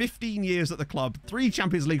 15 years at the club. 3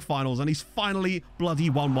 Champions League finals. And he's finally bloody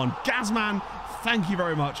won one. Gazman, thank you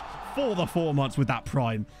very much for the 4 months with that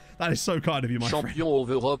prime. That is so kind of you, my friend. Champion of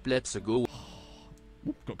Europe, let's go.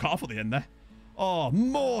 Got cut off at the end there. Oh,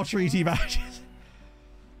 more Treaty badges.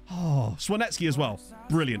 Oh, Swanetsky as well.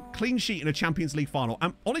 Brilliant. Clean sheet in a Champions League final.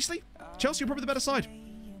 And honestly, Chelsea are probably the better side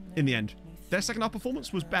in the end. Their second half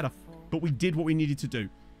performance was better, but we did what we needed to do.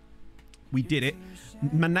 We did it.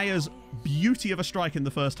 Manea's beauty of a strike in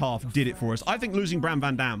the first half did it for us. I think losing Bram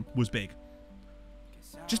Van Dam was big.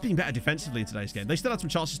 Just being better defensively in today's game. They still had some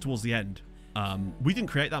chances towards the end. We didn't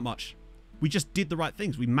create that much. We just did the right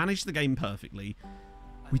things. We managed the game perfectly.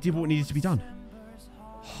 We did what needed to be done.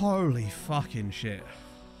 Holy fucking shit.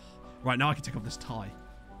 Right, now I can take off this tie.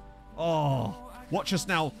 Oh, watch us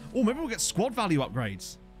now. Oh, maybe we'll get squad value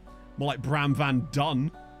upgrades. More like Bram Van Dun.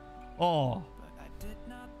 Oh.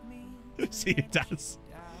 See, it does.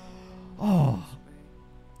 Oh.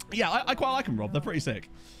 Yeah, I quite like them, Rob. They're pretty sick.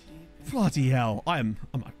 Bloody hell. I'm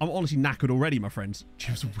honestly knackered already, my friends.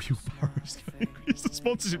 Cheers, wheelbarrows. It's the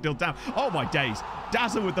sponsorship deal down. Oh, my days.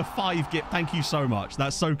 Dazza with the 5 gift. Thank you so much.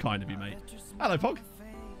 That's so kind of you, mate. Hello, Pog.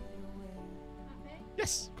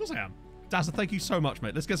 Yes, of course I am. Dazza, thank you so much,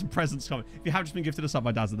 mate. Let's get some presents coming. If you have just been gifted a sub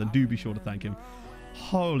by Dazza, then do be sure to thank him.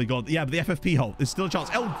 Holy God. Yeah, but the FFP hole. There's still a chance.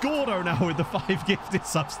 El Gordo now with the 5 gifted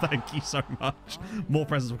subs. Thank you so much. More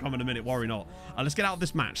presents will come in a minute. Worry not. Let's get out of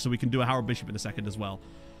this match so we can do a Harold Bishop in a second as well.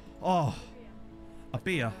 Oh, a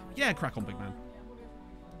beer. Yeah, crack on, big man.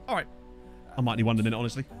 All right. I might need one in a minute,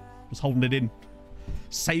 honestly. Just holding it in.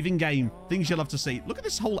 Saving game. Things you'll love to see. Look at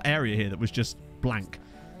this whole area here that was just blank.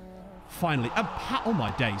 Finally. And oh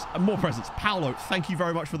my days. And more presents. Paolo, thank you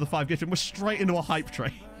very much for the 5 gifts. And we're straight into a hype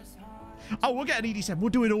train. Oh, we'll get an ED7. We'll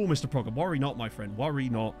do it all, Mr. Progger. Worry not, my friend. Worry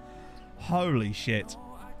not. Holy shit.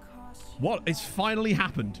 What? It's finally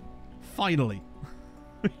happened. Finally.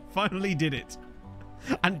 Finally did it.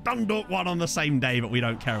 And Dundalk won on the same day, but we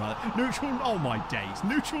don't care about it. Neutral, oh my days.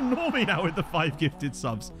 Neutral Normie now with the 5 gifted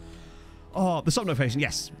subs. Oh, the sub notification,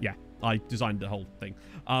 yes. Yeah, I designed the whole thing.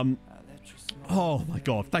 Oh my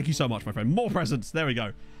god, thank you so much, my friend. More presents, there we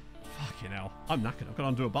go. Fucking hell, I'm knackered. I've got to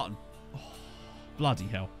undo a button. Oh, bloody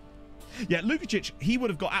hell. Yeah, Lukacic, he would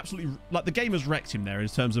have got absolutely... Like, the game has wrecked him there in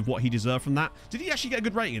terms of what he deserved from that. Did he actually get a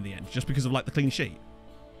good rating in the end, just because of, like, the clean sheet?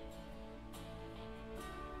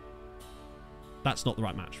 That's not the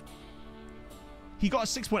right match. He got a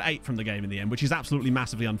 6.8 from the game in the end, which is absolutely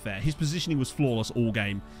massively unfair. His positioning was flawless all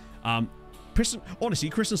game. Honestly,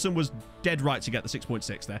 Christensen was dead right to get the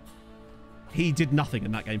 6.6 there. He did nothing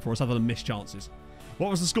in that game for us other than missed chances. What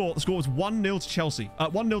was the score? The score was 1-0 to Chelsea.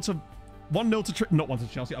 1-0 to... not 1 to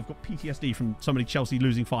Chelsea. I've got PTSD from so many Chelsea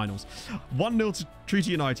losing finals. 1-0 to Treaty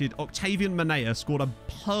United. Octavian Manea scored a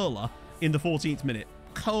perler in the 14th minute.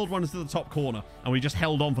 Curled one into the top corner. And we just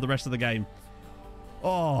held on for the rest of the game.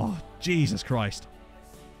 Oh, Jesus Christ.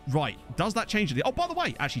 Right. Does that change anything? Oh, by the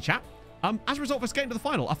way, actually, chat. As a result of us getting to the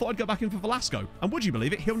final, I thought I'd go back in for Velasco. And would you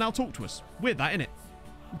believe it? He'll now talk to us. Weird that, innit?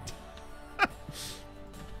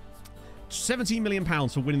 £17 million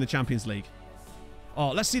for winning the Champions League. Oh,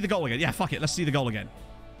 let's see the goal again. Yeah, fuck it. Let's see the goal again.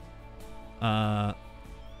 Can I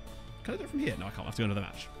do it from here? No, I can't. I have to go another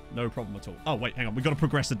match. No problem at all. Oh, wait, hang on. We've got to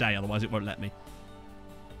progress a day, otherwise it won't let me.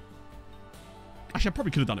 Actually, I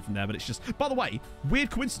probably could have done it from there, but it's just... By the way,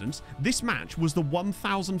 weird coincidence, this match was the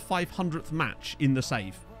 1,500th match in the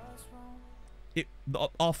save.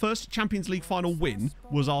 Our first Champions League final win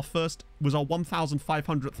was our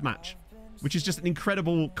 1,500th match, which is just an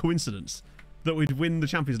incredible coincidence that we'd win the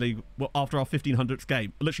Champions League after our 1,500th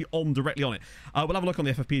game. Literally directly on it. We'll have a look on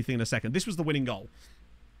the FFP thing in a second. This was the winning goal.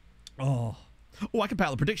 Oh, I can pay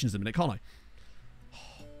out the predictions in a minute, can't I?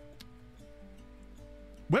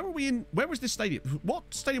 Where were we in? Where was this stadium?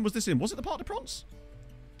 What stadium was this in? Was it the Parc des Princes?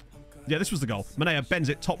 Yeah, this was the goal. Manea bends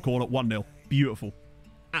it, top corner, 1-0. Beautiful.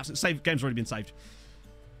 Absolute save. Game's already been saved.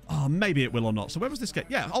 Oh, maybe it will or not. So where was this game?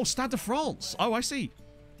 Yeah. Oh, Stade de France. Oh, I see.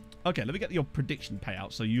 Okay, let me get your prediction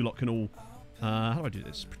payout so you lot can all... how do I do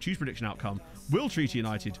this? Choose prediction outcome. Will Treaty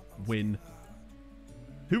United win?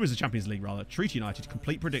 Who is the Champions League, rather? Treaty United,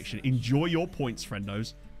 complete prediction. Enjoy your points,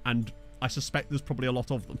 friendos. And I suspect there's probably a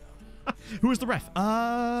lot of them. Who is the ref?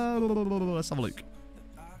 Let's have a look.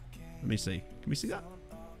 Let me see. Can we see that?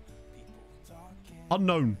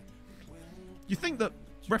 Unknown. You think that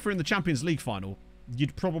refereeing the Champions League final,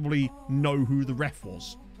 you'd probably know who the ref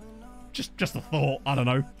was. Just a thought. I don't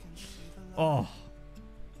know. Oh.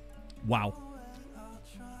 Wow.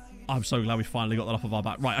 I'm so glad we finally got that off of our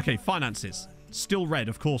back. Right, okay, finances. Still red,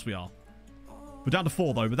 of course we are. We're down to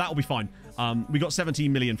 4, though, but that'll be fine. We got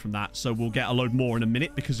 17 million from that, so we'll get a load more in a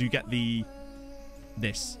minute because you get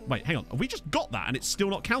this. Wait, hang on. Have we just got that and it's still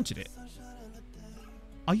not counted it?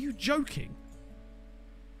 Are you joking?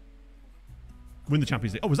 Win the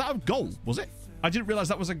Champions League. Oh, was that a goal? Was it? I didn't realise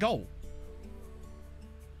that was a goal.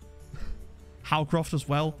 Howcroft as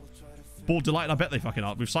well. Ball Delight, I bet they fucking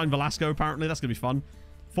are. We've signed Velasco, apparently. That's going to be fun.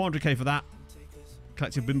 400k for that.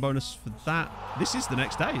 Collective win bonus for that. This is the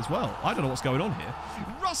next day as well. I don't know what's going on here.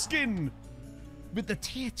 Ruskin with the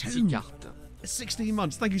tier 2. 16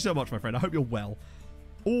 months. Thank you so much, my friend. I hope you're well.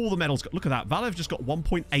 All the medals. Look at that. Valve just got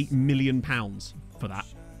 £1.8 million for that.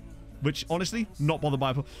 Which, honestly, not bothered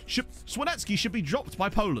by... Swanecki should be dropped by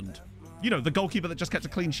Poland. You know, the goalkeeper that just kept a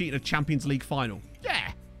clean sheet in a Champions League final.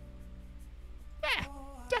 Yeah. Yeah,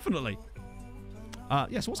 definitely.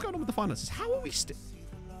 Yeah, so what's going on with the finances? How are we still...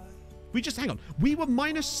 We just, hang on. We were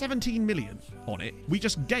minus 17 million on it. We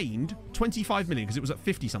just gained 25 million because it was at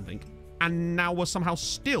 50 something. And now we're somehow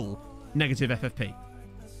still negative FFP.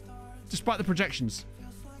 Despite the projections.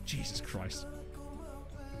 Jesus Christ.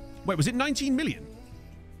 Wait, was it 19 million?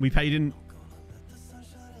 We paid in...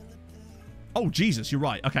 Oh, Jesus, you're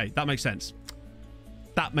right. Okay, that makes sense.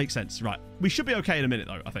 That makes sense. Right. We should be okay in a minute,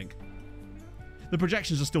 though, I think. The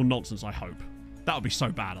projections are still nonsense, I hope. That would be so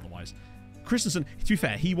bad otherwise. Christensen, to be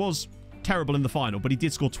fair, he was terrible in the final, but he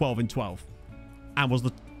did score 12 in 12. And was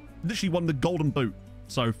literally won the golden boot.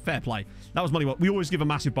 So, fair play. That was money well. We always give a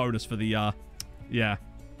massive bonus for the, yeah.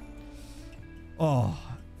 Oh.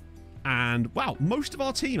 And, wow, most of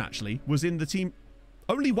our team, actually, was in the team...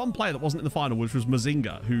 Only one player that wasn't in the final, which was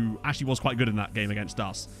Mazinga, who actually was quite good in that game against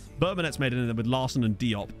us. Bermanet's made it in there with Larson and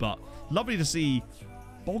Diop, but lovely to see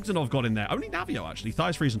Bogdanov got in there. Only Navio, actually.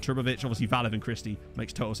 Thijs Fries and Trubovic. Obviously, Valev and Christie.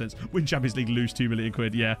 Makes total sense. Win Champions League, lose 2 million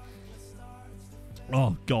quid. Yeah.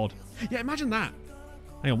 Oh, God. Yeah, imagine that.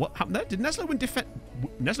 Hang on, what happened there? Did Neslo win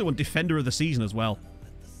Neslo won Defender of the Season as well?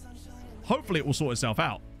 Hopefully, it will sort itself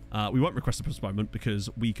out. We won't request a postponement because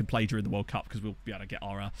we can play during the World Cup because we'll be able to get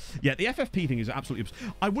our... Yeah, the FFP thing is absolutely...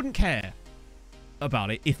 I wouldn't care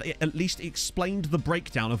about it if they at least explained the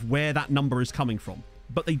breakdown of where that number is coming from.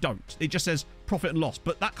 But they don't. It just says profit and loss.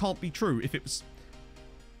 But that can't be true if it was...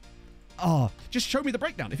 Oh, just show me the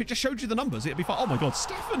breakdown. If it just showed you the numbers, it'd be fine. Oh my God,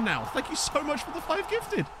 Stefan now. Thank you so much for the 5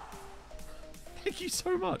 gifted. Thank you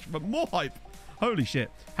so much. But more hype. Holy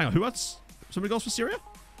shit. Hang on, who has so many goals for Syria?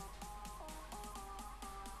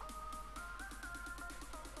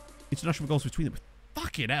 International goals between them.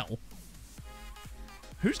 Fucking hell.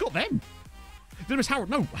 Who's got them? Then it's Harold.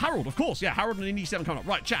 No, Harold, of course. Yeah, Harold and an ED7 coming up.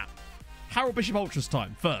 Right, chat. Harold Bishop Ultras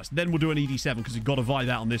time first. Then we'll do an ED7 because we've got to vibe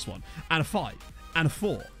out on this one. And a 5. And a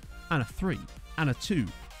 4. And a 3. And a 2.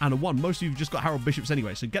 And a 1. Most of you have just got Harold Bishops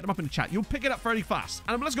anyway, so get them up in the chat. You'll pick it up fairly fast.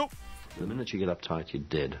 And let's go. The minute you get uptight, you're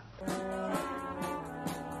dead.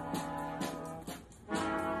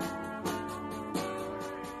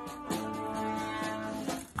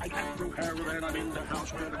 And I'm in the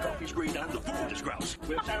house where the coffee's green and the food is grouse.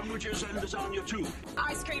 With sandwiches and lasagna too.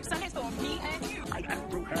 Ice cream sundaes for me and you. I'm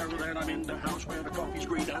Andrew Harold and I'm in the house where the coffee's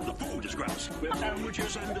green and the food is grouse. With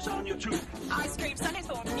sandwiches and lasagna too. Ice cream sundaes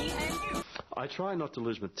for me and you. I try not to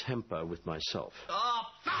lose my temper with myself. Oh,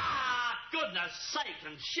 goodness sake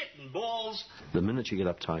and shit and balls. The minute you get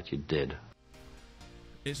uptight, you're dead.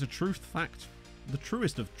 It's a truth fact. The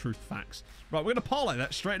truest of truth facts. Right, we're going to parlay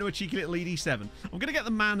that straight into a cheeky little ED7. I'm going to get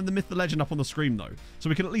the man and the myth, the legend up on the screen, though, so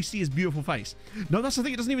we can at least see his beautiful face. No, that's the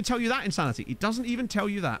thing. It doesn't even tell you that, Insanity. It doesn't even tell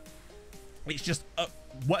you that. It's just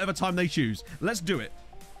whatever time they choose. Let's do it.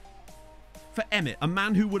 For Emmett, a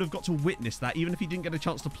man who would have got to witness that, even if he didn't get a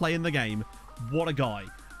chance to play in the game. What a guy.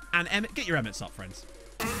 And Emmett, get your Emmets up, friends.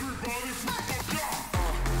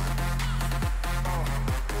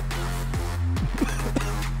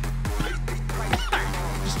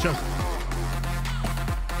 Just chill.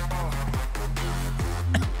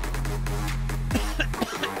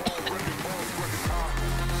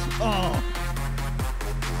 Oh.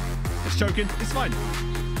 It's choking. It's fine.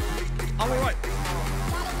 I'm alright.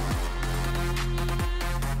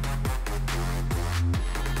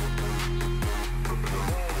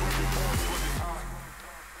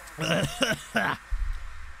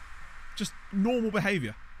 Just normal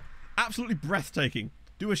behaviour. Absolutely breathtaking.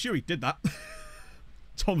 Do a shoey. Did that.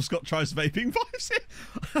 Tom Scott tries vaping vibes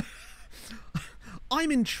here.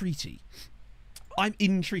 I'm in Treaty. I'm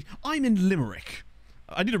in Limerick.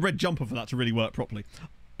 I need a red jumper for that to really work properly.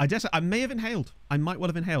 I dare say I may have inhaled. I might well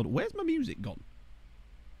have inhaled. Where's my music gone?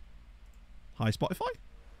 Hi, Spotify.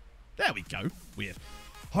 There we go. Weird.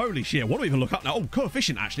 Holy shit. What do we even look up now? Oh,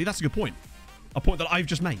 coefficient, actually. That's a good point. A point that I've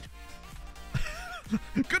just made.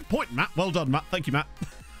 Good point, Matt. Well done, Matt. Thank you, Matt.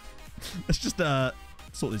 Let's just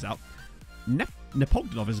sort this out.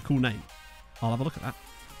 Nepogdanov is a cool name. I'll have a look at that.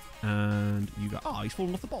 And you go, oh, he's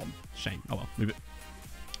fallen off the bottom. Shame. Oh, well, move it.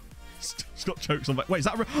 Scott chokes on... Wait, is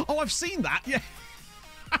that... Oh, I've seen that. Yeah.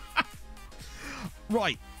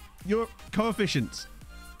 Right. Your coefficients.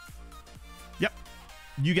 Yep.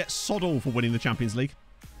 You get sod all for winning the Champions League.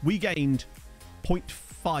 We gained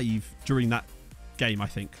 0.5 during that game, I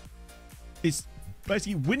think. It's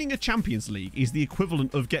basically winning a Champions League is the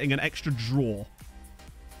equivalent of getting an extra draw.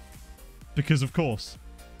 Because, of course.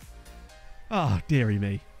 Ah, oh, dearie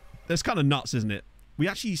me. That's kind of nuts, isn't it? We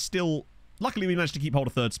actually still... Luckily, we managed to keep hold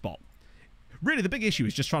of 3rd spot. Really, the big issue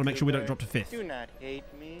is just trying to make sure we don't drop to 5th. Do not hate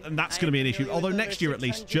me. And that's going to be an issue. Although next year, at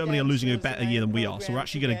least, Germany are losing a better year than we are. So we're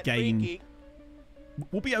actually going to gain...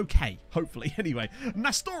 We'll be okay, hopefully. Anyway,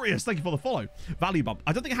 Nastorius, thank you for the follow. Value bump.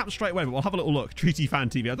 I don't think it happened straight away, but we'll have a little look. Treaty Fan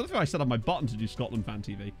TV. I don't think I set up my button to do Scotland Fan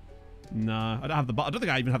TV. No, I don't have the button. I don't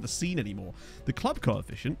think I even have the scene anymore. The club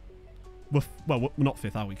coefficient... Well, we're not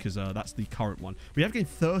 5th, are we? Because that's the current one. We have gained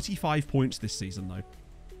 35 points this season, though.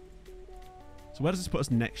 So where does this put us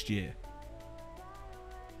next year?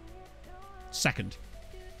 2nd.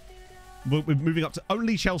 We're moving up to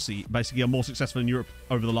only Chelsea, basically, are more successful in Europe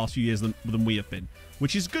over the last few years than we have been.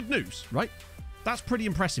 Which is good news, right? That's pretty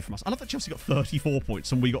impressive from us. I love that Chelsea got 34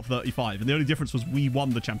 points and we got 35. And the only difference was we won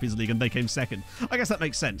the Champions League and they came 2nd. I guess that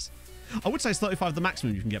makes sense. I would say it's 35 the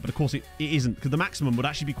maximum you can get, but of course it isn't, because the maximum would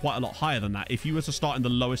actually be quite a lot higher than that. If you were to start in the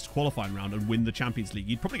lowest qualifying round and win the Champions League,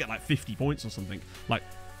 you'd probably get like 50 points or something. Like,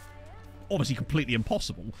 obviously completely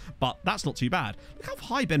impossible, but that's not too bad. Look how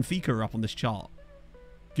high Benfica are up on this chart,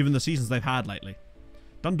 given the seasons they've had lately.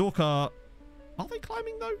 Dundalk are they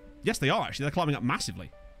climbing though? Yes, they are actually. They're climbing up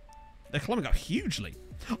massively. They're climbing up hugely.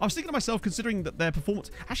 I was thinking to myself, considering that their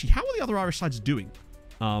performance... Actually, how are the other Irish sides doing?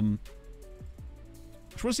 I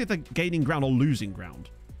just want to see if they're gaining ground or losing ground.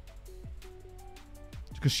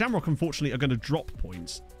 Because Shamrock, unfortunately, are going to drop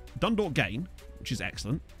points. Dundalk gain, which is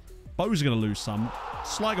excellent. Bows are going to lose some.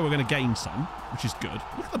 Sligo are going to gain some, which is good.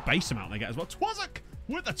 Look at the base amount they get as well. Twazak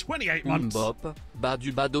with the 28 months. Bop, bas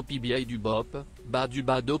du bado PBA du bop, bas du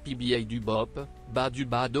bado PBA du bop, bas du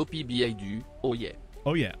bado PBA du, oh yeah.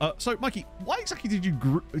 Oh yeah. So Mikey, why exactly did you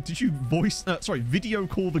video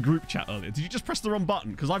call the group chat earlier? Did you just press the wrong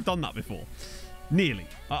button? Because I've done that before. Nearly.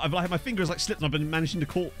 I've had my fingers like slipped and I've been managing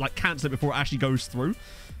to cancel it before it actually goes through.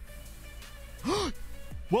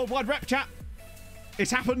 Worldwide rep, chat.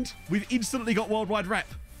 It's happened. We've instantly got worldwide rep.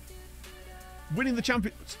 Winning the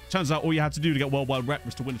champion. Turns out all you had to do to get worldwide rep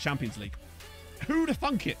was to win the Champions League. Who'd have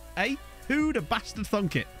thunk it, eh? Who'd have bastard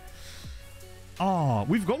thunk it? Ah,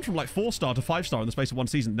 we've gone from like 4-star to 5-star in the space of one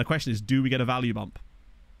season. The question is, do we get a value bump?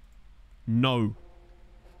 No.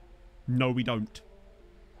 No, we don't.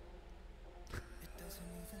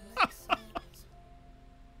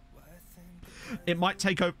 It might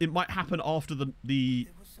happen after the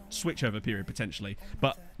switchover period potentially,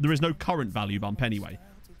 but there is no current value bump anyway.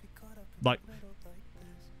 Like,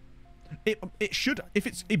 it should,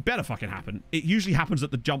 it better fucking happen. It usually happens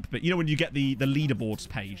at the jump bit. You know when you get the leaderboards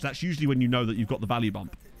page, that's usually when you know that you've got the value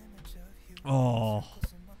bump. Oh,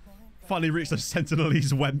 finally reached those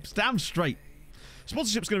Sentinelese wemps. Damn straight.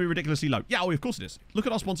 Sponsorship's going to be ridiculously low. Yeah, of course it is. Look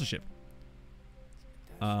at our sponsorship.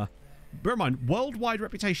 Bear in mind, worldwide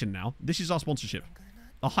reputation now. This is our sponsorship.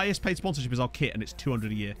 The highest paid sponsorship is our kit, and it's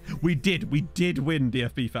 200 a year. We did win,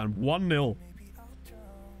 DFB fan. 1-0.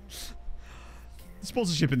 The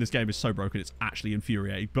sponsorship in this game is so broken, it's actually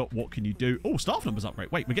infuriating. But what can you do? Oh, staff numbers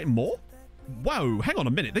upgrade. Wait, we're getting more? Whoa, hang on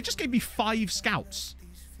a minute. They just gave me 5 scouts.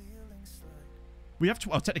 We have to...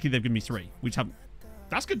 Well, technically, they've given me 3. We just haven't...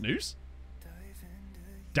 That's good news.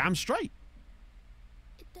 Damn straight.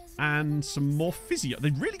 And some more physio.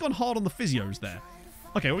 They've really gone hard on the physios there.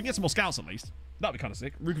 Okay, well, we can get some more scouts at least. That'd be kind of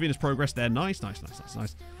sick. Rukavina's progress there. Nice.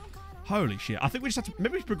 Holy shit. I think we just have to...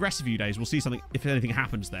 Maybe we progress a few days. We'll see something if anything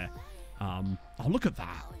happens there. Oh, look at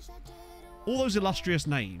that. All those illustrious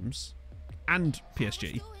names. And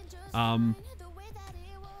PSG. And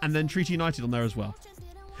then Treaty United on there as well.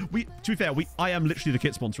 To be fair, I am literally the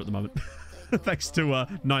kit sponsor at the moment. Thanks to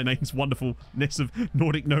Nine's wonderfulness of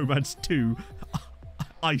Nordic Nomads 2.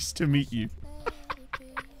 Ice to meet you.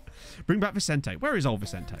 Bring back Vicente. Where is old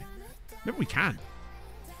Vicente? Maybe we can.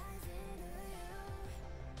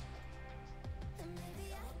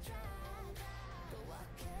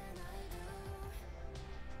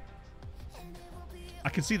 I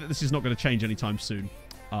can see that this is not going to change anytime soon.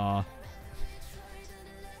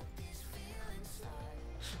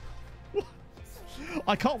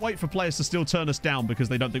 I can't wait for players to still turn us down because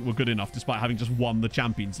they don't think we're good enough despite having just won the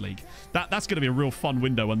Champions League. That's going to be a real fun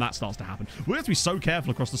window when that starts to happen. We're going to have to be so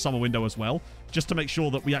careful across the summer window as well, just to make sure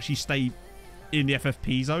that we actually stay in the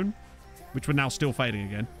FFP zone, which we're now still failing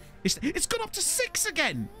again. It's gone up to 6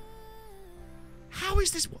 again! How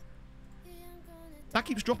is this... That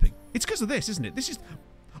keeps dropping. It's because of this, isn't it?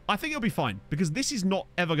 I think it'll be fine, because this is not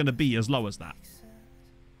ever going to be as low as that.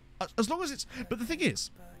 As long as it's... But the thing is...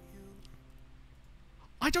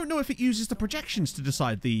 I don't know if it uses the projections to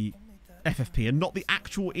decide the FFP and not the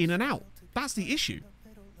actual in and out. That's the issue.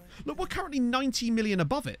 Look, we're currently 90 million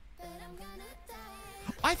above it.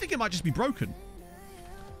 I think it might just be broken.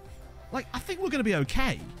 Like, I think we're going to be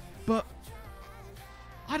okay, but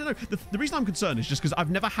I don't know. The reason I'm concerned is just because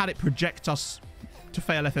I've never had it project us to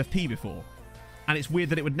fail FFP before. And it's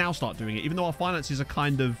weird that it would now start doing it, even though our finances are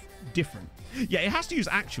kind of different. Yeah, it has to use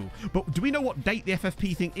actual, but do we know what date the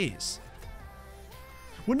FFP thing is?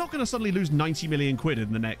 We're not going to suddenly lose 90 million quid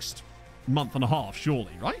in the next month and a half,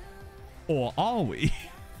 surely, right? Or are we?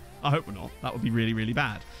 I hope we're not. That would be really, really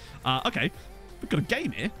bad. Okay, we've got a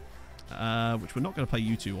game here, which we're not going to play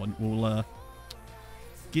you two on. We'll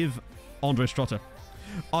give Andre Strotter.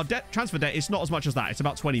 Our transfer debt is not as much as that. It's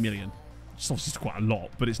about 20 million. It's obviously quite a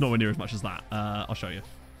lot, but it's nowhere near as much as that. I'll show you.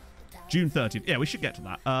 June 30th. Yeah, we should get to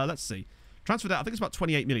that. Let's see. Transfer debt, I think it's about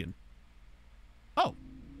 28 million. Oh.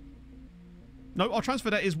 No, our transfer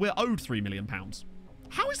debt is we're owed £3 million.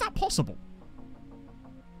 How is that possible?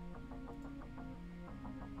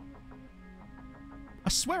 I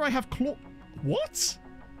swear I have What?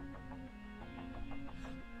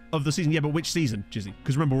 Of the season? Yeah, but which season, Jizzy?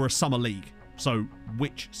 Because remember, we're a summer league. So,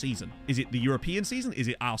 which season? Is it the European season? Is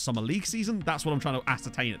it our Summer League season? That's what I'm trying to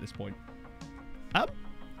ascertain at this point.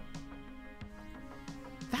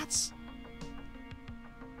 That's...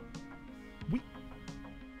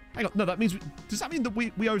 Hang on, no, that means... Does that mean that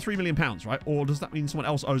we owe £3 million, right? Or does that mean someone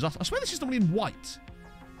else owes us? I swear this is normally in white.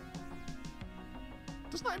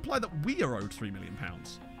 Doesn't that imply that we are owed £3 million?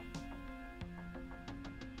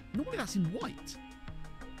 Normally that's in white.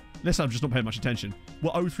 Unless I'm just not paying much attention.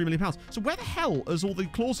 We're owed £3 million. So where the hell is all the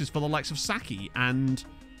clauses for the likes of Saki and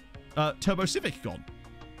Turbo Civic gone?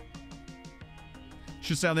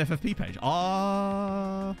 Should say on the FFP page.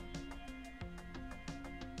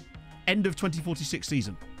 End of 2046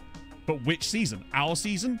 season. But which season? Our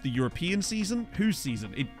season? The European season? Whose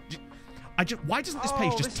season? Why doesn't this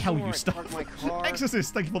page just tell you stuff?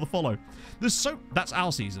 Exorcist, thank you for the follow. That's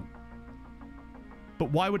our season.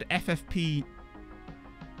 But why would FFP...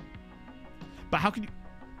 But how can you...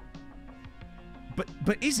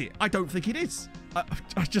 But is it? I don't think it is.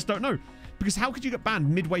 I just don't know. Because how could you get banned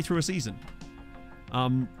midway through a season?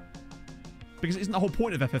 Because isn't the whole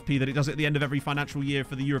point of FFP that it does it at the end of every financial year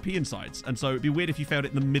for the European sides? And so it'd be weird if you failed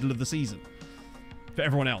it in the middle of the season. For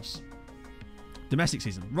everyone else. Domestic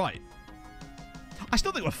season. Right. I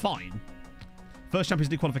still think we're fine. First Champions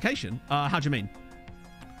League qualification? How do you mean?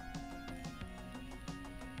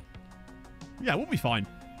 Yeah, we'll be fine.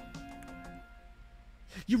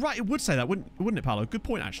 You're right, it would say that, wouldn't it, Paolo? Good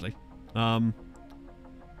point, actually.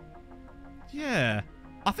 Yeah.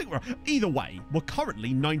 I think we're... Either way, we're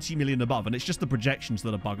currently 90 million above, and it's just the projections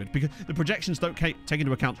that are buggered. Because the projections don't take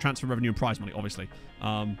into account transfer revenue and prize money, obviously.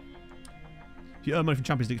 If you earn money from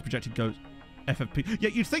Champions League, it's projected goes FFP. Yeah,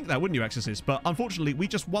 you'd think that, wouldn't you, Exorcist? But unfortunately, we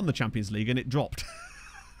just won the Champions League, and it dropped.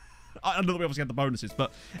 I know that we obviously had the bonuses,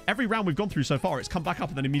 but every round we've gone through so far, it's come back up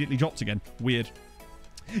and then immediately dropped again. Weird.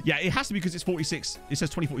 Yeah, it has to be because it's 46. It says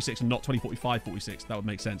 2046 and not 2045-46. That would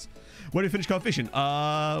make sense. Where do we finish coefficient?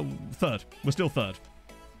 Third. We're still third.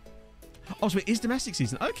 Oh, so it is domestic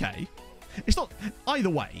season. Okay. It's not... Either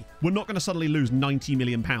way, we're not going to suddenly lose £90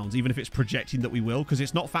 million, even if it's projecting that we will, because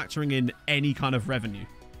it's not factoring in any kind of revenue.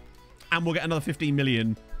 And we'll get another 15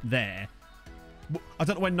 million there. I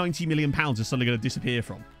don't know where £90 million is suddenly going to disappear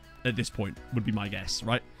from at this point, would be my guess,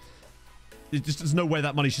 right? There's no way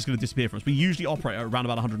that money's just going to disappear from us. We usually operate at around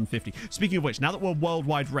about 150. Speaking of which, now that we're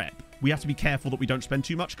worldwide rep, we have to be careful that we don't spend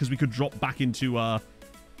too much because we could drop back into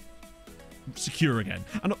secure again.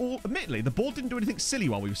 And admittedly, the board didn't do anything silly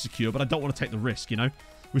while we were secure, but I don't want to take the risk, you know?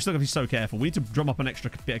 We're still going to be so careful. We need to drum up an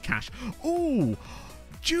extra bit of cash. Ooh!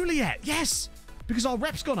 Juliet! Yes! Because our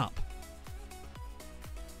rep's gone up.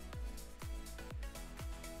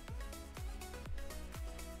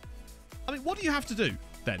 I mean, what do you have to do,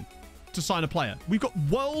 then, to sign a player? We've got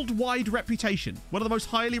worldwide reputation. One of the most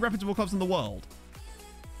highly reputable clubs in the world.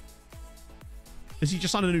 Is he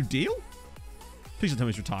just signed a new deal? Please don't tell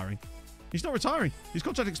me he's retiring. He's not retiring. His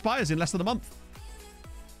contract expires in less than a month.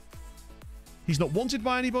 He's not wanted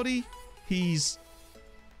by anybody. He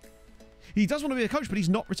does want to be a coach, but he's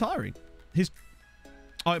not retiring.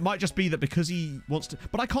 Oh, it might just be that because he wants to...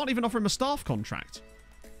 But I can't even offer him a staff contract.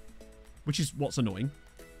 Which is what's annoying.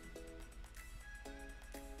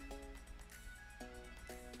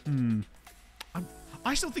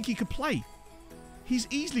 I still think he could play. He's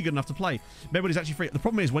easily good enough to play. Maybe when he's actually free. The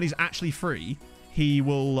problem is when he's actually free, he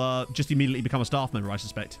will just immediately become a staff member, I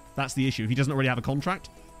suspect. That's the issue. He doesn't already have a contract.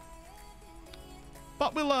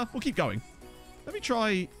 But we'll keep going. Let me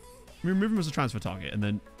try... Remove him as a transfer target and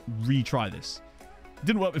then retry this. It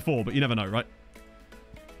didn't work before, but you never know, right?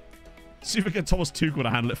 See if we get Thomas Tuchel to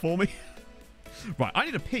handle it for me. Right, I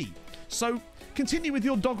need a pee. So... Continue with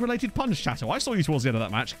your dog-related punch, Chatto. I saw you towards the end of that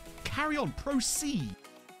match. Carry on. Proceed.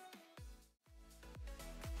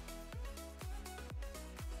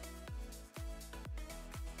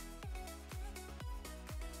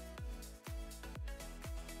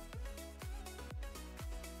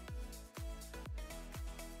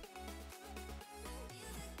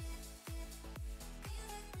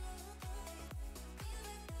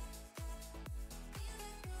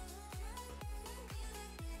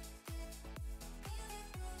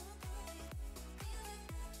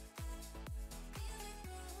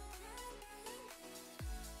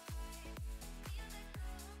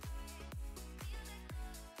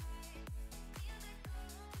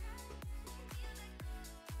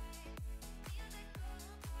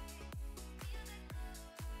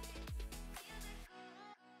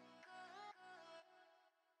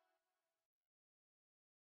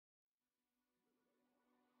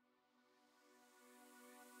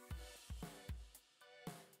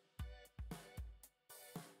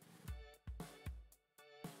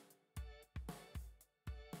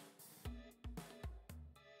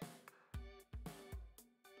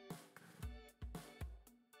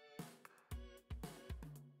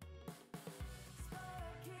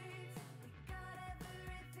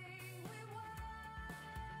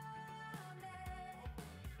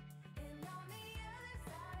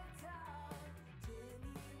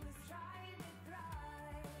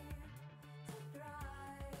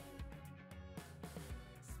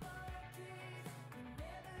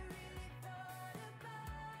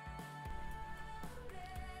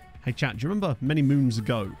 Hey, chat, do you remember many moons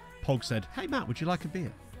ago, Pog said, "Hey, Matt, would you like a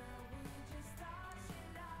beer?"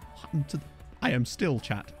 What happened to I am still,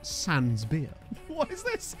 chat, sans beer. What is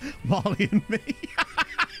this? Marley and me.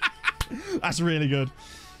 That's really good.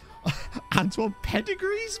 Antoine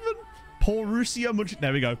Pedigreesman? Paul Russia.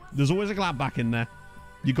 There we go. There's always a Gladback in there.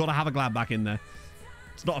 You got to have a Gladback in there.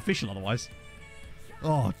 It's not official otherwise.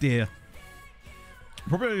 Oh, dear.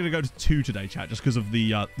 Probably going to go to 2 today, chat, just because of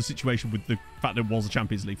the situation with the fact that it was a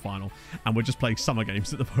Champions League final, and we're just playing summer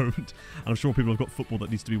games at the moment. And I'm sure people have got football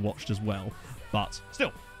that needs to be watched as well. But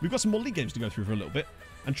still, we've got some more league games to go through for a little bit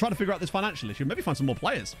and try to figure out this financial issue. Maybe find some more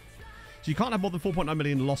players. So you can't have more than 4.9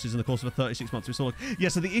 million losses in the course of a 36 months. Yeah,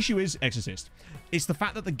 so the issue is, Exorcist, it's the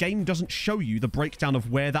fact that the game doesn't show you the breakdown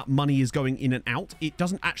of where that money is going in and out. It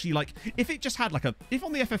doesn't actually, like, if it just had, like, if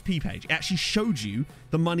on the FFP page, it actually showed you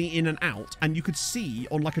the money in and out, and you could see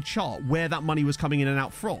on, like, a chart where that money was coming in and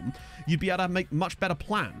out from, you'd be able to make much better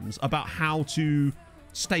plans about how to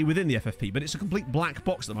stay within the FFP. But it's a complete black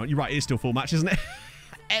box at the moment. You're right, it is still full match, isn't it?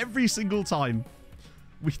 Every single time.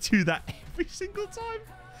 We do that every single time.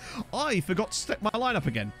 I forgot to stick my lineup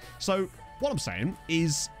again. So what I'm saying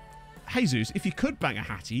is, Jesus, if you could bang a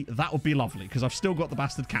Hattie, that would be lovely, because I've still got the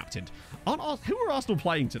bastard captained. Who are Arsenal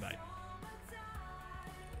playing today?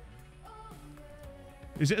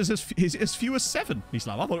 Is it as few as 7,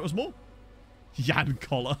 Nislav? I thought it was more. Jan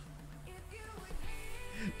Collar.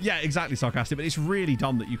 Yeah, exactly, sarcastic, but it's really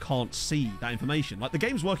dumb that you can't see that information. Like, the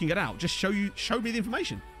game's working it out. Just show me the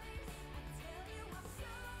information.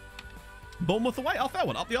 Bournemouth away. Oh, fair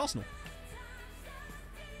one. Up the Arsenal.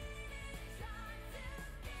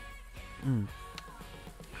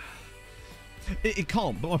 It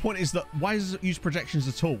can't. But my point is that why does it use projections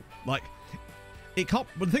at all? Like, it can't.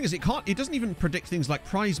 But the thing is, it can't. It doesn't even predict things like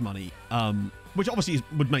prize money, which obviously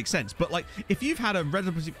would make sense. But like, if you've had a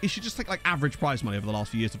relatively, it should just take like average prize money over the last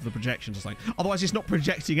few years for the projections or something. Otherwise, it's not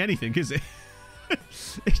projecting anything, is it?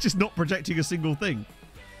 It's just not projecting a single thing.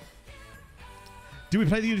 Did we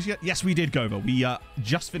play the UCL? Yes, we did, Gova. We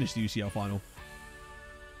just finished the UCL final.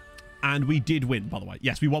 And we did win, by the way.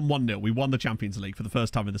 Yes, we won 1-0. We won the Champions League for the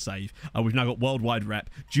first time in the save. We've now got worldwide rep.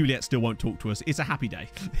 Juliet still won't talk to us. It's a happy day.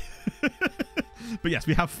 But yes,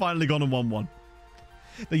 we have finally gone and won 1.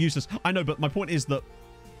 They're useless. I know, but my point is that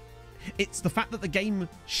it's the fact that the game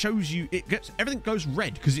shows you... everything goes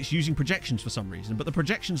red because it's using projections for some reason, but the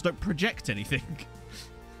projections don't project anything.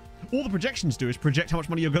 All the projections do is project how much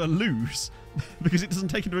money you're going to lose because it doesn't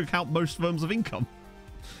take into account most forms of income.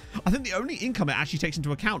 I think the only income it actually takes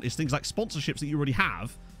into account is things like sponsorships that you already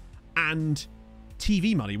have and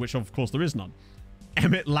TV money, which of course there is none.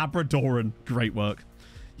 Emmett Labradoran, great work.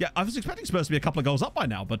 Yeah, I was expecting Spurs to be a couple of goals up by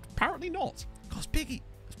now, but apparently not. Because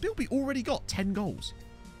Bilby already got 10 goals.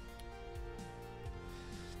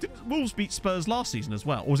 Didn't Wolves beat Spurs last season as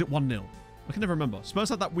well? Or was it 1-0? I can never remember. Spurs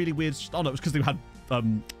had that really weird... Oh, no, it was because they had...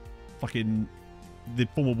 fucking the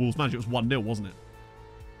former Wolves manager. It was 1-0, wasn't it?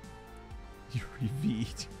 Yuri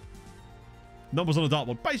Veed. Numbers on a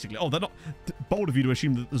dartboard. Basically, they're not bold of you to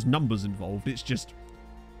assume that there's numbers involved. It's just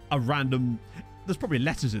a random... There's probably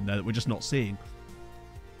letters in there that we're just not seeing.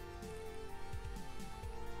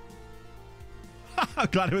 I'm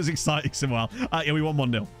glad it was exciting somehow. Yeah, we won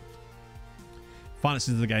 1-0.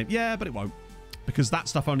 Finances of the game. Yeah, but it won't. Because that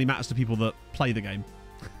stuff only matters to people that play the game.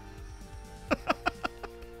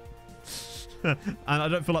 And I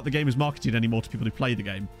don't feel like the game is marketed anymore to people who play the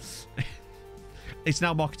game. It's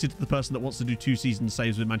now marketed to the person that wants to do 2 season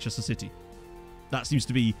saves with Manchester City. That seems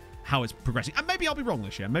to be how it's progressing. And maybe I'll be wrong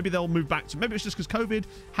this year. Maybe they'll move back to... Maybe it's just because COVID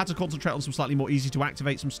had to concentrate on some slightly more easy to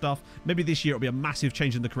activate some stuff. Maybe this year it'll be a massive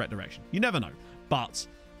change in the correct direction. You never know. But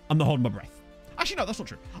I'm not holding my breath. Actually, no, that's not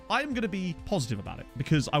true. I'm going to be positive about it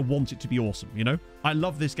because I want it to be awesome, you know? I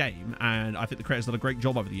love this game and I think the creators done a great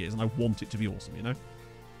job over the years and I want it to be awesome, you know?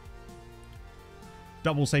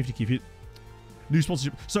 Double safety keep. New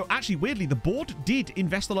sponsorship. So actually, weirdly, the board did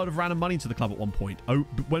invest a lot of random money into the club at one point. Oh,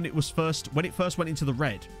 when it first went into the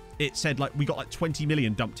red, it said like we got like 20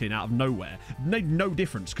 million dumped in out of nowhere. Made no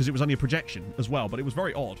difference because it was only a projection as well, but it was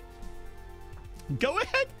very odd. Go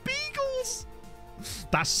ahead, Beagles!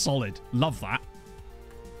 That's solid. Love that.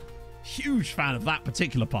 Huge fan of that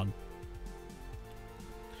particular pun.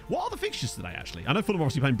 What are the fixtures today, actually? I know Fulham are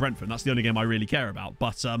obviously playing Brentford, and that's the only game I really care about.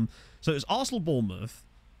 But, so it's Arsenal-Bournemouth.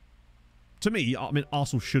 To me, I mean,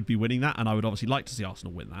 Arsenal should be winning that, and I would obviously like to see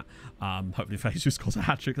Arsenal win that. Hopefully, if Jesus scores a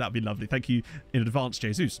hat-trick, that'd be lovely. Thank you in advance,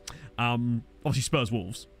 Jesus. Obviously,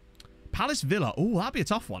 Spurs-Wolves. Palace-Villa. Oh, that'd be a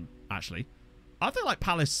tough one, actually. I feel like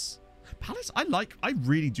Palace... I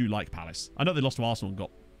really do like Palace. I know they lost to Arsenal and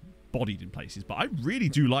got bodied in places, but I really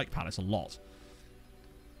do like Palace a lot.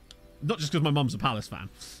 Not just because my mum's a Palace fan.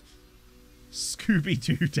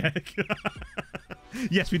 Scooby-Doo deck.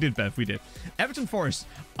 Yes, we did, Bev. We did. Everton Forest.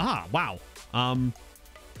 Ah, wow.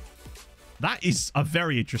 That is a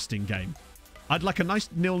very interesting game. I'd like a nice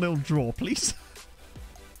 0-0 draw, please.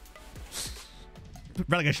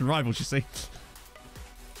 Relegation rivals, you see.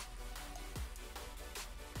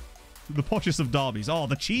 The poshest of derbies. Oh,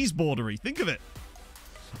 the cheese bordery. Think of it.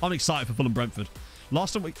 I'm excited for Fulham Brentford.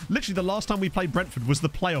 Literally the last time we played Brentford was the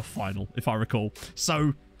playoff final, if I recall.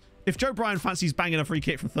 So, if Joe Bryan fancies banging a free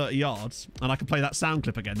kick from 30 yards, and I can play that sound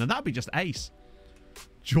clip again, then that'd be just ace.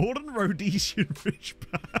 Jordan Rhodesian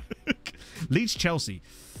Ridgeback. Leeds Chelsea.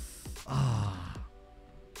 Ah.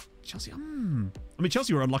 Chelsea. I mean,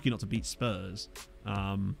 Chelsea were unlucky not to beat Spurs.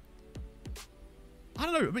 I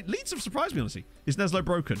don't know. I mean, Leeds have surprised me, honestly. Is Neslo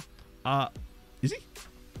broken? Is he?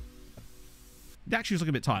 He actually was looking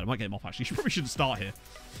a bit tired. I might get him off, actually. She probably shouldn't start here.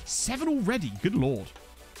 7 already. Good lord.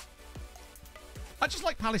 I just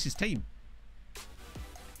like Palace's team.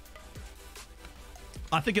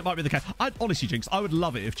 I think it might be the case. Honestly, Jinx, I would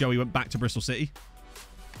love it if Joey went back to Bristol City.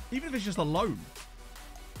 Even if it's just a loan.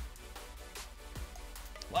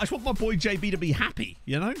 I just want my boy JB to be happy,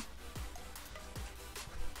 you know?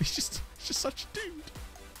 He's just such a dude.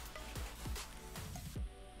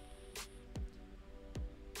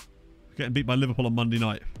 Getting beat by Liverpool on Monday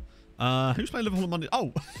night. Who's playing Liverpool on Monday?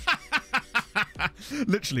 Oh!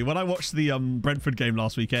 Literally, when I watched the Brentford game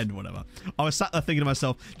last weekend or whatever, I was sat there thinking to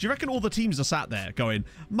myself, do you reckon all the teams are sat there going,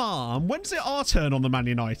 Mom, when's it our turn on the Man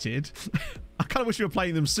United? I kind of wish we were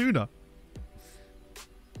playing them sooner.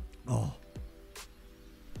 Oh.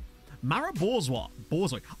 Mara Bourgeois.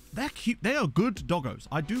 They're cute. They are good doggos.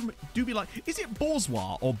 I do be like, is it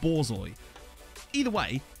Bourgeois or Borzoi? Either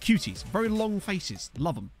way, cuties. Very long faces.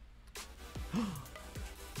 Love them.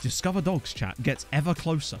 Discover Dogs chat gets ever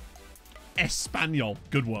closer. Espanol.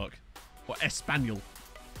 Good work. Or Espanol.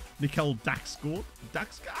 Mikel Daxgord.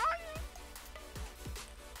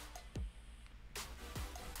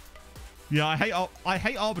 Yeah, I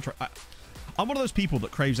hate arbitrary. I'm one of those people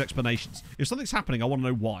that craves explanations. If something's happening, I want to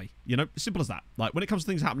know why. You know, simple as that. Like, when it comes to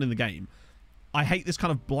things happening in the game, I hate this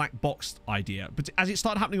kind of black box idea. But as it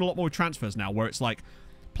started happening a lot more with transfers now, where it's like,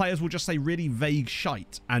 players will just say really vague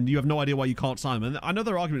shite, and you have no idea why you can't sign them. And I know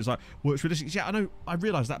their argument is like, well, it's ridiculous. Yeah, I know, I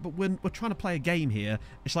realise that, but when we're trying to play a game here,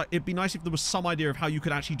 it's like, it'd be nice if there was some idea of how you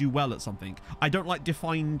could actually do well at something. I don't like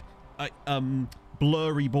defined,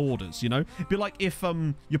 blurry borders, you know? It'd be like if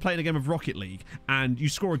you're playing a game of Rocket League and you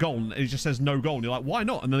score a goal and it just says no goal, and you're like, why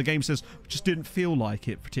not? And then the game says, just didn't feel like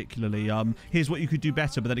it particularly. Here's what you could do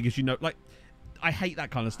better, but then it gives you no... Like, I hate that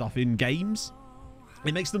kind of stuff in games.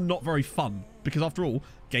 It makes them not very fun, because after all,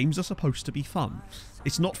 games are supposed to be fun.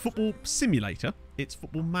 It's not Football Simulator, it's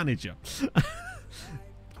Football Manager.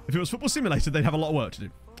 If it was Football Simulator, they'd have a lot of work to do.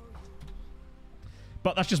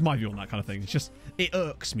 But that's just my view on that kind of thing. It's just, it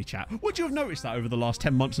irks me, chat. Would you have noticed that over the last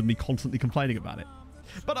 10 months of me constantly complaining about it?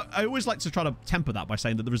 But I always like to try to temper that by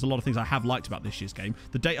saying that there is a lot of things I have liked about this year's game.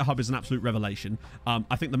 The data hub is an absolute revelation.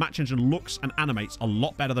 I think the match engine looks and animates a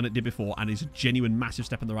lot better than it did before, and is a genuine massive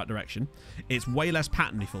step in the right direction. It's way less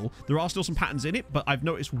patternful. There are still some patterns in it, but I've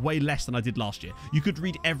noticed way less than I did last year. You could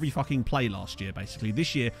read every fucking play last year, basically.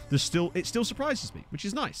 This year, it still surprises me, which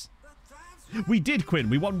is nice. We did, Quinn.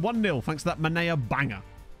 We won 1-0 thanks to that Manea banger.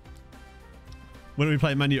 When are we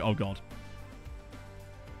playing Manu? Oh, God.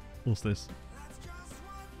 What's this?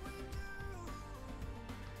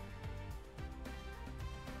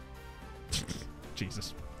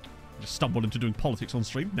 Jesus. Just stumbled into doing politics on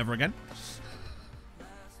stream. Never again.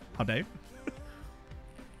 How dare you?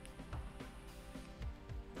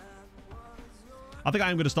 I think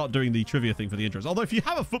I am going to start doing the trivia thing for the intros. Although if you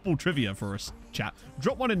have a football trivia for us, chat,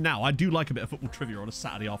 drop one in now. I do like a bit of football trivia on a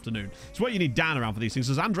Saturday afternoon. It's where you need Dan around for these things.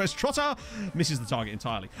 As Andres Trotter misses the target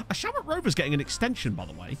entirely. A Shamrock Rovers getting an extension, by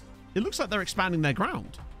the way. It looks like they're expanding their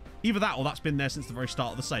ground. Either that or that's been there since the very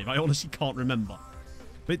start of the save. I honestly can't remember.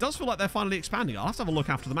 But it does feel like they're finally expanding. I'll have to have a look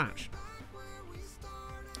after the match.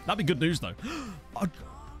 That'd be good news, though.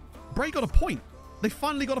 Bray got a point. They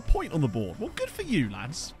finally got a point on the board. Well, good for you,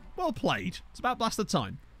 lads. Well played. It's about blasted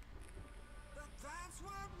time.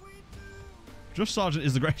 Josh Sargent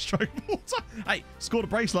is the greatest striker of all time. Hey, scored a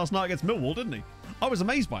brace last night against Millwall, didn't he? I was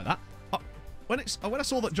amazed by that. When I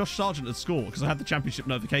saw that Josh Sargent had scored, because I had the championship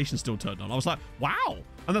notification still turned on, I was like, wow.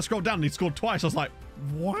 And then scrolled down and he scored twice. I was like,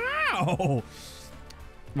 wow.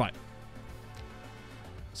 Right.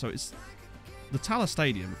 So it's the Tala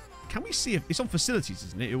Stadium. Can we see if it's on facilities,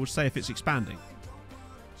 isn't it? It would say if it's expanding.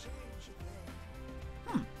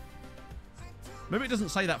 Maybe it doesn't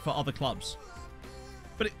say that for other clubs.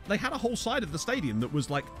 But they had a whole side of the stadium that was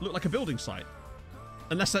like, looked like a building site.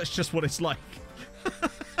 Unless that's just what it's like.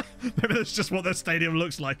 Maybe that's just what their stadium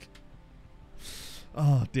looks like.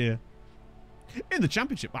 Oh, dear. In the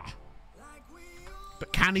Championship. Ah.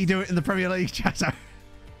 But can he do it in the Premier League, Chato?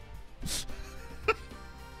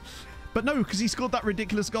 But no, because he scored that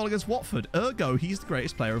ridiculous goal against Watford. Ergo, he's the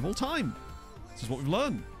greatest player of all time. This is what we've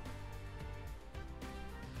learned.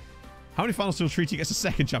 How many finals till Treaty gets a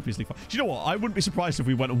second Champions League final? Do you know what? I wouldn't be surprised if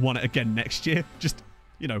we went and won it again next year. Just,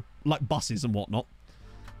 you know, like buses and whatnot.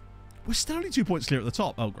 We're still only 2 points clear at the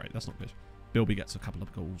top. Oh, great. That's not good. Bilby gets a couple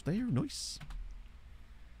of goals there. Nice.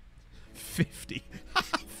 50.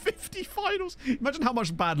 50 finals. Imagine how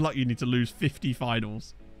much bad luck you need to lose 50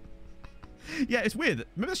 finals. Yeah, it's weird.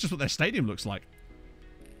 Maybe that's just what their stadium looks like.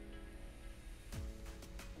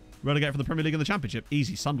 Relegate from the Premier League and the Championship.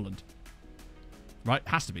 Easy. Sunderland. Right?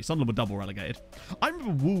 Has to be. Sunderland were double relegated. I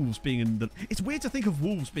remember Wolves being in the... It's weird to think of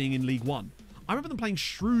Wolves being in League One. I remember them playing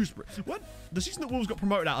Shrewsbury. When the season that Wolves got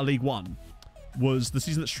promoted out of League One was the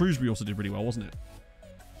season that Shrewsbury also did really well, wasn't it?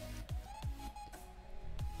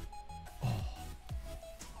 Oh.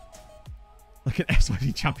 Like an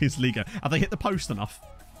SYD Champions League. Have they hit the post enough?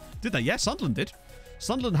 Did they? Yeah, Sunderland did.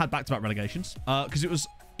 Sunderland had back-to-back relegations because it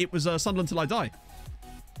was Sunderland till I die.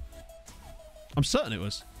 I'm certain it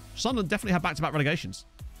was. Sunderland definitely had back-to-back relegations.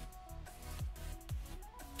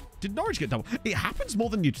 Did Norwich get double? It happens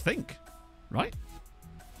more than you'd think, right?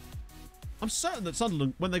 I'm certain that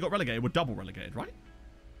Sunderland, when they got relegated, were double relegated, right?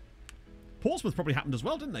 Portsmouth probably happened as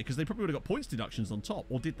well, didn't they? Because they probably would have got points deductions on top,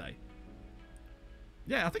 or did they?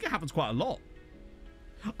 Yeah, I think it happens quite a lot.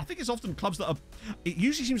 I think it's often clubs that are... It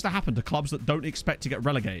usually seems to happen to clubs that don't expect to get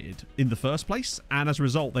relegated in the first place, and as a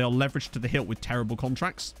result, they are leveraged to the hilt with terrible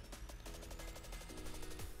contracts.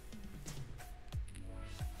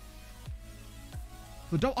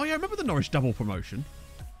 Oh, yeah, I remember the Norwich double promotion.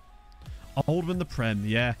 Oldham in the Prem,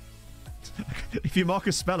 yeah. If you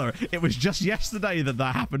Marcus Speller, it was just yesterday that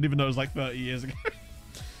happened, even though it was like 30 years ago.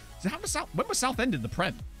 When was Southend in the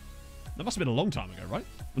Prem? That must have been a long time ago, right?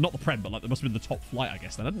 Well, not the Prem, but like, they must have been the top flight, I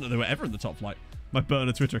guess, then. I didn't know they were ever in the top flight. My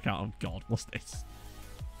burner Twitter account. Oh, God, what's this?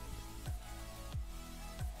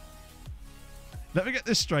 Let me get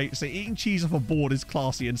this straight. So eating cheese off a board is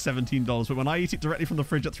classy and $17, but when I eat it directly from the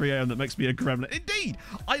fridge at 3 a.m, that makes me a gremlin. Indeed!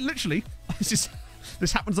 I literally...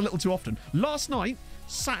 This happens a little too often. Last night,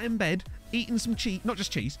 sat in bed, eating some cheese... Not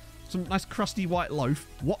just cheese. Some nice crusty white loaf.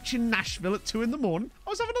 Watching Nashville at 2 in the morning. I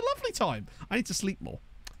was having a lovely time. I need to sleep more.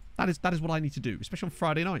 That is what I need to do, especially on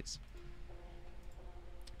Friday nights.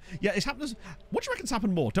 Yeah, it's happened. What do you reckon's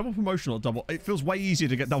happened more? Double promotion or double? It feels way easier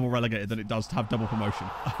to get double relegated than it does to have double promotion,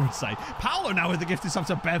 I would say. Paolo now with the gifted sub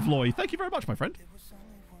to Bevloy. Thank you very much, my friend.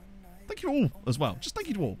 Thank you all as well. Just thank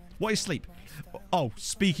you to all. What is sleep? Oh,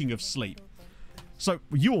 speaking of sleep. So,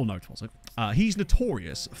 you all know Twazo. He's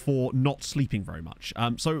notorious for not sleeping very much.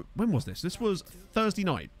 So, when was this? This was Thursday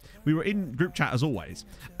night. We were in group chat as always,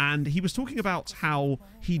 and he was talking about how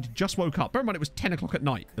he'd just woke up. Bear in mind, it was 10 o'clock at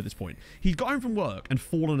night at this point. He'd got home from work and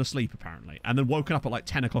fallen asleep, apparently, and then woken up at like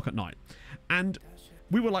 10 o'clock at night. And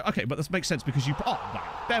we were like, okay, but this makes sense because you... Oh, wow.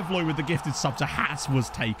 Bevloy with the gifted sub to Hats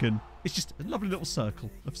was taken. It's just a lovely little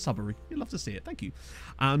circle of subbery. You'd love to see it. Thank you.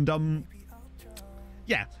 And,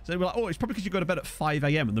 yeah, so we're like, oh, it's probably because you go to bed at 5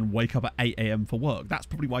 a.m. and then wake up at 8 a.m. for work. That's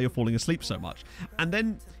probably why you're falling asleep so much. And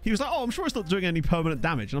then he was like, oh, I'm sure it's not doing any permanent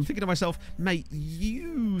damage. And I'm thinking to myself, mate,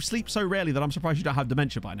 you sleep so rarely that I'm surprised you don't have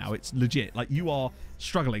dementia by now. It's legit. Like, you are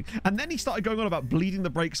struggling. And then he started going on about bleeding the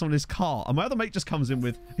brakes on his car. And my other mate just comes in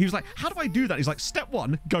with, he was like, how do I do that? He's like, step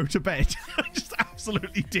 1, go to bed. Just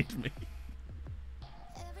absolutely did me.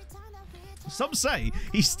 Some say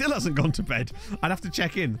he still hasn't gone to bed. I'd have to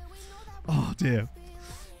check in. Oh, dear.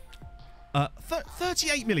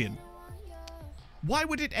 38 million. Why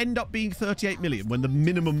would it end up being 38 million when the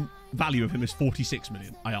minimum value of him is 46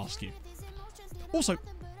 million? I ask you. Also,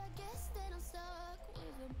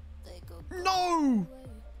 no!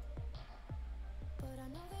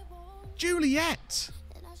 Juliet!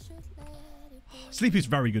 Sleep is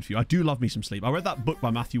very good for you. I do love me some sleep. I read that book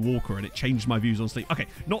by Matthew Walker and it changed my views on sleep. Okay,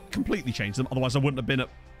 not completely changed them, otherwise I wouldn't have been at...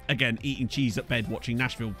 Again, eating cheese at bed, watching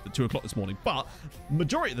Nashville at 2 o'clock this morning. But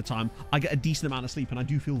majority of the time, I get a decent amount of sleep, and I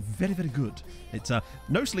do feel very, very good. It's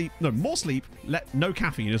more sleep, no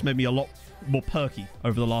caffeine has made me a lot more perky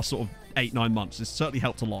over the last sort of 8-9 months. It's certainly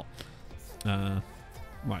helped a lot. Right,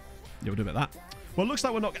 yeah, we'll do a bit of that. Well, looks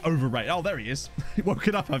like we're not overrated. Oh, there he is. You woke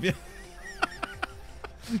it up, have you?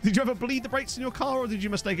 Did you ever bleed the brakes in your car, or did you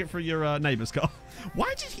mistake it for your neighbour's car?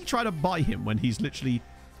 Why did he try to buy him when he's literally...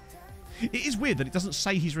 It is weird that it doesn't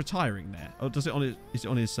say he's retiring there. Or does it on his... Is it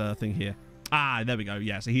on his thing here? Ah, there we go.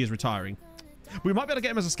 Yeah, so he is retiring. We might be able to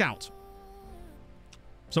get him as a scout.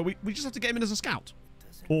 So we just have to get him in as a scout.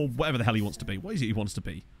 Or whatever the hell he wants to be. What is it he wants to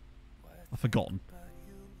be? I've forgotten.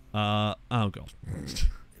 Oh, God.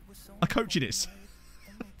 A coach it is.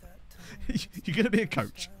 You're going to be a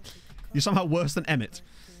coach. You're somehow worse than Emmett.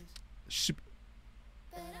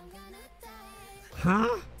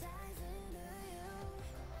 Huh?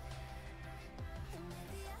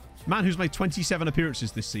 Man who's made 27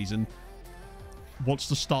 appearances this season wants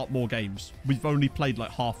to start more games. We've only played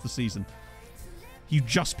like half the season. You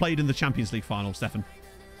just played in the Champions League final, Stefan.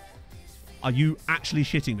 Are you actually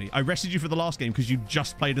shitting me? I rested you for the last game because you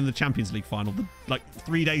just played in the Champions League final, like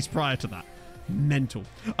 3 days prior to that. Mental.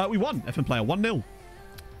 We won. FM player 1-0.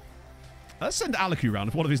 Let's send Alaku round.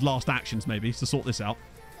 If one of his last actions, maybe, to sort this out.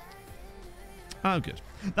 Oh, good.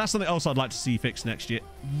 That's something else I'd like to see fixed next year.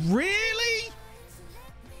 Really?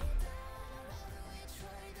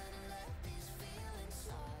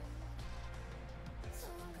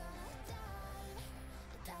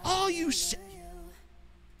 Are you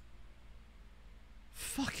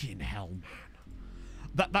fucking hell, man.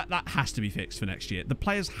 That has to be fixed for next year. The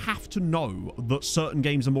players have to know that certain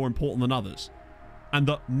games are more important than others. And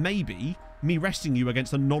that maybe me resting you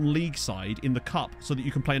against a non-league side in the cup so that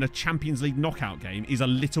you can play in a Champions League knockout game is a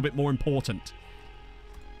little bit more important.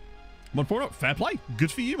 1-4-0. Fair play.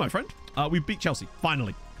 Good for you, my friend. We beat Chelsea.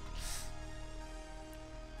 Finally.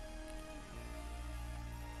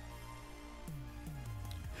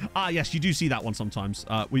 Ah, yes, you do see that one sometimes.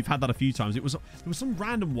 We've had that a few times. There was some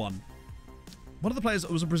random one. One of the players, it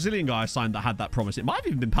was a Brazilian guy I signed that had that promise. It might have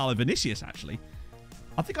even been Paulo Vinicius, actually.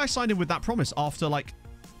 I think I signed him with that promise after, like...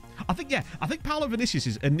 I think Paulo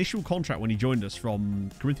Vinicius' initial contract when he joined us from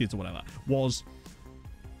Corinthians or whatever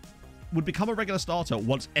would become a regular starter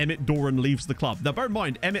once Emmett Doran leaves the club. Now, bear in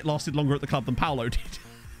mind, Emmett lasted longer at the club than Paulo did.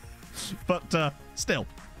 But, still.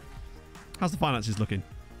 How's the finances looking?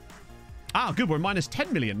 Ah, good. We're minus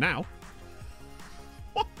 10 million now.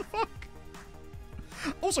 What the fuck?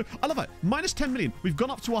 Also, I love that. Minus 10 million. We've gone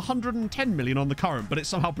up to 110 million on the current, but it's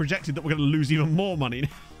somehow projected that we're going to lose even more money.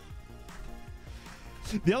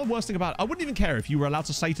 The other worst thing about it, I wouldn't even care if you were allowed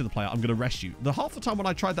to say to the player, I'm going to rest you. The half the time when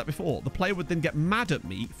I tried that before, the player would then get mad at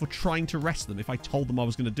me for trying to rest them if I told them I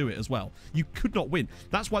was going to do it as well. You could not win.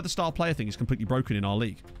 That's why the star player thing is completely broken in our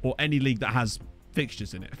league, or any league that has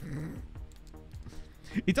fixtures in it.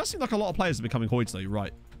 It does seem like a lot of players are becoming Hoyds, though, you're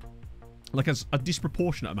right. Like a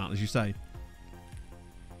disproportionate amount, as you say.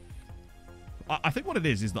 I think what it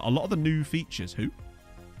is that a lot of the new features... Who?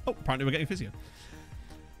 Oh, apparently we're getting physio.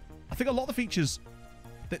 I think a lot of the features...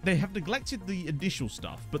 They have neglected the initial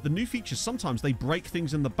stuff, but the new features, sometimes they break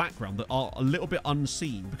things in the background that are a little bit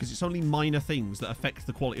unseen because it's only minor things that affect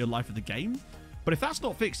the quality of life of the game. But if that's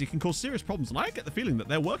not fixed, it can cause serious problems. And I get the feeling that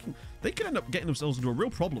they're working... They could end up getting themselves into a real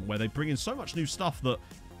problem where they bring in so much new stuff that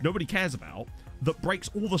nobody cares about that breaks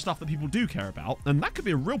all the stuff that people do care about. And that could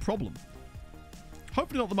be a real problem.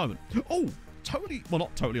 Hopefully not at the moment. Oh, totally... Well,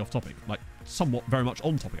 not totally off topic. Like, somewhat very much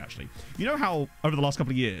on topic, actually. You know how over the last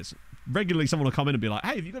couple of years, regularly someone will come in and be like,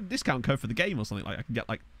 hey, have you got a discount code for the game or something? Like, I can get,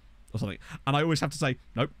 like... Or something. And I always have to say,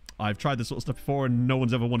 nope, I've tried this sort of stuff before and no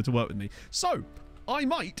one's ever wanted to work with me. So, I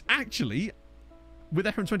might actually... with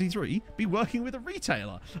FM23, be working with a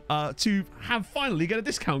retailer to have finally get a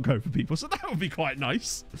discount code for people. So that would be quite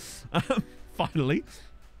nice. Finally.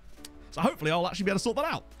 So hopefully I'll actually be able to sort that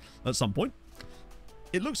out at some point.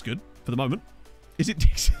 It looks good for the moment. Is it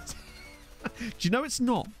decent? Do you know it's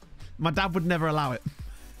not? My dad would never allow it.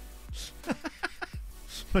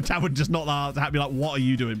 My dad would just not allow it to be like, what are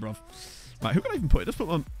you doing, bruv? Right, who can I even put it? Let's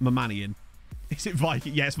put my Manny in. Is it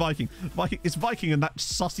Viking? Yeah, it's Viking. It's Viking and that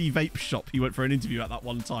sussy vape shop he went for an interview at that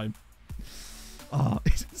one time. Oh,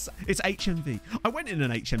 it's HMV. I went in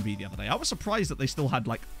an HMV the other day. I was surprised that they still had,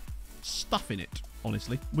 like, stuff in it,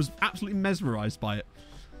 honestly. Was absolutely mesmerised by it.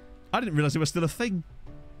 I didn't realise it was still a thing.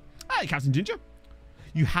 Hey, Captain Ginger.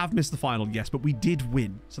 You have missed the final, yes, but we did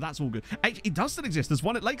win. So that's all good. It does still exist. There's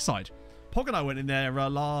one at Lakeside. Pog and I went in there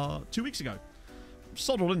 2 weeks ago.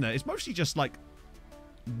 Sod all in there. It's mostly just, like,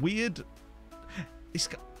 weird... It's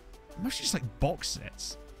mostly just like box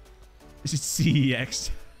sets. This is CEX.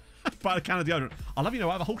 By the can of deodorant. I'll have you know,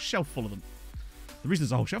 I have a whole shelf full of them. The reason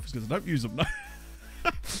there's a whole shelf is because I don't use them.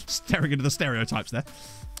 Staring into the stereotypes there.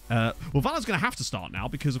 Well, Valor's going to have to start now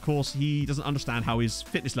because, of course, he doesn't understand how his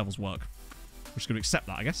fitness levels work. We're just going to accept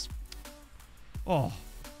that, I guess. Oh,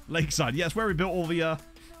 Lakeside. Yeah, it's where we built all the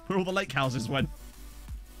where all the lake houses went.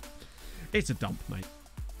 It's a dump, mate.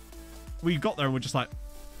 We got there and we're just like...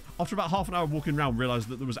 After about half an hour of walking around, realised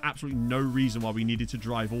that there was absolutely no reason why we needed to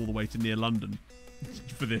drive all the way to near London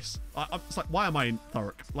for this. It's like, why am I in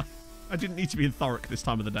Thurrock? Like, I didn't need to be in Thurrock this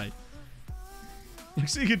time of the day. Like,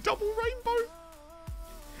 seeing a double rainbow?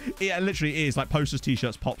 Yeah, it literally is. Like, posters,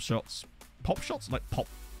 T-shirts, pop shots. Pop shots? Like, pop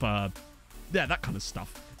Yeah, that kind of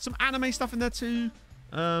stuff. Some anime stuff in there too.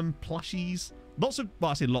 Plushies. Lots of,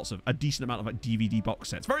 well, I say lots of, a decent amount of like DVD box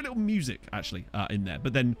sets. Very little music actually in there.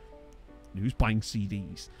 But then, who's buying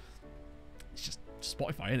CDs? It's just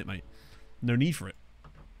Spotify, ain't it, mate? No need for it.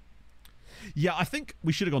 Yeah, I think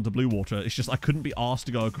we should have gone to Blue Water. It's just I couldn't be asked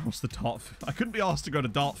to go across the Dartford. I couldn't be asked to go to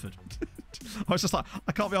Dartford. I was just like,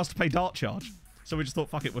 I can't be asked to pay dart charge. So we just thought,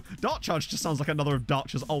 fuck it. Dart charge just sounds like another of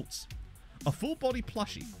Dartcha's alts. A full body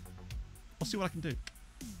plushie. I'll see what I can do.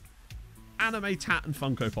 Anime, tat, and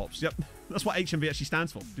Funko Pops. Yep, that's what HMV actually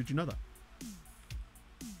stands for. Did you know that?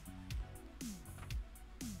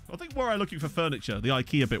 I think were I looking for furniture, the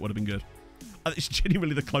IKEA bit would have been good. It's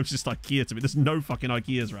genuinely the closest IKEA to me. There's no fucking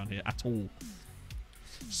IKEAs around here at all.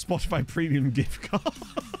 Spotify premium gift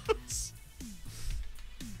cards.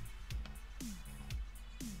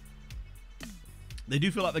 They do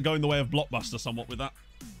feel like they're going the way of Blockbuster somewhat with that.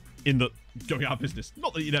 In that, going out of business.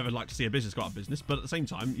 Not that you'd ever like to see a business go out of business, but at the same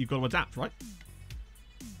time, you've got to adapt, right?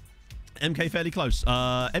 MK fairly close.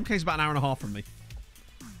 MK's about an hour and a half from me,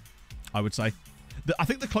 I would say. I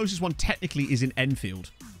think the closest one technically is in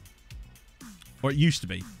Enfield. Or it used to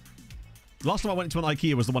be. The last time I went to an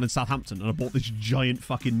IKEA was the one in Southampton, and I bought this giant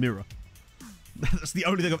fucking mirror. That's the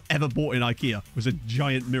only thing I've ever bought in IKEA, was a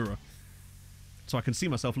giant mirror. So I can see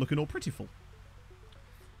myself looking all prettiful.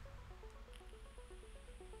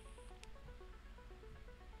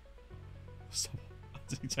 So,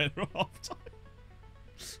 10.5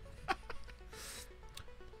 times.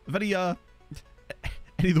 Have any of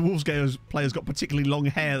the Wolves players got particularly long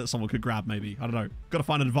hair that someone could grab, maybe? I don't know. Got to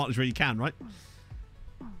find an advantage where you can, right?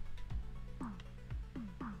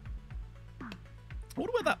 I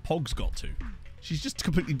wonder where that Pog's got to. She's just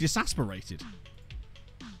completely disasperated.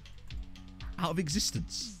 Out of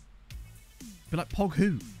existence. Be like, Pog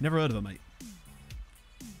who? Never heard of her, mate.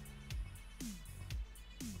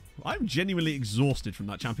 I'm genuinely exhausted from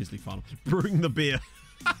that Champions League final. Brewing the beer.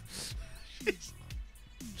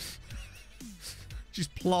 She's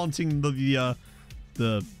planting the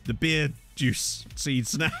beer juice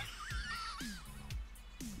seeds now.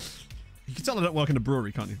 You can tell I don't work in a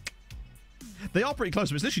brewery, can't you? They are pretty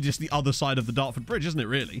close, but it's literally just the other side of the Dartford Bridge, isn't it,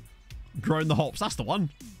 really? Growing the hops, that's the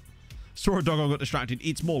one. Saw a dog and got distracted.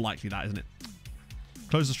 It's more likely that, isn't it?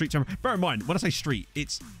 Close the street. Bear in mind, when I say street,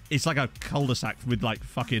 it's like a cul-de-sac with like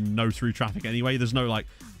fucking no through traffic anyway. There's no like,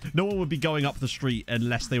 no one would be going up the street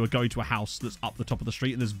unless they were going to a house that's up the top of the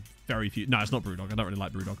street, and there's very few. No, it's not Brewdog. I don't really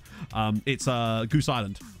like Brewdog. It's Goose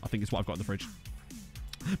Island, I think is what I've got in the fridge.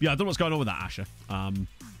 But yeah, I don't know what's going on with that, Asher.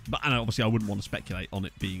 But and obviously I wouldn't want to speculate on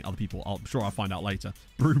it being other people. I'm sure I'll find out later.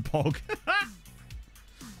 Brewpog.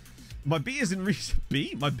 My beer is in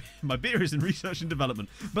my beer is in research and development,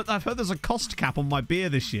 but I've heard there's a cost cap on my beer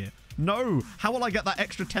this year. No, how will I get that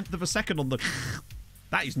extra 1/10 of a second on the?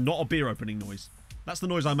 That is not a beer opening noise. That's the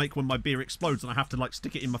noise I make when my beer explodes and I have to like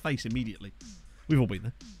stick it in my face immediately. We've all been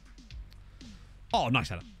there. Oh, nice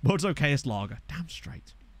header. World's okayest lager. Damn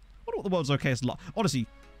straight. I wonder what the world's okayest lager. Honestly,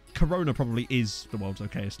 Corona probably is the world's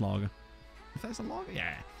okayest lager. If there's a lager,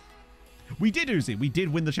 yeah. We did, Uzi. We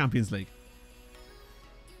did win the Champions League.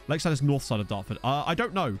 Lakeside is north side of Dartford. I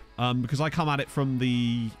don't know, because I come at it from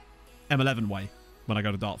the M11 way when I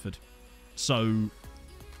go to Dartford. So,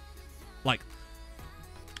 like,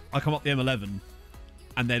 I come up the M11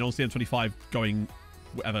 and then onto the M25 going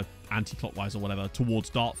whatever, anti-clockwise or whatever, towards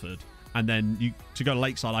Dartford. And then to go to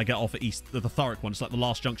Lakeside, I get off at the Thurrock one. It's like the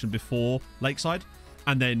last junction before Lakeside.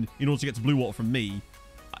 And then in order to get to Blue Water from me,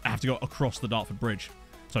 I have to go across the Dartford Bridge.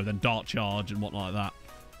 So then Dart Charge and whatnot like that.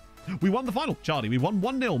 We won the final, Charlie. We won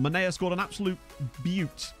 1-0. Manea scored an absolute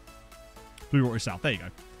beaut. Blue Water is south. There you go.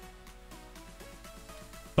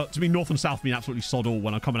 But to me, north and south mean absolutely sod all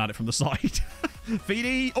when I'm coming at it from the side.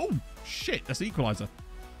 Feedy. Oh, shit. That's the equaliser.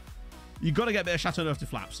 You've got to get a bit of Chateauneuf de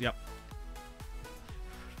Flaps. Yep.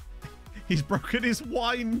 He's broken his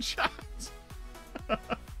wine, chat.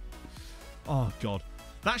 Oh, God.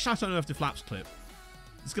 That Chateauneuf de Flaps clip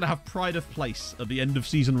is going to have pride of place at the end of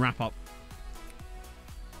season wrap-up.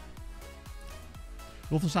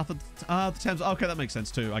 North and south of the Thames. Okay, that makes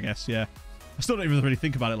sense too, I guess, yeah. I still don't even really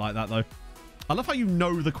think about it like that, though. I love how you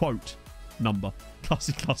know the quote number.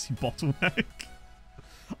 Classy, classy bottleneck.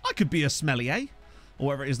 I could be a smellier, or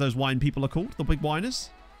whatever it is those wine people are called, the big whiners.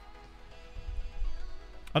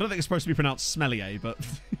 I don't think it's supposed to be pronounced smellier, but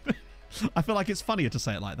I feel like it's funnier to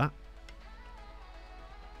say it like that.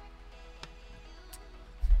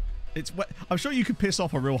 I'm sure you could piss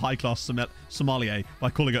off a real high-class sommelier by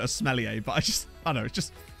calling it a smellier, but I don't know, it's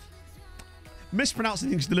just mispronouncing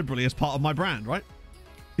things deliberately as part of my brand, right?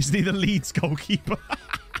 It's neither Leeds goalkeeper.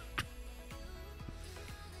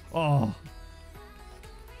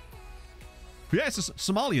 Yeah,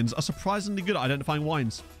 Somalians are surprisingly good at identifying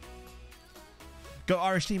wines. Go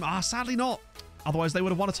Irish team. Sadly not. Otherwise, they would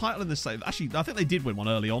have won a title in this save. Actually, I think they did win one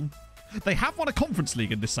early on. They have won a Conference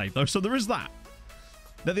League in this save, though, so there is that.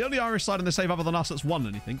 They're the only Irish side in this save other than us that's won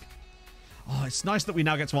anything. Oh, it's nice that we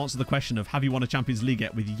now get to answer the question of, have you won a Champions League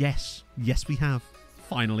yet? With yes. Yes, we have.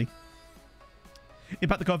 Finally.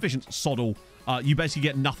 Impact the coefficients. Sod all. You basically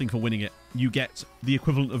get nothing for winning it. You get the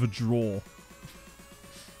equivalent of a draw.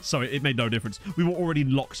 So it made no difference. We were already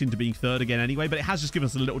locked into being third again anyway, but it has just given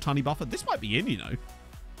us a little tiny buffer. This might be in, you know.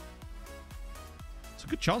 It's a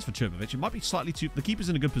good chance for Cherbovic. It might be slightly too... The keeper's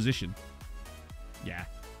in a good position. Yeah.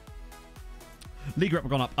 League rep have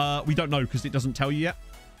gone up. We don't know because it doesn't tell you yet.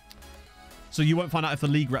 So you won't find out if the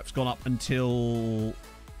league rep's gone up until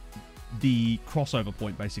the crossover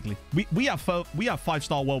point, basically. We have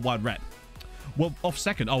 5-star worldwide rep. Well, off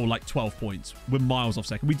second. Oh, like 12 points. We're miles off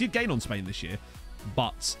second. We did gain on Spain this year,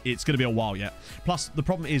 but it's going to be a while yet. Plus, the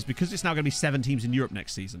problem is, because it's now going to be 7 teams in Europe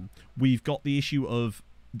next season, we've got the issue of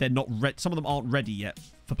they're not some of them aren't ready yet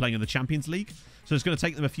for playing in the Champions League. So it's going to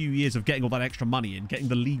take them a few years of getting all that extra money in, getting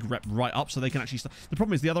the league rep right up so they can actually start. The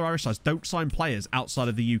problem is the other Irish sides don't sign players outside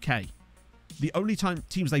of the UK. The only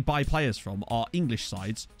teams they buy players from are English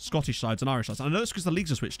sides, Scottish sides, and Irish sides. And I know it's because the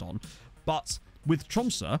leagues are switched on, but with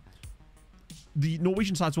Tromsø, the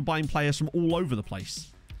Norwegian sides were buying players from all over the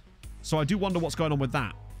place. So I do wonder what's going on with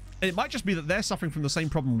that. And it might just be that they're suffering from the same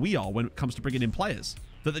problem we are when it comes to bringing in players,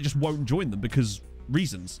 that they just won't join them because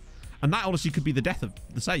reasons. And that honestly could be the death of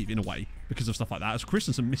the save in a way because of stuff like that. As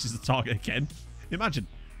Christensen misses the target again. Imagine.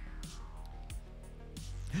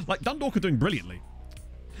 Like, Dundalk are doing brilliantly.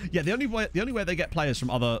 Yeah, the only way they get players from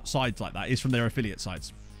other sides like that is from their affiliate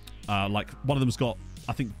sides. Like, one of them's got,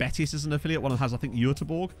 I think, Betis as an affiliate. One of them has, I think,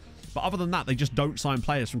 Göteborg. But other than that, they just don't sign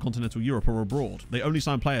players from continental Europe or abroad. They only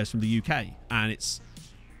sign players from the UK. And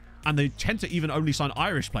they tend to even only sign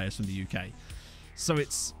Irish players from the UK. So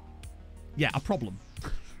it's, yeah, a problem.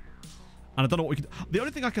 And I don't know what we can... The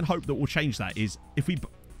only thing I can hope that will change that is if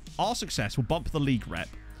our success will bump the league rep.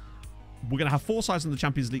 We're going to have 4 sides in the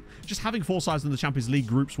Champions League. Just having 4 sides in the Champions League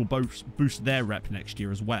groups will both boost their rep next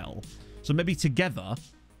year as well. So maybe together,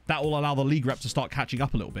 that will allow the league rep to start catching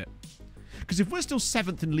up a little bit. Because if we're still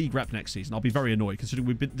 7th in league rep next season, I'll be very annoyed, considering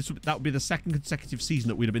that would be the 2nd consecutive season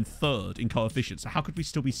that we'd have been 3rd in coefficient. So how could we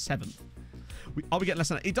still be 7th? Are we getting less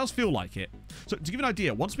than that? It does feel like it. So to give you an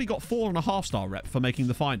idea, once we got 4.5-star rep for making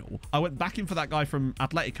the final, I went back in for that guy from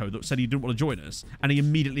Atletico that said he didn't want to join us, and he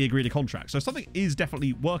immediately agreed a contract. So something is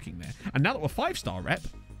definitely working there. And now that we're 5-star rep,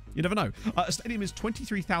 you never know. A stadium is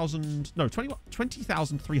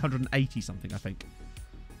 20,380 something, I think.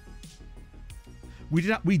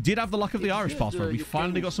 We did have the luck of the Irish passport. We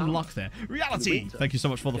finally got some luck there. Reality! Thank you so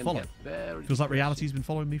much for the follow. Feels like reality's been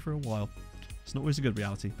following me for a while. It's not always a good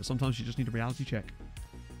reality, but sometimes you just need a reality check.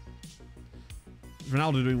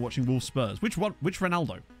 Ronaldo doing watching Wolves Spurs. Which one? Which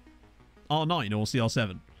Ronaldo? R9 or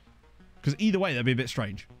CR7? Because either way, that'd be a bit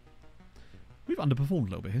strange. We've underperformed a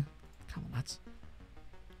little bit here. Come on, lads.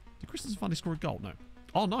 Did Christensen finally score a goal? No.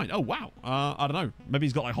 R9. Oh, wow. I don't know. Maybe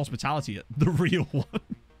he's got like hospitality at the real one.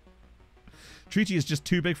 Treaty is just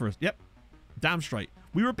too big for us. Yep. Damn straight.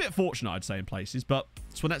 We were a bit fortunate, I'd say, in places, but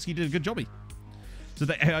Swanetsky did a good jobby. So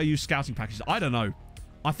the AIU scouting packages, I don't know.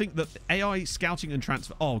 I think that AI scouting and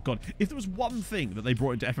transfer... Oh, God. If there was one thing that they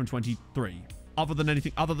brought into FM23,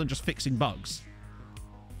 other than just fixing bugs,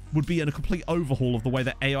 would be a complete overhaul of the way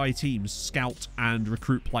that AI teams scout and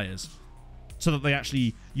recruit players. So that they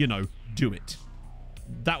actually, you know, do it.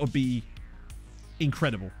 That would be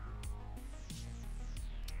incredible.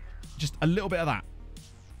 Just a little bit of that.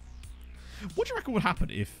 What do you reckon would happen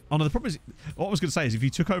if... Oh, no, the problem is... What I was going to say is if you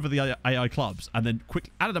took over the AI clubs and then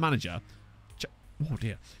quickly added a manager... Oh,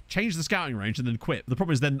 dear. Changed the scouting range and then quit. The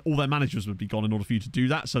problem is then all their managers would be gone in order for you to do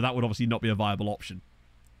that, so that would obviously not be a viable option.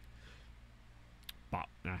 But,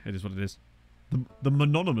 nah, it is what it is. The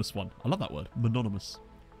mononymous one. I love that word. Mononymous.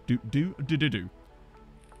 Do.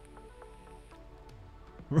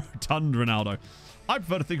 Rotund Ronaldo. I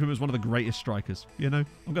prefer to think of him as one of the greatest strikers. You know?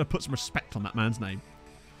 I'm going to put some respect on that man's name.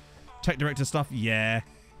 Tech director stuff, yeah.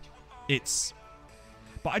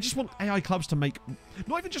 But I just want AI clubs to make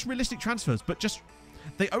not even just realistic transfers, but just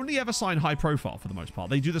they only ever sign high profile for the most part.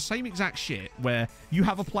 They do the same exact shit where you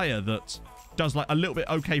have a player that does like a little bit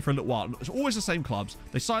okay for a little while. It's always the same clubs.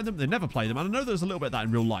 They sign them, they never play them. And I know there's a little bit of that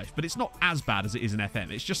in real life, but it's not as bad as it is in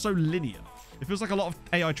FM. It's just so linear. It feels like a lot of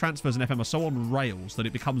AI transfers in FM are so on rails that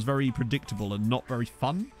it becomes very predictable and not very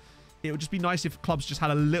fun. It would just be nice if clubs just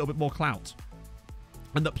had a little bit more clout.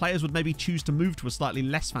 And that players would maybe choose to move to a slightly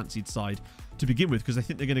less fancied side to begin with because they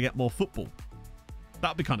think they're going to get more football. That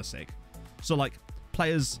would be kind of sick. So, like,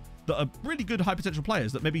 players that are really good high potential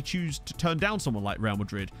players that maybe choose to turn down someone like Real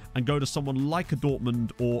Madrid and go to someone like a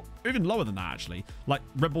Dortmund, or even lower than that actually, like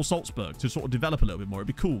Red Bull Salzburg, to sort of develop a little bit more. It'd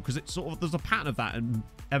be cool because it's sort of, there's a pattern of that and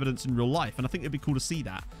evidence in real life, and I think it'd be cool to see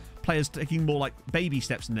that. Players taking more like baby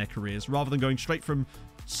steps in their careers rather than going straight from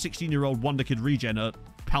 16-year-old wonder kid regen at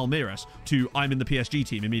Palmeiras to I'm in the PSG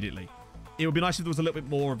team immediately. It would be nice if there was a little bit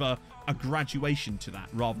more of a graduation to that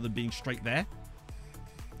rather than being straight there.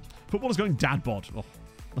 Football is going dad bod. Oh,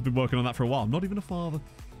 I've been working on that for a while. I'm not even a father.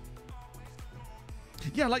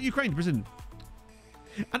 Yeah, like Ukraine, Brazil.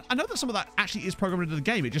 And I know that some of that actually is programmed into the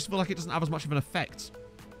game. It just feels like it doesn't have as much of an effect.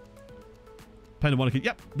 Playing the wonder kid.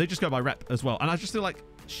 Yep, they just go by rep as well. And I just feel like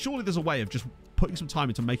surely there's a way of just putting some time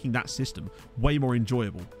into making that system way more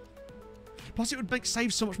enjoyable. Plus, it would make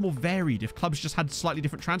saves so much more varied if clubs just had slightly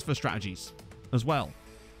different transfer strategies as well.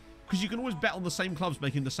 Because you can always bet on the same clubs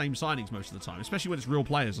making the same signings most of the time, especially when it's real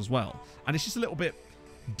players as well. And it's just a little bit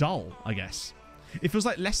dull, I guess. It feels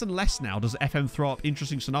like less and less now does FM throw up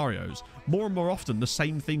interesting scenarios. More and more often, the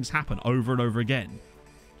same things happen over and over again.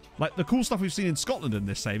 Like, the cool stuff we've seen in Scotland in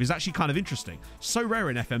this save is actually kind of interesting. So rare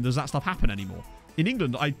in FM does that stuff happen anymore. In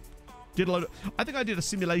England, I think I did a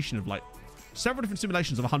simulation of, like, several different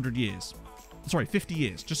simulations of 100 years. Sorry, 50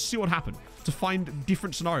 years. Just to see what happened. To find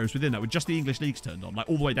different scenarios within that with just the English leagues turned on. Like,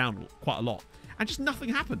 all the way down quite a lot. And just nothing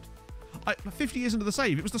happened. 50 years into the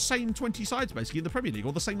save, it was the same 20 sides, basically, in the Premier League.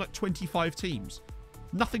 Or the same, like, 25 teams.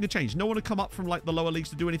 Nothing had changed. No one had come up from, like, the lower leagues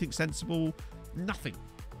to do anything sensible. Nothing.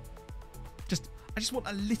 I just want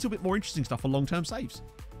a little bit more interesting stuff for long-term saves.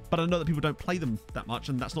 But I know that people don't play them that much,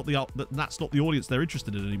 and that's not the audience they're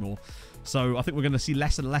interested in anymore. So I think we're going to see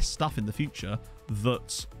less and less stuff in the future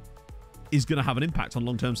that is going to have an impact on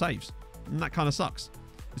long-term saves. And that kind of sucks.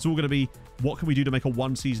 It's all going to be, what can we do to make a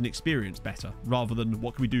one-season experience better, rather than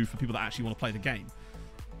what can we do for people that actually want to play the game.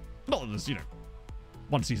 Not that there's, you know,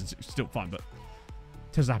 one season's still fine, but it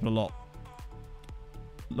tends to happen a lot.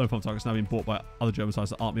 Low pump targets now being bought by other German sides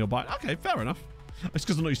that aren't me or buy it. Okay, fair enough. It's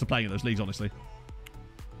because I'm not used to playing in those leagues, honestly.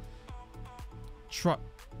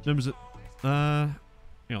 Members at hang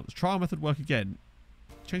on, does trial method work again?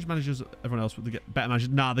 Change managers, everyone else would get better managers.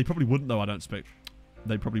 Nah, they probably wouldn't though, I don't expect.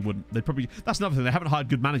 They probably wouldn't. That's another thing, they haven't hired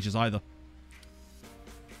good managers either.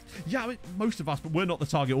 Yeah, I mean, most of us, but we're not the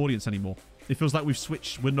target audience anymore. It feels like we've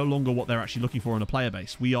switched. We're no longer what they're actually looking for in a player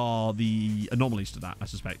base. We are the anomalies to that, I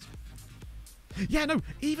suspect. Yeah, no,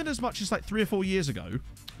 even as much as like 3 or 4 years ago,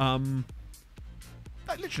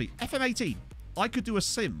 like literally, FM18, I could do a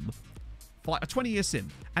sim, like a 20-year sim,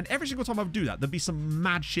 and every single time I would do that, there'd be some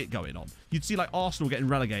mad shit going on. You'd see like Arsenal getting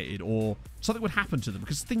relegated, or something would happen to them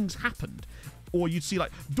because things happened. Or you'd see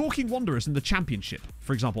like Dorking Wanderers in the Championship,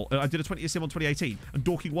 for example. I did a 20-year sim on 2018, and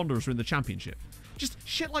Dorking Wanderers were in the Championship. Just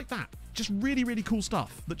shit like that. Just really, really cool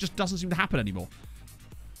stuff that just doesn't seem to happen anymore.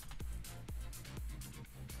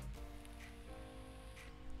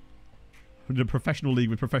 In a professional league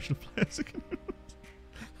with professional players.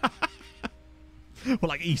 Well,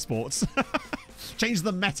 like esports. Change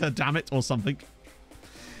the meta, damn it, or something.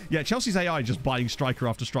 Yeah, Chelsea's AI just buying striker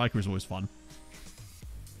after striker is always fun.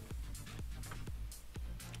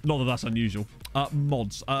 Not that that's unusual.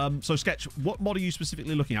 Mods. So, Sketch, what mod are you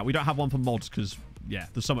specifically looking at? We don't have one for mods because, yeah,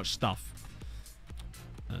 there's so much stuff.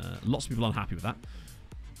 Lots of people unhappy with that.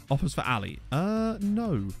 Offers for Ali.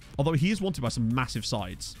 No. Although he is wanted by some massive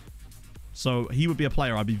sides. So he would be a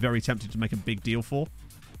player I'd be very tempted to make a big deal for.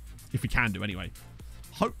 If we can do, anyway.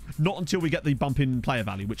 Not until we get the bump in player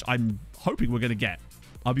value, which I'm hoping we're going to get.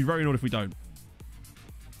 I'll be very annoyed if we don't.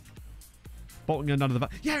 Bolton going none of the...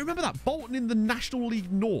 Yeah, remember that? Bolton in the National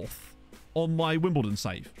League North on my Wimbledon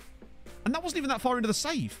save. And that wasn't even that far into the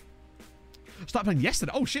save. Started playing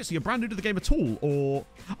yesterday. Oh, shit, so you're brand new to the game at all? Or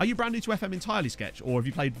are you brand new to FM entirely, Sketch? Or have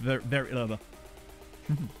you played very earlier?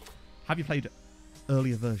 Have you played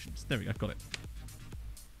earlier versions? There we go, got it.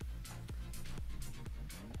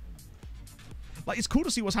 Like, it's cool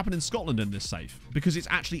to see what's happened in Scotland in this save, because it's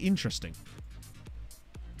actually interesting.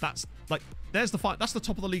 That's, like, there's the fight. That's the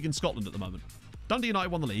top of the league in Scotland at the moment. Dundee United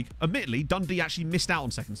won the league. Admittedly, Dundee actually missed out on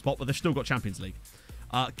second spot, but they've still got Champions League.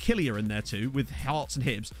 Killie are in there too, with Hearts and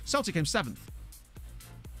Hibs. Celtic came 7th.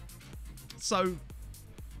 So,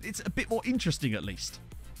 it's a bit more interesting, at least.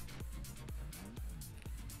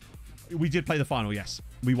 We did play the final, yes.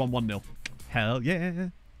 We won 1-0. Hell yeah.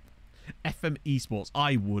 FM Esports.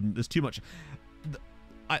 I wouldn't. There's too much...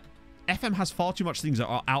 FM has far too much things that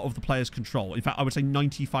are out of the player's control. In fact, I would say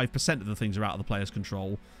 95% of the things are out of the player's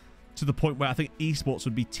control, to the point where I think esports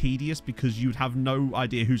would be tedious because you'd have no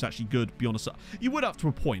idea who's actually good beyond a... You would up to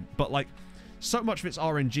a point, but like so much of it's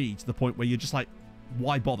RNG to the point where you're just like,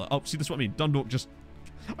 why bother? Oh, see, that's what I mean. Dundalk just...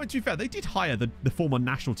 I mean, to be fair, they did hire the former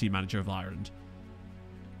national team manager of Ireland.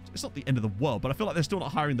 It's not the end of the world, but I feel like they're still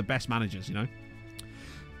not hiring the best managers, you know?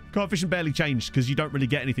 Coefficient barely changed because you don't really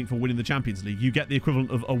get anything for winning the Champions League. You get the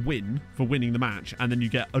equivalent of a win for winning the match, and then you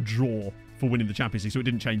get a draw for winning the Champions League, so it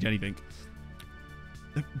didn't change anything.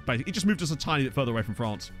 Basically, it just moved us a tiny bit further away from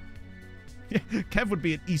France. Yeah, Kev would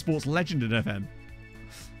be an esports legend in FM.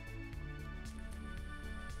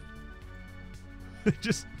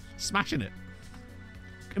 Just smashing it.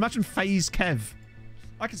 Imagine FaZe Kev.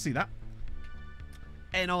 I can see that.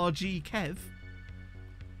 NRG Kev.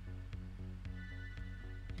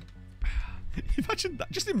 Imagine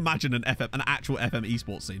that. Just imagine an actual FM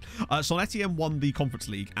esports scene. Saint Etienne won the Conference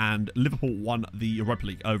League and Liverpool won the Europa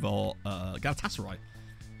League over Galatasaray.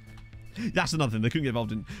 That's another thing. They couldn't get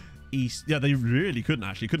involved in East. Yeah, they really couldn't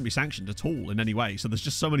actually. Couldn't be sanctioned at all in any way. So there's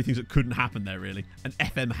just so many things that couldn't happen there, really. An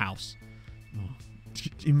FM house. Oh,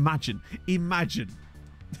 imagine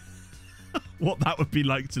what that would be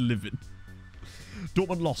like to live in.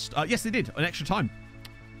 Dortmund lost. Yes, they did. An extra time.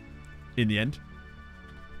 In the end.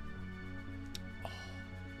 Oh.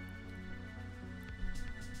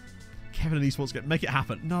 Kevin and esports make it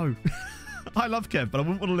happen. No. I love Kev, but I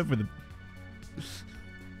wouldn't want to live with him.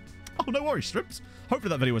 Oh, no worries, Strips. Hopefully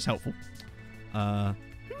that video was helpful.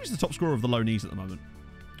 Who is the top scorer of the Loneys at the moment?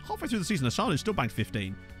 Halfway through the season, Asano still banked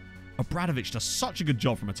 15. Obradovic does such a good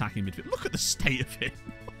job from attacking midfield. Look at the state of him.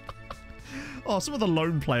 Oh, some of the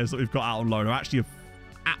loan players that we've got out on loan are actually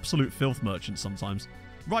absolute filth merchants sometimes.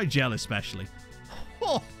 Rigel especially.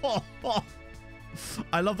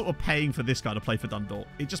 I love that we're paying for this guy to play for Dundalk.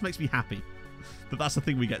 It just makes me happy that that's the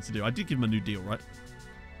thing we get to do. I did give him a new deal, right?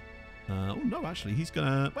 Oh, no, actually, he's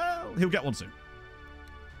gonna... Well, he'll get one soon.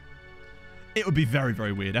 It would be very,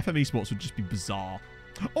 very weird. FM Esports would just be bizarre.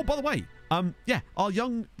 Oh, by the way, yeah, our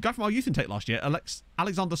young guy from our youth intake last year,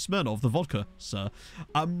 Alexander Smirnov, the vodka, sir,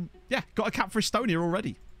 yeah, got a cap for Estonia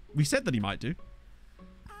already. We said that he might do.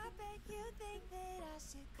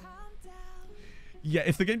 Yeah,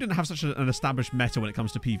 if the game didn't have such an established meta when it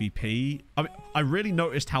comes to PvP, I mean, I really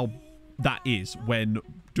noticed how that is when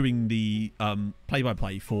doing the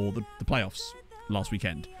play-by-play for the playoffs last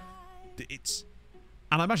weekend. It's,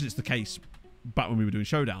 and I imagine it's the case back when we were doing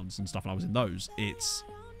showdowns and stuff and I was in those. It's,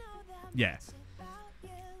 yeah.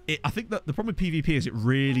 I think that the problem with PvP is it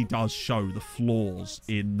really does show the flaws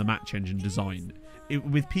in the match engine design.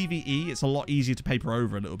 With PvE, it's a lot easier to paper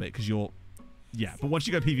over a little bit because you're, yeah, but once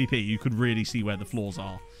you go PvP, you could really see where the flaws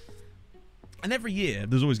are. And every year,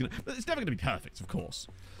 there's always going to, it's never going to be perfect, of course.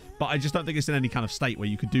 But I just don't think it's in any kind of state where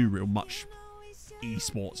you could do real much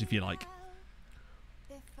esports, if you like.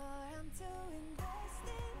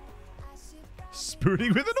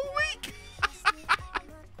 Spooning within a week?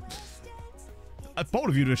 I bold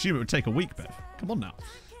of you to assume it would take a week, Bev. Come on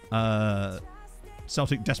now.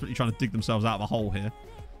 Celtic desperately trying to dig themselves out of a hole here.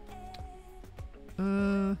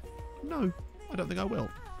 No, I don't think I will.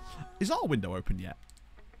 Is our window open yet?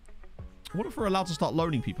 I wonder if we're allowed to start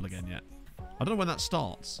loaning people again yet. I don't know when that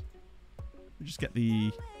starts. We just get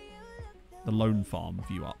the loan farm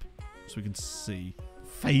view up so we can see.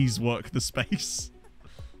 Phase work the space.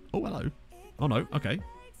 Oh, hello. Oh, no. Okay.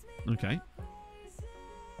 Okay.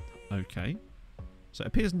 Okay. So it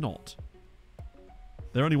appears not.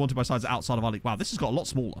 They're only wanted by sides outside of our league. Wow, this has got a lot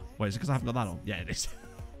smaller. Wait, is it because I haven't got that on? Yeah, it is.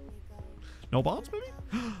 No Barnes, maybe?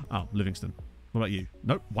 Oh, Livingston. What about you?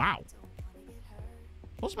 Nope. Wow.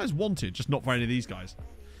 What's most wanted? Just not for any of these guys.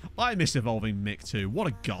 I miss Evolving Mick too. What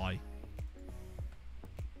a guy.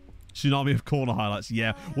 Tsunami of corner highlights.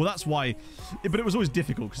 Yeah. Well, that's why. But it was always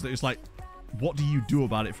difficult because it was like, what do you do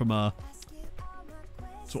about it from a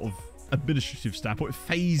sort of administrative standpoint?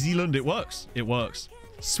 FaZe Zealand, it works. It works.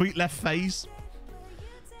 Sweet left phase.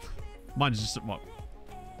 Mine is just, what?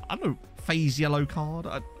 I don't know. FaZe yellow card.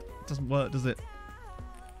 It doesn't work, does it?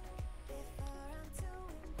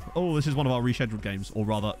 Oh, this is one of our rescheduled games. Or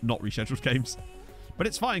rather, not rescheduled games. But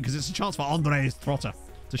it's fine because it's a chance for Andres Trotter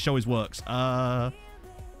to show his works.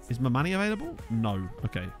 Is Mamani available? No.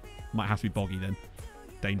 Okay. Might have to be Boggy then.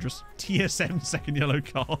 Dangerous. TSM second yellow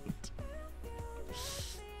card.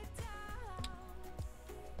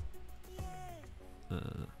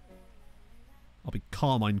 I'll be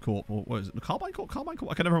Carmine Corp. Or what is it? Carmine Corp? Carmine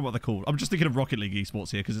Corp? I can never remember what they're called. I'm just thinking of Rocket League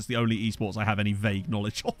esports here because it's the only esports I have any vague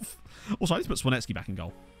knowledge of. Also, I need to put Swanetsky back in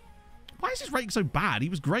goal. Why is his rating so bad? He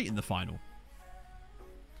was great in the final.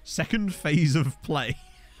 Second phase of play.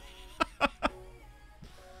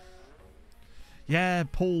 Yeah,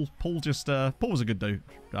 Paul just, Paul was a good dude.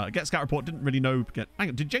 Get Scout Report, didn't really know. Hang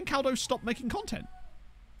on, did Jen Caldo stop making content?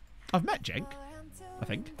 I've met Jenk, I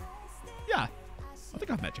think. Yeah, I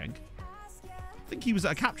think I've met Jenk. I think he was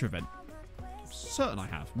at a capture event. certain I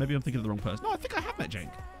have. Maybe I'm thinking of the wrong person. No, I think I have met Jake.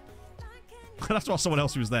 I'd have to ask someone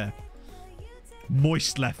else who was there.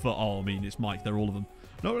 Moist left foot. Oh, I mean, it's Mike. They're all of them.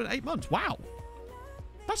 No, in 8 months. Wow.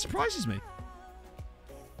 That surprises me.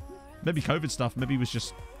 Maybe COVID stuff. Maybe it was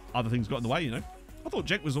just other things got in the way, you know. I thought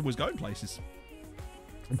Jake was always going places.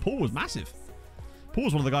 And Paul was massive. Paul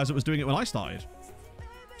was one of the guys that was doing it when I started.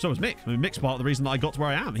 So was Mick. I mean, Mick's part of the reason that I got to where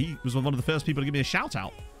I am. He was one of the first people to give me a shout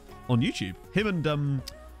out on YouTube. Him and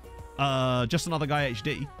just another guy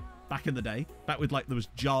HD back in the day. Back with like there was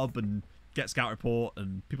Job and Get Scout Report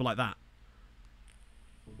and people like that.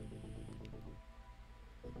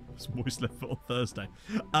 It's moist left foot on Thursday.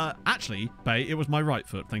 Actually, Bay, it was my right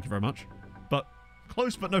foot. Thank you very much. But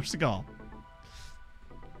close but no cigar.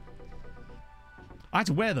 I had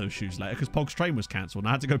to wear those shoes later because Pog's train was cancelled and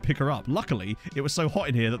I had to go pick her up. Luckily, it was so hot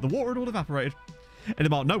in here that the water had all evaporated. And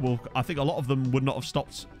about no, well, I think a lot of them would not have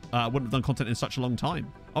stopped, wouldn't have done content in such a long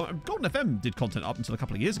time. Oh, Golden FM did content up until a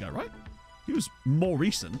couple of years ago, right? He was more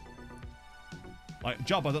recent. Like,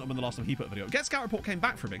 Job, I don't know when the last time he put a video. Get Scout Report came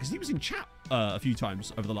back for a bit because he was in chat a few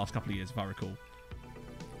times over the last couple of years, if I recall.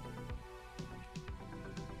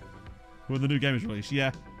 When the new game is released,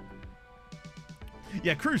 yeah.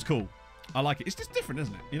 Yeah, Crew's cool. I like it. It's just different,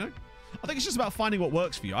 isn't it? You know? I think it's just about finding what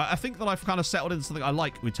works for you. I think that I've kind of settled into something I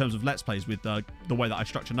like in terms of Let's Plays with the way that I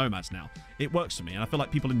structure Nomads now. It works for me, and I feel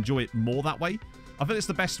like people enjoy it more that way. I think it's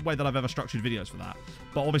the best way that I've ever structured videos for that.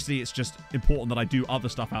 But obviously, it's just important that I do other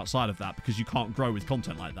stuff outside of that because you can't grow with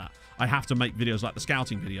content like that. I have to make videos like the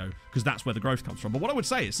scouting video because that's where the growth comes from. But what I would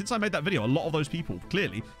say is, since I made that video, a lot of those people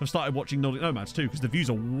clearly have started watching Nordic Nomads too because the views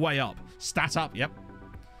are way up. Stat up, yep.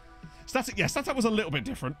 Static, yeah, Stat up was a little bit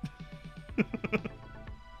different.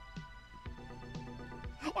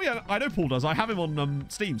 Oh yeah, I know Paul does. I have him on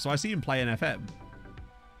Steam, so I see him play NFM.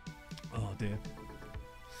 Oh dear.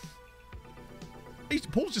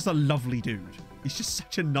 Paul's just a lovely dude. He's just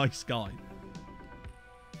such a nice guy.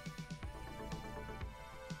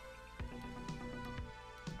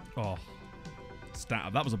 Oh,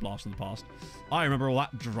 Stat. That was a blast from the past. I remember all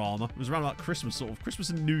that drama. It was around about Christmas, sort of Christmas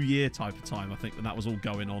and New Year type of time, I think, when that was all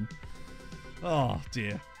going on. Oh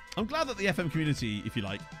dear. I'm glad that the FM community, if you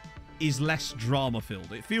like, is less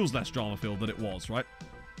drama-filled. It feels less drama-filled than it was, right?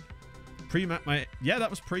 Pre-Matt, mate. Yeah, that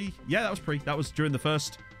was pre. Yeah, that was pre. That was during the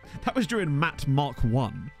first... That was during Matt Mark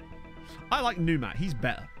 1. I like new Matt. He's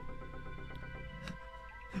better.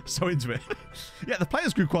 So into it. Yeah, the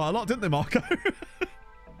players grew quite a lot, didn't they, Marco?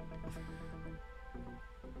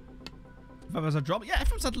 FM's had drama. Yeah,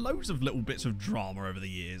 FM's had loads of little bits of drama over the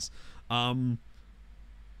years.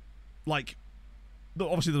 Like,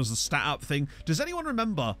 obviously there was the stat up thing. Does anyone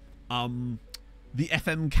remember the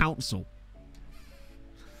FM Council?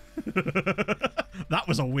 That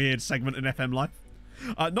was a weird segment in FM life.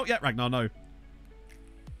 Not yet, Ragnar, no.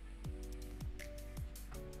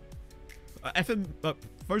 FM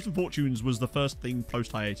Frozen Fortunes was the first thing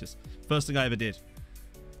post-hiatus. First thing I ever did.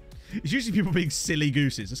 It's usually people being silly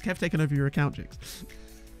gooses. Has Kev taken over your account, Jigs?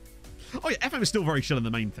 Oh yeah, FM is still very chill in the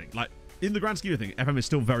main thing. Like, in the grand scheme of things, FM is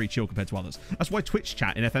still very chill compared to others. That's why Twitch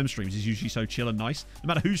chat in FM streams is usually so chill and nice. No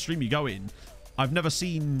matter whose stream you go in, I've never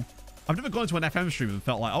gone into an FM stream and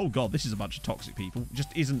felt like, oh god, this is a bunch of toxic people. It just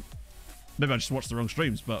isn't. Maybe I just watched the wrong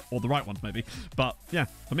streams, or the right ones maybe. But yeah,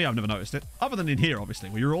 for me, I've never noticed it. Other than in here, obviously,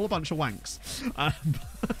 where you're all a bunch of wanks.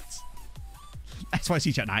 But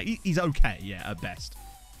SYC chat, nah, he's okay, yeah, at best.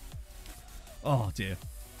 Oh dear.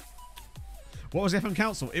 What was the FM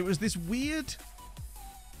Council? It was this weird...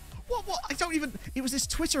 What? I don't even... It was this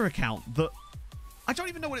Twitter account that... I don't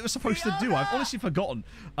even know what it was supposed to do. I've honestly forgotten.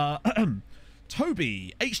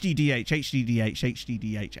 Toby, HDDH, HDDH,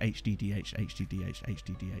 HDDH, HDDH, HDDH,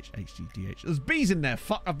 HDDH, HDDH. There's B's in there.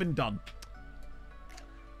 Fuck, I've been done.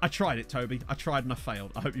 I tried it, Toby. I tried and I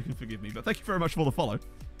failed. I hope you can forgive me. But thank you very much for the follow.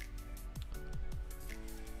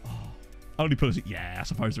 Oh, only put it... Yeah, I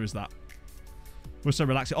suppose there is that. We're so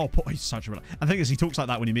relaxing. Oh, he's such a relax. And the thing is, he talks like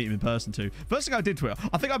that when you meet him in person too. First thing I did to him,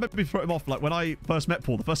 I think I maybe put him off. Like when I first met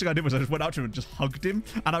Paul, the first thing I did was I just went up to him and just hugged him.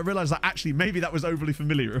 And I realized that actually maybe that was overly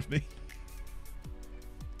familiar of me.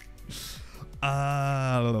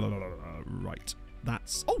 Right.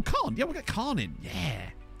 That's... Oh, Khan. Yeah, we'll get Khan in. Yeah.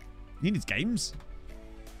 He needs games.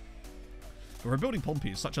 But rebuilding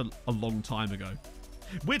Pompey is such a long time ago.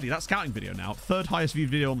 Weirdly, that scouting video now, third highest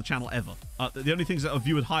viewed video on the channel ever. The only things that are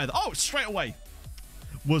viewed higher... Oh, straight away.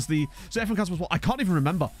 Was the... So FM Council was what? I can't even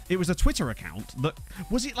remember. It was a Twitter account that...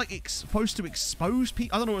 Was it, like, supposed to expose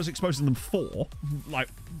people? I don't know what it was exposing them for. Like...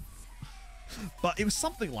 But it was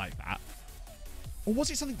something like that. Or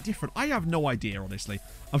was it something different? I have no idea, honestly.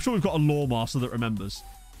 I'm sure we've got a lore master that remembers.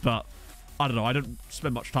 But, I don't know. I don't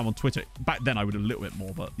spend much time on Twitter. Back then, I would a little bit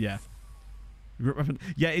more, but yeah.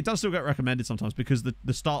 Yeah, it does still get recommended sometimes because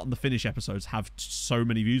the start and the finish episodes have so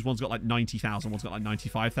many views. One's got like 90,000, one's got like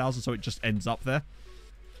 95,000, so it just ends up there.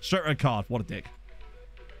 Straight red card. What a dick.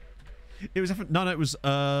 It was no, it was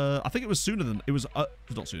I think it was sooner than it was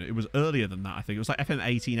not sooner. It was earlier than that. I think it was like FM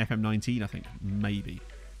 18, FM 19. I think maybe.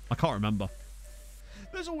 I can't remember.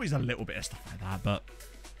 There's always a little bit of stuff like that, but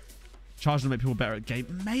charging to make people better at game,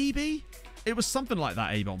 maybe it was something like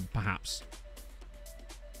that. A-bomb, perhaps.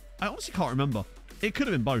 I honestly can't remember. It could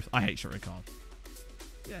have been both. I hate straight red card.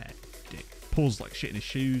 Yeah, dick. Paul's like shit in his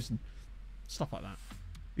shoes and stuff like that.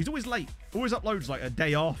 He's always late. Always uploads like a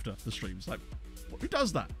day after the streams. Like, who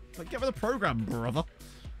does that? Like, get with the program, brother.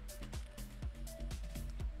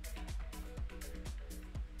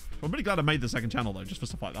 I'm really glad I made the second channel, though, just for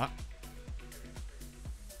stuff like that.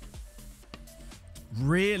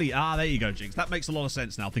 Really? Ah, there you go, Jinx. That makes a lot of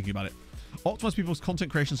sense now, thinking about it. Optimize people's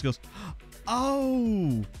content creation skills.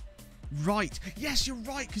 Oh, right. Yes, you're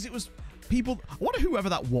right, because it was people... I wonder whoever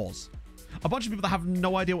that was. A bunch of people that have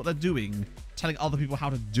no idea what they're doing, telling other people how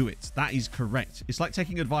to do it. That is correct. It's like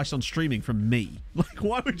taking advice on streaming from me. Like,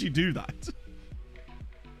 why would you do that?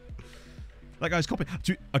 That guy's copying.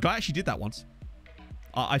 A guy actually did that once.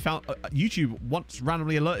 I found YouTube once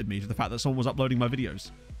randomly alerted me to the fact that someone was uploading my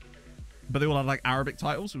videos. But they all had like Arabic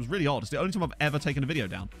titles. It was really odd. It's the only time I've ever taken a video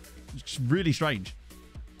down. It's just really strange.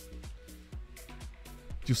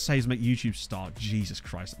 Your saves make YouTube star. Jesus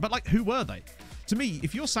Christ. But like, who were they? To me,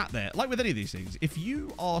 if you're sat there, like with any of these things, if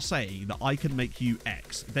you are saying that I can make you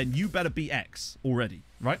X, then you better be X already,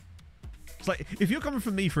 right? It's like, if you're coming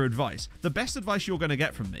from me for advice, the best advice you're going to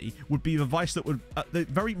get from me would be advice that would, at the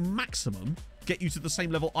very maximum, get you to the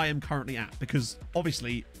same level I am currently at. Because,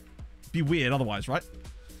 obviously, be weird otherwise, right?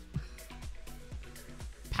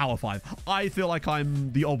 Power 5. I feel like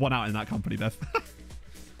I'm the odd one out in that company, Beth.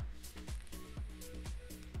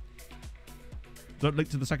 Don't link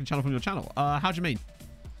to the second channel from your channel. How do you mean?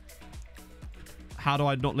 How do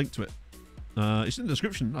I not link to it? It's in the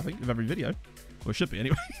description, I think, of every video. Well, it should be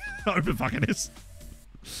anyway. I hope it fucking is.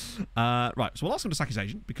 Right, so we'll ask him to sack his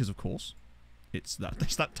agent because, of course, it's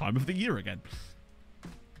that time of the year again.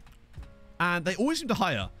 And they always seem to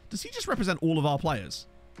hire. Does he just represent all of our players?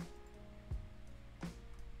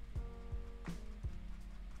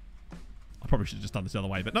 I probably should have just done this the other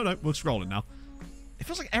way, but no, we're scrolling now. It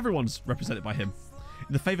feels like everyone's represented by him.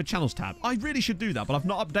 In the favoured channels tab. I really should do that, but I've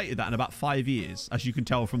not updated that in about 5 years. As you can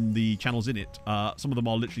tell from the channels in it. Some of them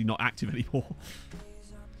are literally not active anymore.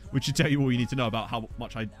 Which should tell you all you need to know about how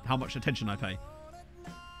much attention I pay.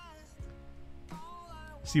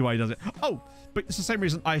 See why he does it. Oh, but it's the same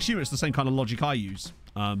reason. I assume it's the same kind of logic I use.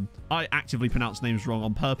 I actively pronounce names wrong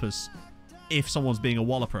on purpose if someone's being a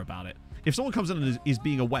walloper about it. If someone comes in and is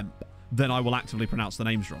being a wemp, then I will actively pronounce the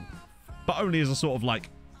names wrong. But only as a sort of, like,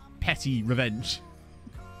 petty revenge.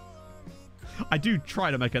 I do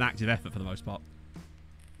try to make an active effort for the most part.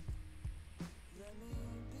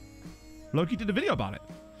 Loki did a video about it.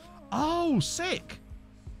 Oh, sick.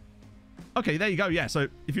 Okay, there you go. Yeah, so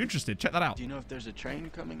if you're interested, check that out. Do you know if there's a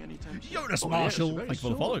train coming anytime soon? Jonas Marshall. Thank you for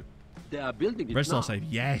the follow. They are building it Red Star now. save.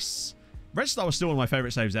 Yes. Red Star was still one of my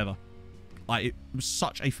favourite saves ever. Like, it was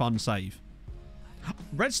such a fun save.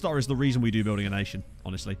 Red Star is the reason we do Building a Nation,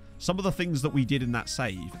 honestly. Some of the things that we did in that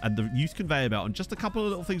save and the youth conveyor belt and just a couple of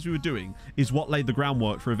little things we were doing is what laid the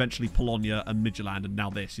groundwork for eventually Polonia and Midtjylland and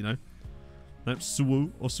now this, you know? No,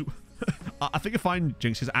 Suwu or Su. I think a fine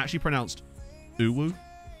Jinx is actually pronounced Uwu.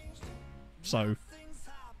 So,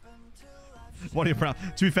 what do you pronounce?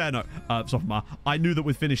 To be fair, no. Sophomore, I knew that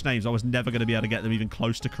with Finnish names, I was never going to be able to get them even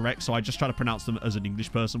close to correct, so I just try to pronounce them as an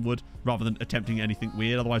English person would, rather than attempting anything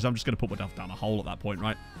weird. Otherwise, I'm just going to put myself down a hole at that point,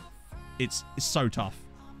 right? It's so tough.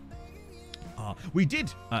 We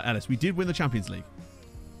did, Ellis, we did win the Champions League,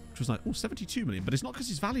 which was like, 72 million, but it's not because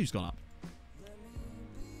his value's gone up.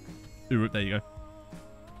 Ooh, there you go.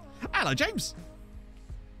 Hello, James.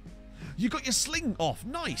 You got your sling off.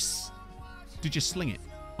 Nice. Did you sling it?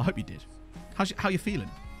 I hope you did. How you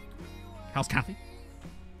feeling? How's Kathy?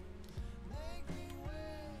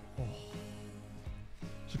 Oh.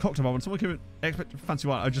 So cocktail when someone came in, expect fancy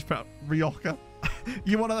wine. I just put out Rioja.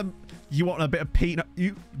 You want them? You want a bit of peanut?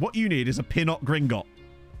 What you need is a Pinot Gringot.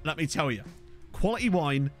 Let me tell you, quality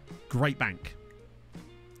wine, great bank.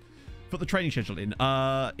 Put the training schedule in.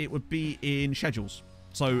 It would be in schedules.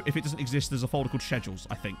 So if it doesn't exist, there's a folder called schedules,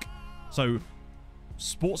 I think. So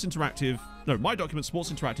Sports Interactive, no, my document,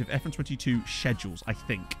 Sports Interactive, FN22 schedules, I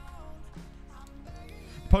think.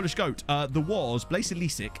 Polish Goat, there was Blaise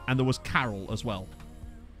Lisik and there was Carol as well.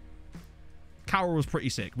 Carol was pretty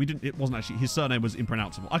sick. It wasn't actually, his surname was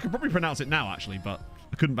impronounceable. I could probably pronounce it now, actually, but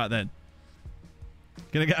I couldn't back then.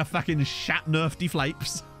 Gonna get a fucking Shat Nerf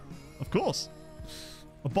deflapes. Of course.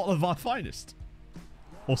 A bottle of our finest.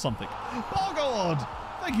 Or something. Oh, God.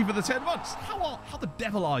 Thank you for the 10 months. How the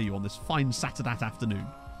devil are you on this fine Saturday afternoon?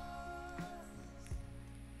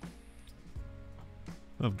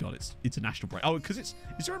 Oh, God. It's international break. Oh, because is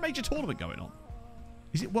there a major tournament going on?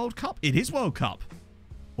 Is it World Cup? It is World Cup.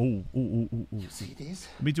 Oh. Yes, it is.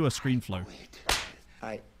 Let me do a screen flow.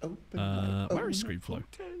 I open where is screen flow?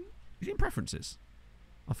 Is it in preferences?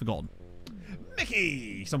 I've forgotten.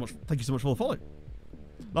 Mickey! Thank you so much for the follow.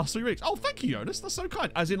 Last 3 weeks. Oh, thank you, Jonas. That's so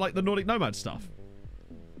kind. As in, like, the Nordic Nomad stuff.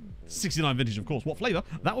 69 vintage, of course. What flavour?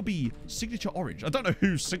 That would be signature orange. I don't know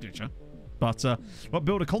whose signature, but what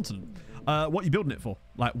build a continent? What are you building it for?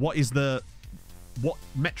 Like, what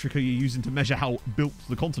metric are you using to measure how built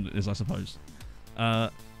the continent is, I suppose?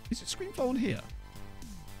 Is it screen flow on here?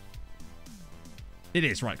 It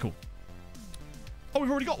is. Right, cool. Oh, we've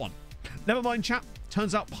already got one. Never mind, chat.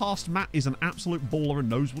 Turns out past Matt is an absolute baller and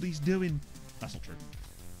knows what he's doing. That's not true.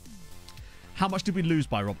 How much did we lose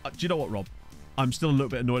by, Rob? Do you know what, Rob? I'm still a little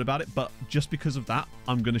bit annoyed about it, but just because of that,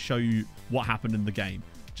 I'm going to show you what happened in the game,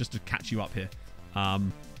 just to catch you up here.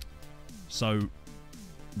 So,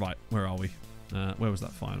 right, where are we? Where was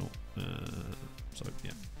that final? So,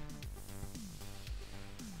 yeah.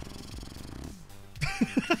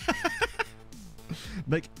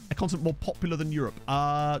 Make a continent more popular than Europe.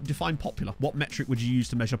 Define popular. What metric would you use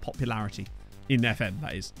to measure popularity? In FM,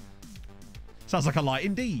 that is. Sounds like a lie.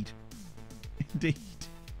 Indeed. Indeed.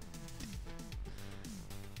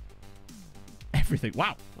 Everything.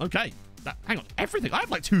 Wow. Okay. Hang on. Everything. I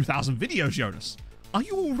have like 2,000 videos, Jonas. Are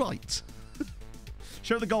you all right?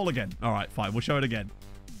 Show the goal again. All right, fine. We'll show it again.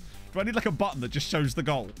 Do I need like a button that just shows the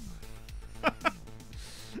goal?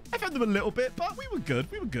 I found them a little bit, but we were good.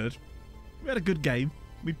 We were good. We had a good game.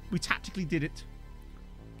 We tactically did it.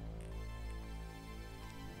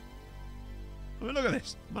 I mean, look at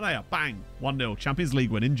this. Manea, bang. 1-0. Champions League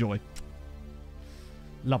win. Enjoy.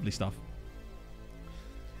 Lovely stuff.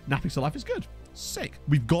 Napping to life is good. Sick.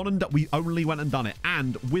 We've gone and we only went and done it.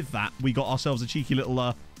 And with that, we got ourselves a cheeky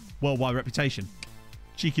little worldwide reputation.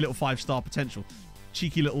 Cheeky little 5-star potential.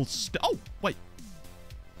 Cheeky little... oh, wait.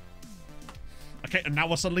 Okay, and now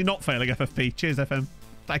we're suddenly not failing FFP. Cheers, FM.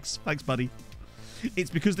 Thanks, buddy.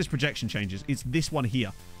 It's because this projection changes. It's this one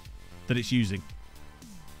here that it's using.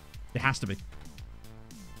 It has to be.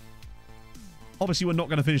 Obviously, we're not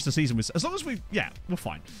going to finish the season with... as long as we... yeah, we're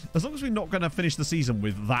fine. As long as we're not going to finish the season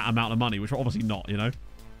with that amount of money, which we're obviously not, you know?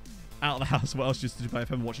 Out of the house, what else just to do play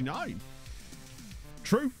FM watching? No.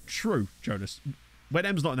 True, Jonas. When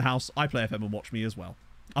M's not in the house, I play FM and watch me as well.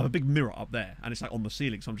 I have a big mirror up there, and it's like on the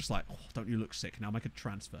ceiling, so I'm just like, oh, don't you look sick? Now make a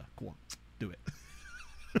transfer. Go on, do it.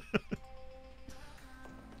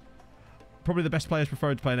 Probably the best players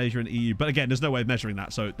prefer to play in Asia and EU, but again, there's no way of measuring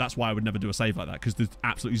that, so that's why I would never do a save like that, because there's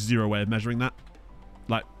absolutely zero way of measuring that.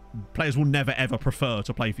 Like, players will never ever prefer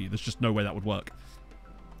to play for you. There's just no way that would work.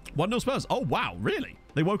 1-0 Spurs. Oh, wow, really?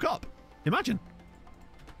 They woke up. Imagine.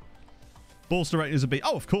 Balls to rating as a B.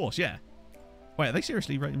 Oh, of course, yeah. Wait, are they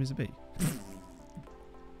seriously rating him as a B?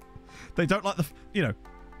 They don't like the... you know...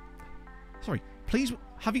 sorry, please,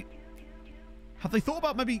 have they thought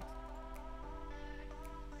about maybe...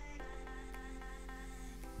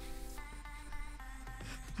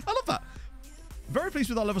 I love that. Very pleased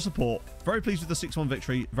with our level of support. Very pleased with the 6-1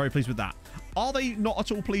 victory. Very pleased with that. Are they not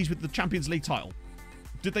at all pleased with the Champions League title?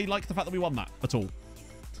 Did they like the fact that we won that at all?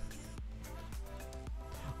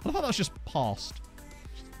 I love how that's just passed.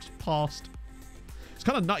 Just passed. It's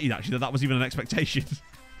kind of nutty, actually, that was even an expectation.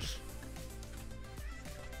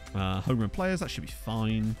 Homegrown players, that should be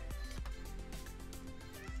fine.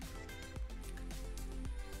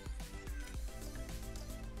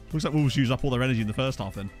 Looks like Wolves used up all their energy in the first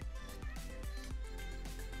half then.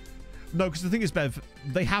 No, because the thing is, Bev,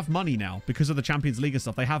 they have money now. Because of the Champions League and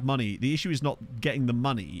stuff, they have money. The issue is not getting the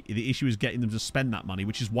money. The issue is getting them to spend that money,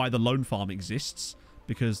 which is why the loan farm exists.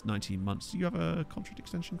 Because 19 months. Do you have a contract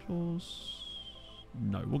extension clause?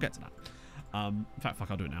 No, we'll get to that. In fact,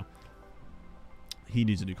 fuck, I'll do it now. He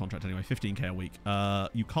needs a new contract anyway. 15k a week.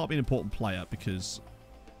 You can't be an important player because...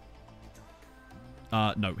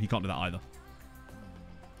 no, he can't do that either.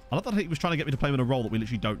 I love that he was trying to get me to play him in a role that we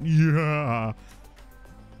literally don't. Yeah.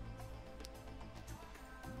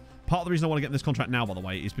 Part of the reason I want to get in this contract now, by the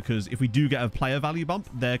way, is because if we do get a player value bump,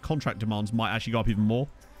 their contract demands might actually go up even more.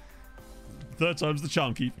 3rd time's the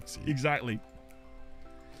charm, Keith. Exactly.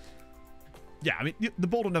 Yeah, I mean, the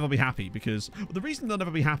board will never be happy because... well, the reason they'll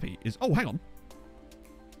never be happy is... oh, hang on.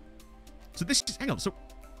 So this is... hang on. So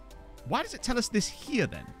why does it tell us this here,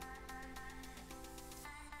 then?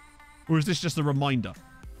 Or is this just a reminder?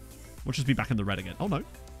 We'll just be back in the red again. Oh, no.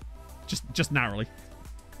 Just narrowly.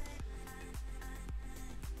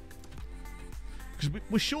 Because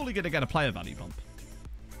we're surely going to get a player value bump.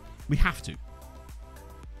 We have to.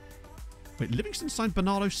 Wait, Livingston signed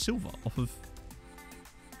Bernardo Silva off of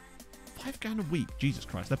 £5 a week. Jesus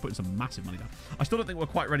Christ, they're putting some massive money down. I still don't think we're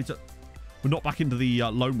quite ready to... We're not back into the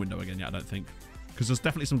loan window again yet, I don't think. Because there's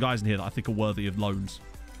definitely some guys in here that I think are worthy of loans.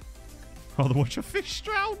 Rather watch a fish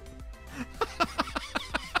drown.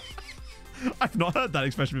 I've not heard that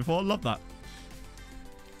expression before. I love that.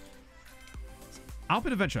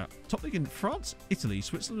 Alpine Adventure. Top league in France, Italy,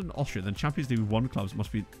 Switzerland, and Austria. Then Champions League with one clubs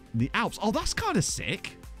must be in the Alps. Oh, that's kind of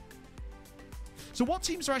sick. So what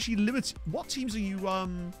teams are actually limited? What teams are you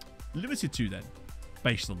limited to then?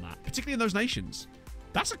 Based on that. Particularly in those nations.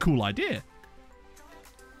 That's a cool idea.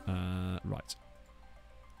 Right.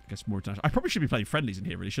 I guess more international. I probably should be playing friendlies in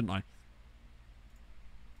here, really, shouldn't I?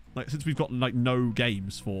 Like, since we've got, like, no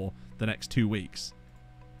games for the next 2 weeks.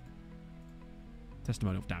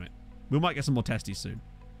 Testimonial, damn it. We might get some more testies soon.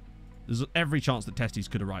 There's every chance that testies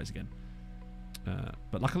could arise again.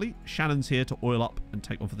 But luckily, Shannon's here to oil up and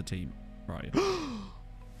take one for the team. Right.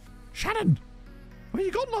 Shannon! Where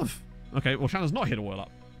you gone, love? Okay, well, Shannon's not here to oil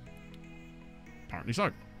up. Apparently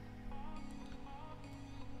so.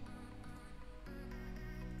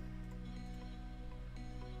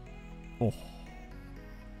 Oh.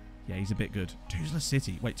 Yeah, he's a bit good. Tuzla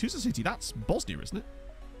City. Wait, Tuzla City, that's Bosnia, isn't it?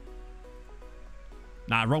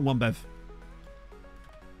 Nah, wrong one, Bev.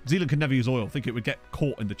 Zealand could never use oil. I think it would get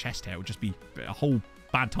caught in the chest hair. It would just be a whole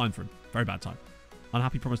bad time for him. Very bad time.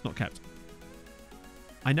 Unhappy promise not kept.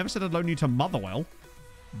 I never said I'd loan you to Motherwell,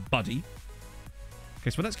 buddy.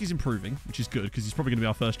 Okay, Swanetsky's improving, which is good, because he's probably going to be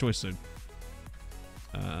our first choice soon.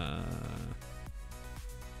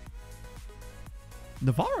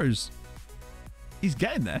 Navarro's... He's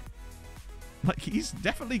getting there. Like, he's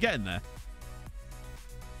definitely getting there.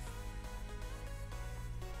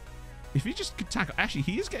 If he just could tackle... Actually,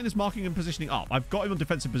 he is getting his marking and positioning up. I've got him on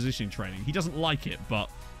defensive positioning training. He doesn't like it,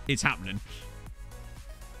 but it's happening.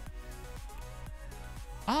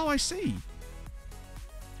 Oh, I see.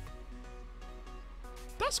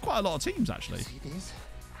 That's quite a lot of teams, actually.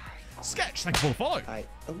 Sketch, thank you for the follow. I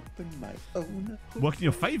open my own... Working in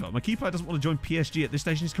your favour. My key player doesn't want to join PSG at this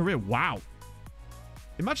stage in his career. Wow.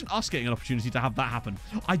 Imagine us getting an opportunity to have that happen.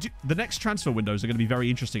 The next transfer windows are going to be very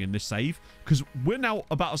interesting in this save, because we're now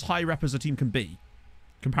about as high rep as a team can be,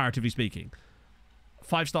 comparatively speaking.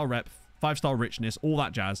 5-star rep, 5-star richness, all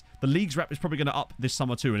that jazz. The league's rep is probably going to up this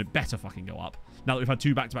summer too, and it better fucking go up. Now that we've had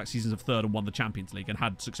 2 back-to-back seasons of third and won the Champions League and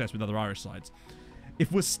had success with other Irish sides.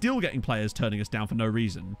 If we're still getting players turning us down for no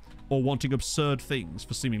reason, or wanting absurd things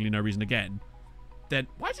for seemingly no reason again, then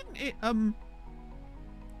why didn't it,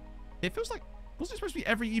 it feels like, wasn't it supposed to be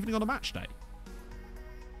every evening on a match day?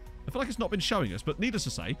 I feel like it's not been showing us, but needless to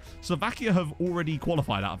say, Slovakia have already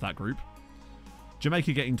qualified out of that group.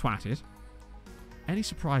 Jamaica getting twatted. Any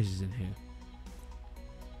surprises in here?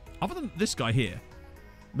 Other than this guy here,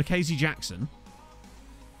 Mackenzie Jackson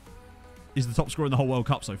is the top scorer in the whole World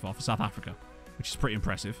Cup so far for South Africa, which is pretty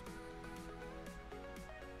impressive.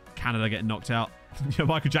 Canada getting knocked out.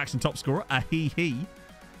 Michael Jackson top scorer, a he.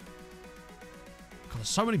 God, there's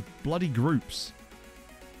so many bloody groups.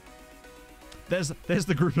 There's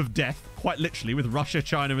the group of death, quite literally, with Russia,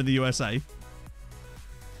 China, and the USA.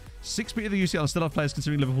 6 of the UCL and still have players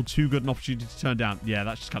considering Liverpool too good an opportunity to turn down. Yeah,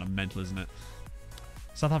 that's just kind of mental, isn't it?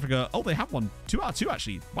 South Africa, oh, they have won 2 out of 2,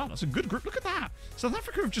 actually. Wow, that's a good group. Look at that. South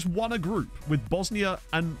Africa have just won a group with Bosnia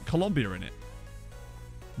and Colombia in it.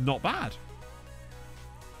 Not bad.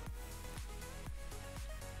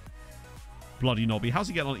 Bloody Nobby. How's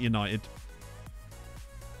he getting on at United?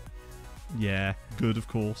 Yeah, good, of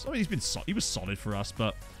course. I mean, he was solid for us,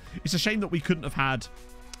 but it's a shame that we couldn't have had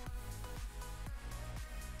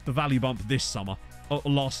the value bump this summer, or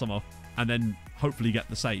last summer, and then hopefully get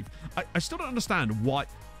the save. I still don't understand why.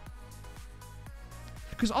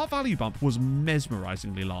 Because our value bump was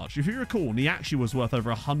mesmerizingly large. If you recall, Niakshi was worth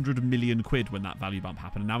over 100 million quid when that value bump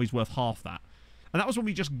happened, and now he's worth half that. And that was when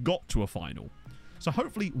we just got to a final. So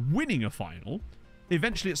hopefully winning a final,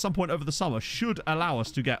 eventually at some point over the summer, should allow us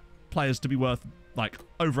to get players to be worth like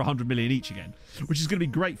over 100 million each again, which is going to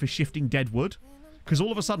be great for shifting deadwood, because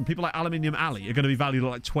all of a sudden people like Aluminium Ali are going to be valued at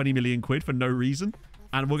like 20 million quid for no reason,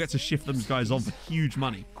 and we'll get to shift those guys on for huge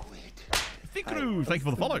money. Fikru, thank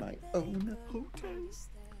you for the follow.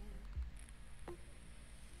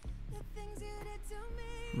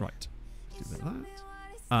 Right, do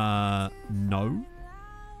that. No.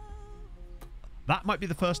 That might be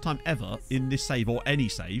the first time ever in this save, or any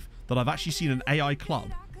save, that I've actually seen an AI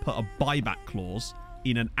club put a buyback clause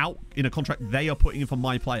in a contract they are putting in for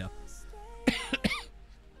my player.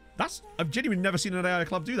 I've genuinely never seen an AI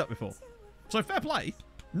club do that before. So fair play.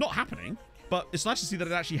 Not happening, but it's nice to see that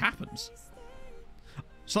it actually happens.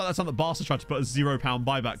 It's like that time that Barca tried to put a £0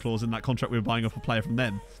 buyback clause in that contract we were buying off a player from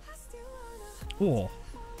them. Oh.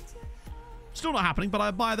 Still not happening, but I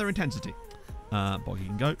admire their intensity. Boggy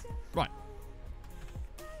can go. Right.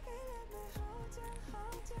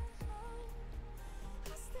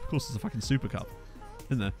 Of course, there's a fucking Super Cup,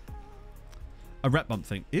 isn't there? A rep bump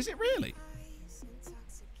thing. Is it really?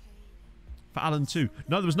 For Alan too.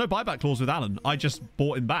 No, there was no buyback clause with Alan. I just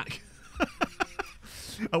bought him back.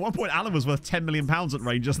 At one point, Alan was worth £10 million at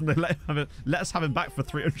Rangers, and they let us have him back for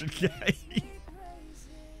 300k.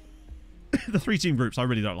 The 3-team groups, I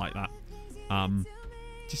really don't like that.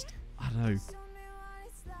 Just, I don't know.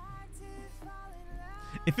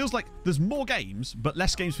 It feels like there's more games, but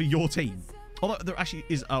less games for your team. Although there actually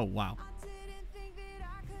is. Oh, wow.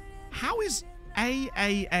 How is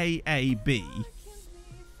AAAAB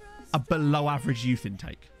a below average youth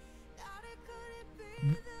intake?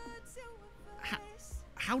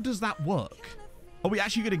 How does that work? Are we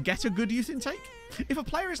actually going to get a good youth intake? If a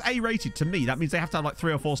player is A rated, to me, that means they have to have like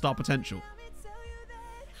 3 or 4 star potential.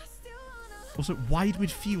 Also, wide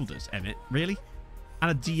midfielders, Emmett. Really?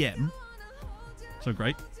 And a DM. So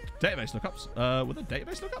great. Database lookups. Were there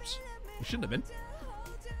database lookups? There shouldn't have been.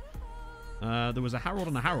 There was a Harold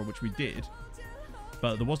and a Harold, which we did.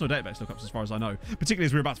 But there was no database lookups as far as I know. Particularly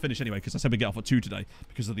as we were about to finish anyway, because I said we'd get off at 2 today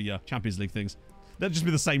because of the Champions League things. That'd just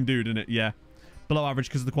be the same dude, innit? Yeah. Below average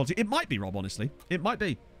because of the quality. It might be, Rob, honestly. It might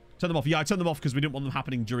be. Turn them off. Yeah, I turned them off because we didn't want them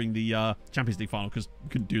happening during the Champions League final because we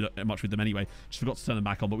couldn't do that much with them anyway. Just forgot to turn them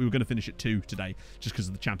back on, but we were going to finish at 2 today just because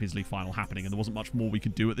of the Champions League final happening, and there wasn't much more we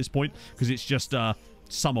could do at this point because it's just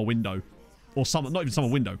summer window. Or summer, not even summer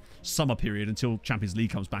window, summer period until Champions League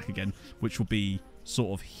comes back again, which will be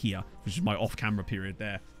sort of here, which is my off-camera period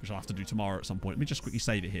there, which I'll have to do tomorrow at some point. Let me just quickly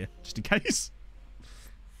save it here, just in case.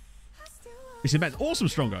 It's immense. Awesome,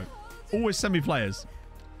 Strongo. Always send me players.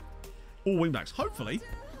 All wingbacks. Hopefully.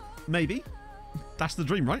 Maybe. That's the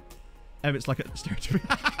dream, right? It's like a stereotype.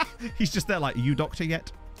 He's just there like, are you doctor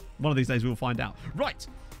yet? One of these days we will find out. Right.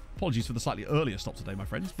 Apologies for the slightly earlier stop today, my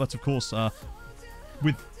friends. But of course,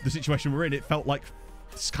 with the situation we're in, it felt like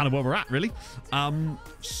this is kind of where we're at, really.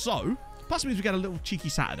 So, plus means we get a little cheeky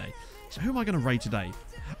Saturday. So who am I going to raid today?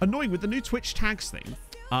 Annoying, with the new Twitch tags thing,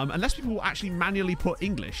 unless people will actually manually put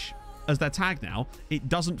English as their tag now, it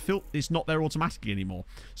doesn't feel, it's not there automatically anymore.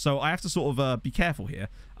 So I have to sort of be careful here.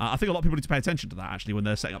 I think a lot of people need to pay attention to that actually when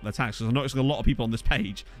they're setting up their tags, because I noticed a lot of people on this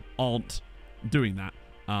page aren't doing that.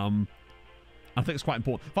 I think it's quite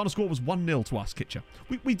important. Final score was 1-0 to us, Kitcher.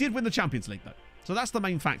 We did win the Champions League though, so that's the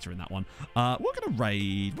main factor in that one. We're gonna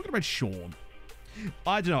raid Sean.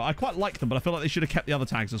 I don't know, I quite like them, but I feel like they should have kept the other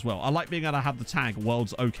tags as well. I like being able to have the tag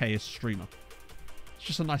world's okayest streamer. It's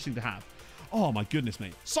just a nice thing to have. Oh my goodness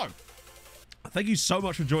me. So thank you so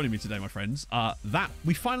much for joining me today, my friends.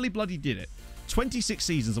 We finally bloody did it. 26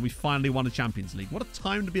 seasons and we finally won a Champions League. What a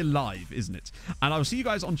time to be alive, isn't it? And I will see you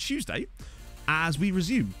guys on Tuesday as we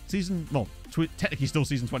resume season, well, technically still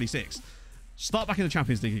season 26. Start back in the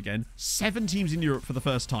Champions League again. 7 teams in Europe for the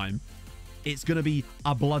first time. It's going to be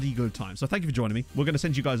a bloody good time. So thank you for joining me. We're going to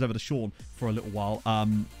send you guys over to Sean for a little while.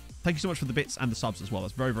 Thank you so much for the bits and the subs as well.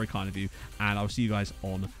 That's very, very kind of you. And I'll see you guys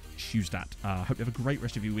on Tuesday. Hope you have a great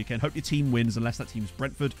rest of your weekend. Hope your team wins, unless that team's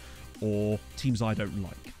Brentford or teams I don't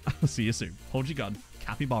like. I'll see you soon. Hold your gun.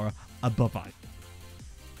 Capybara. Bye-bye.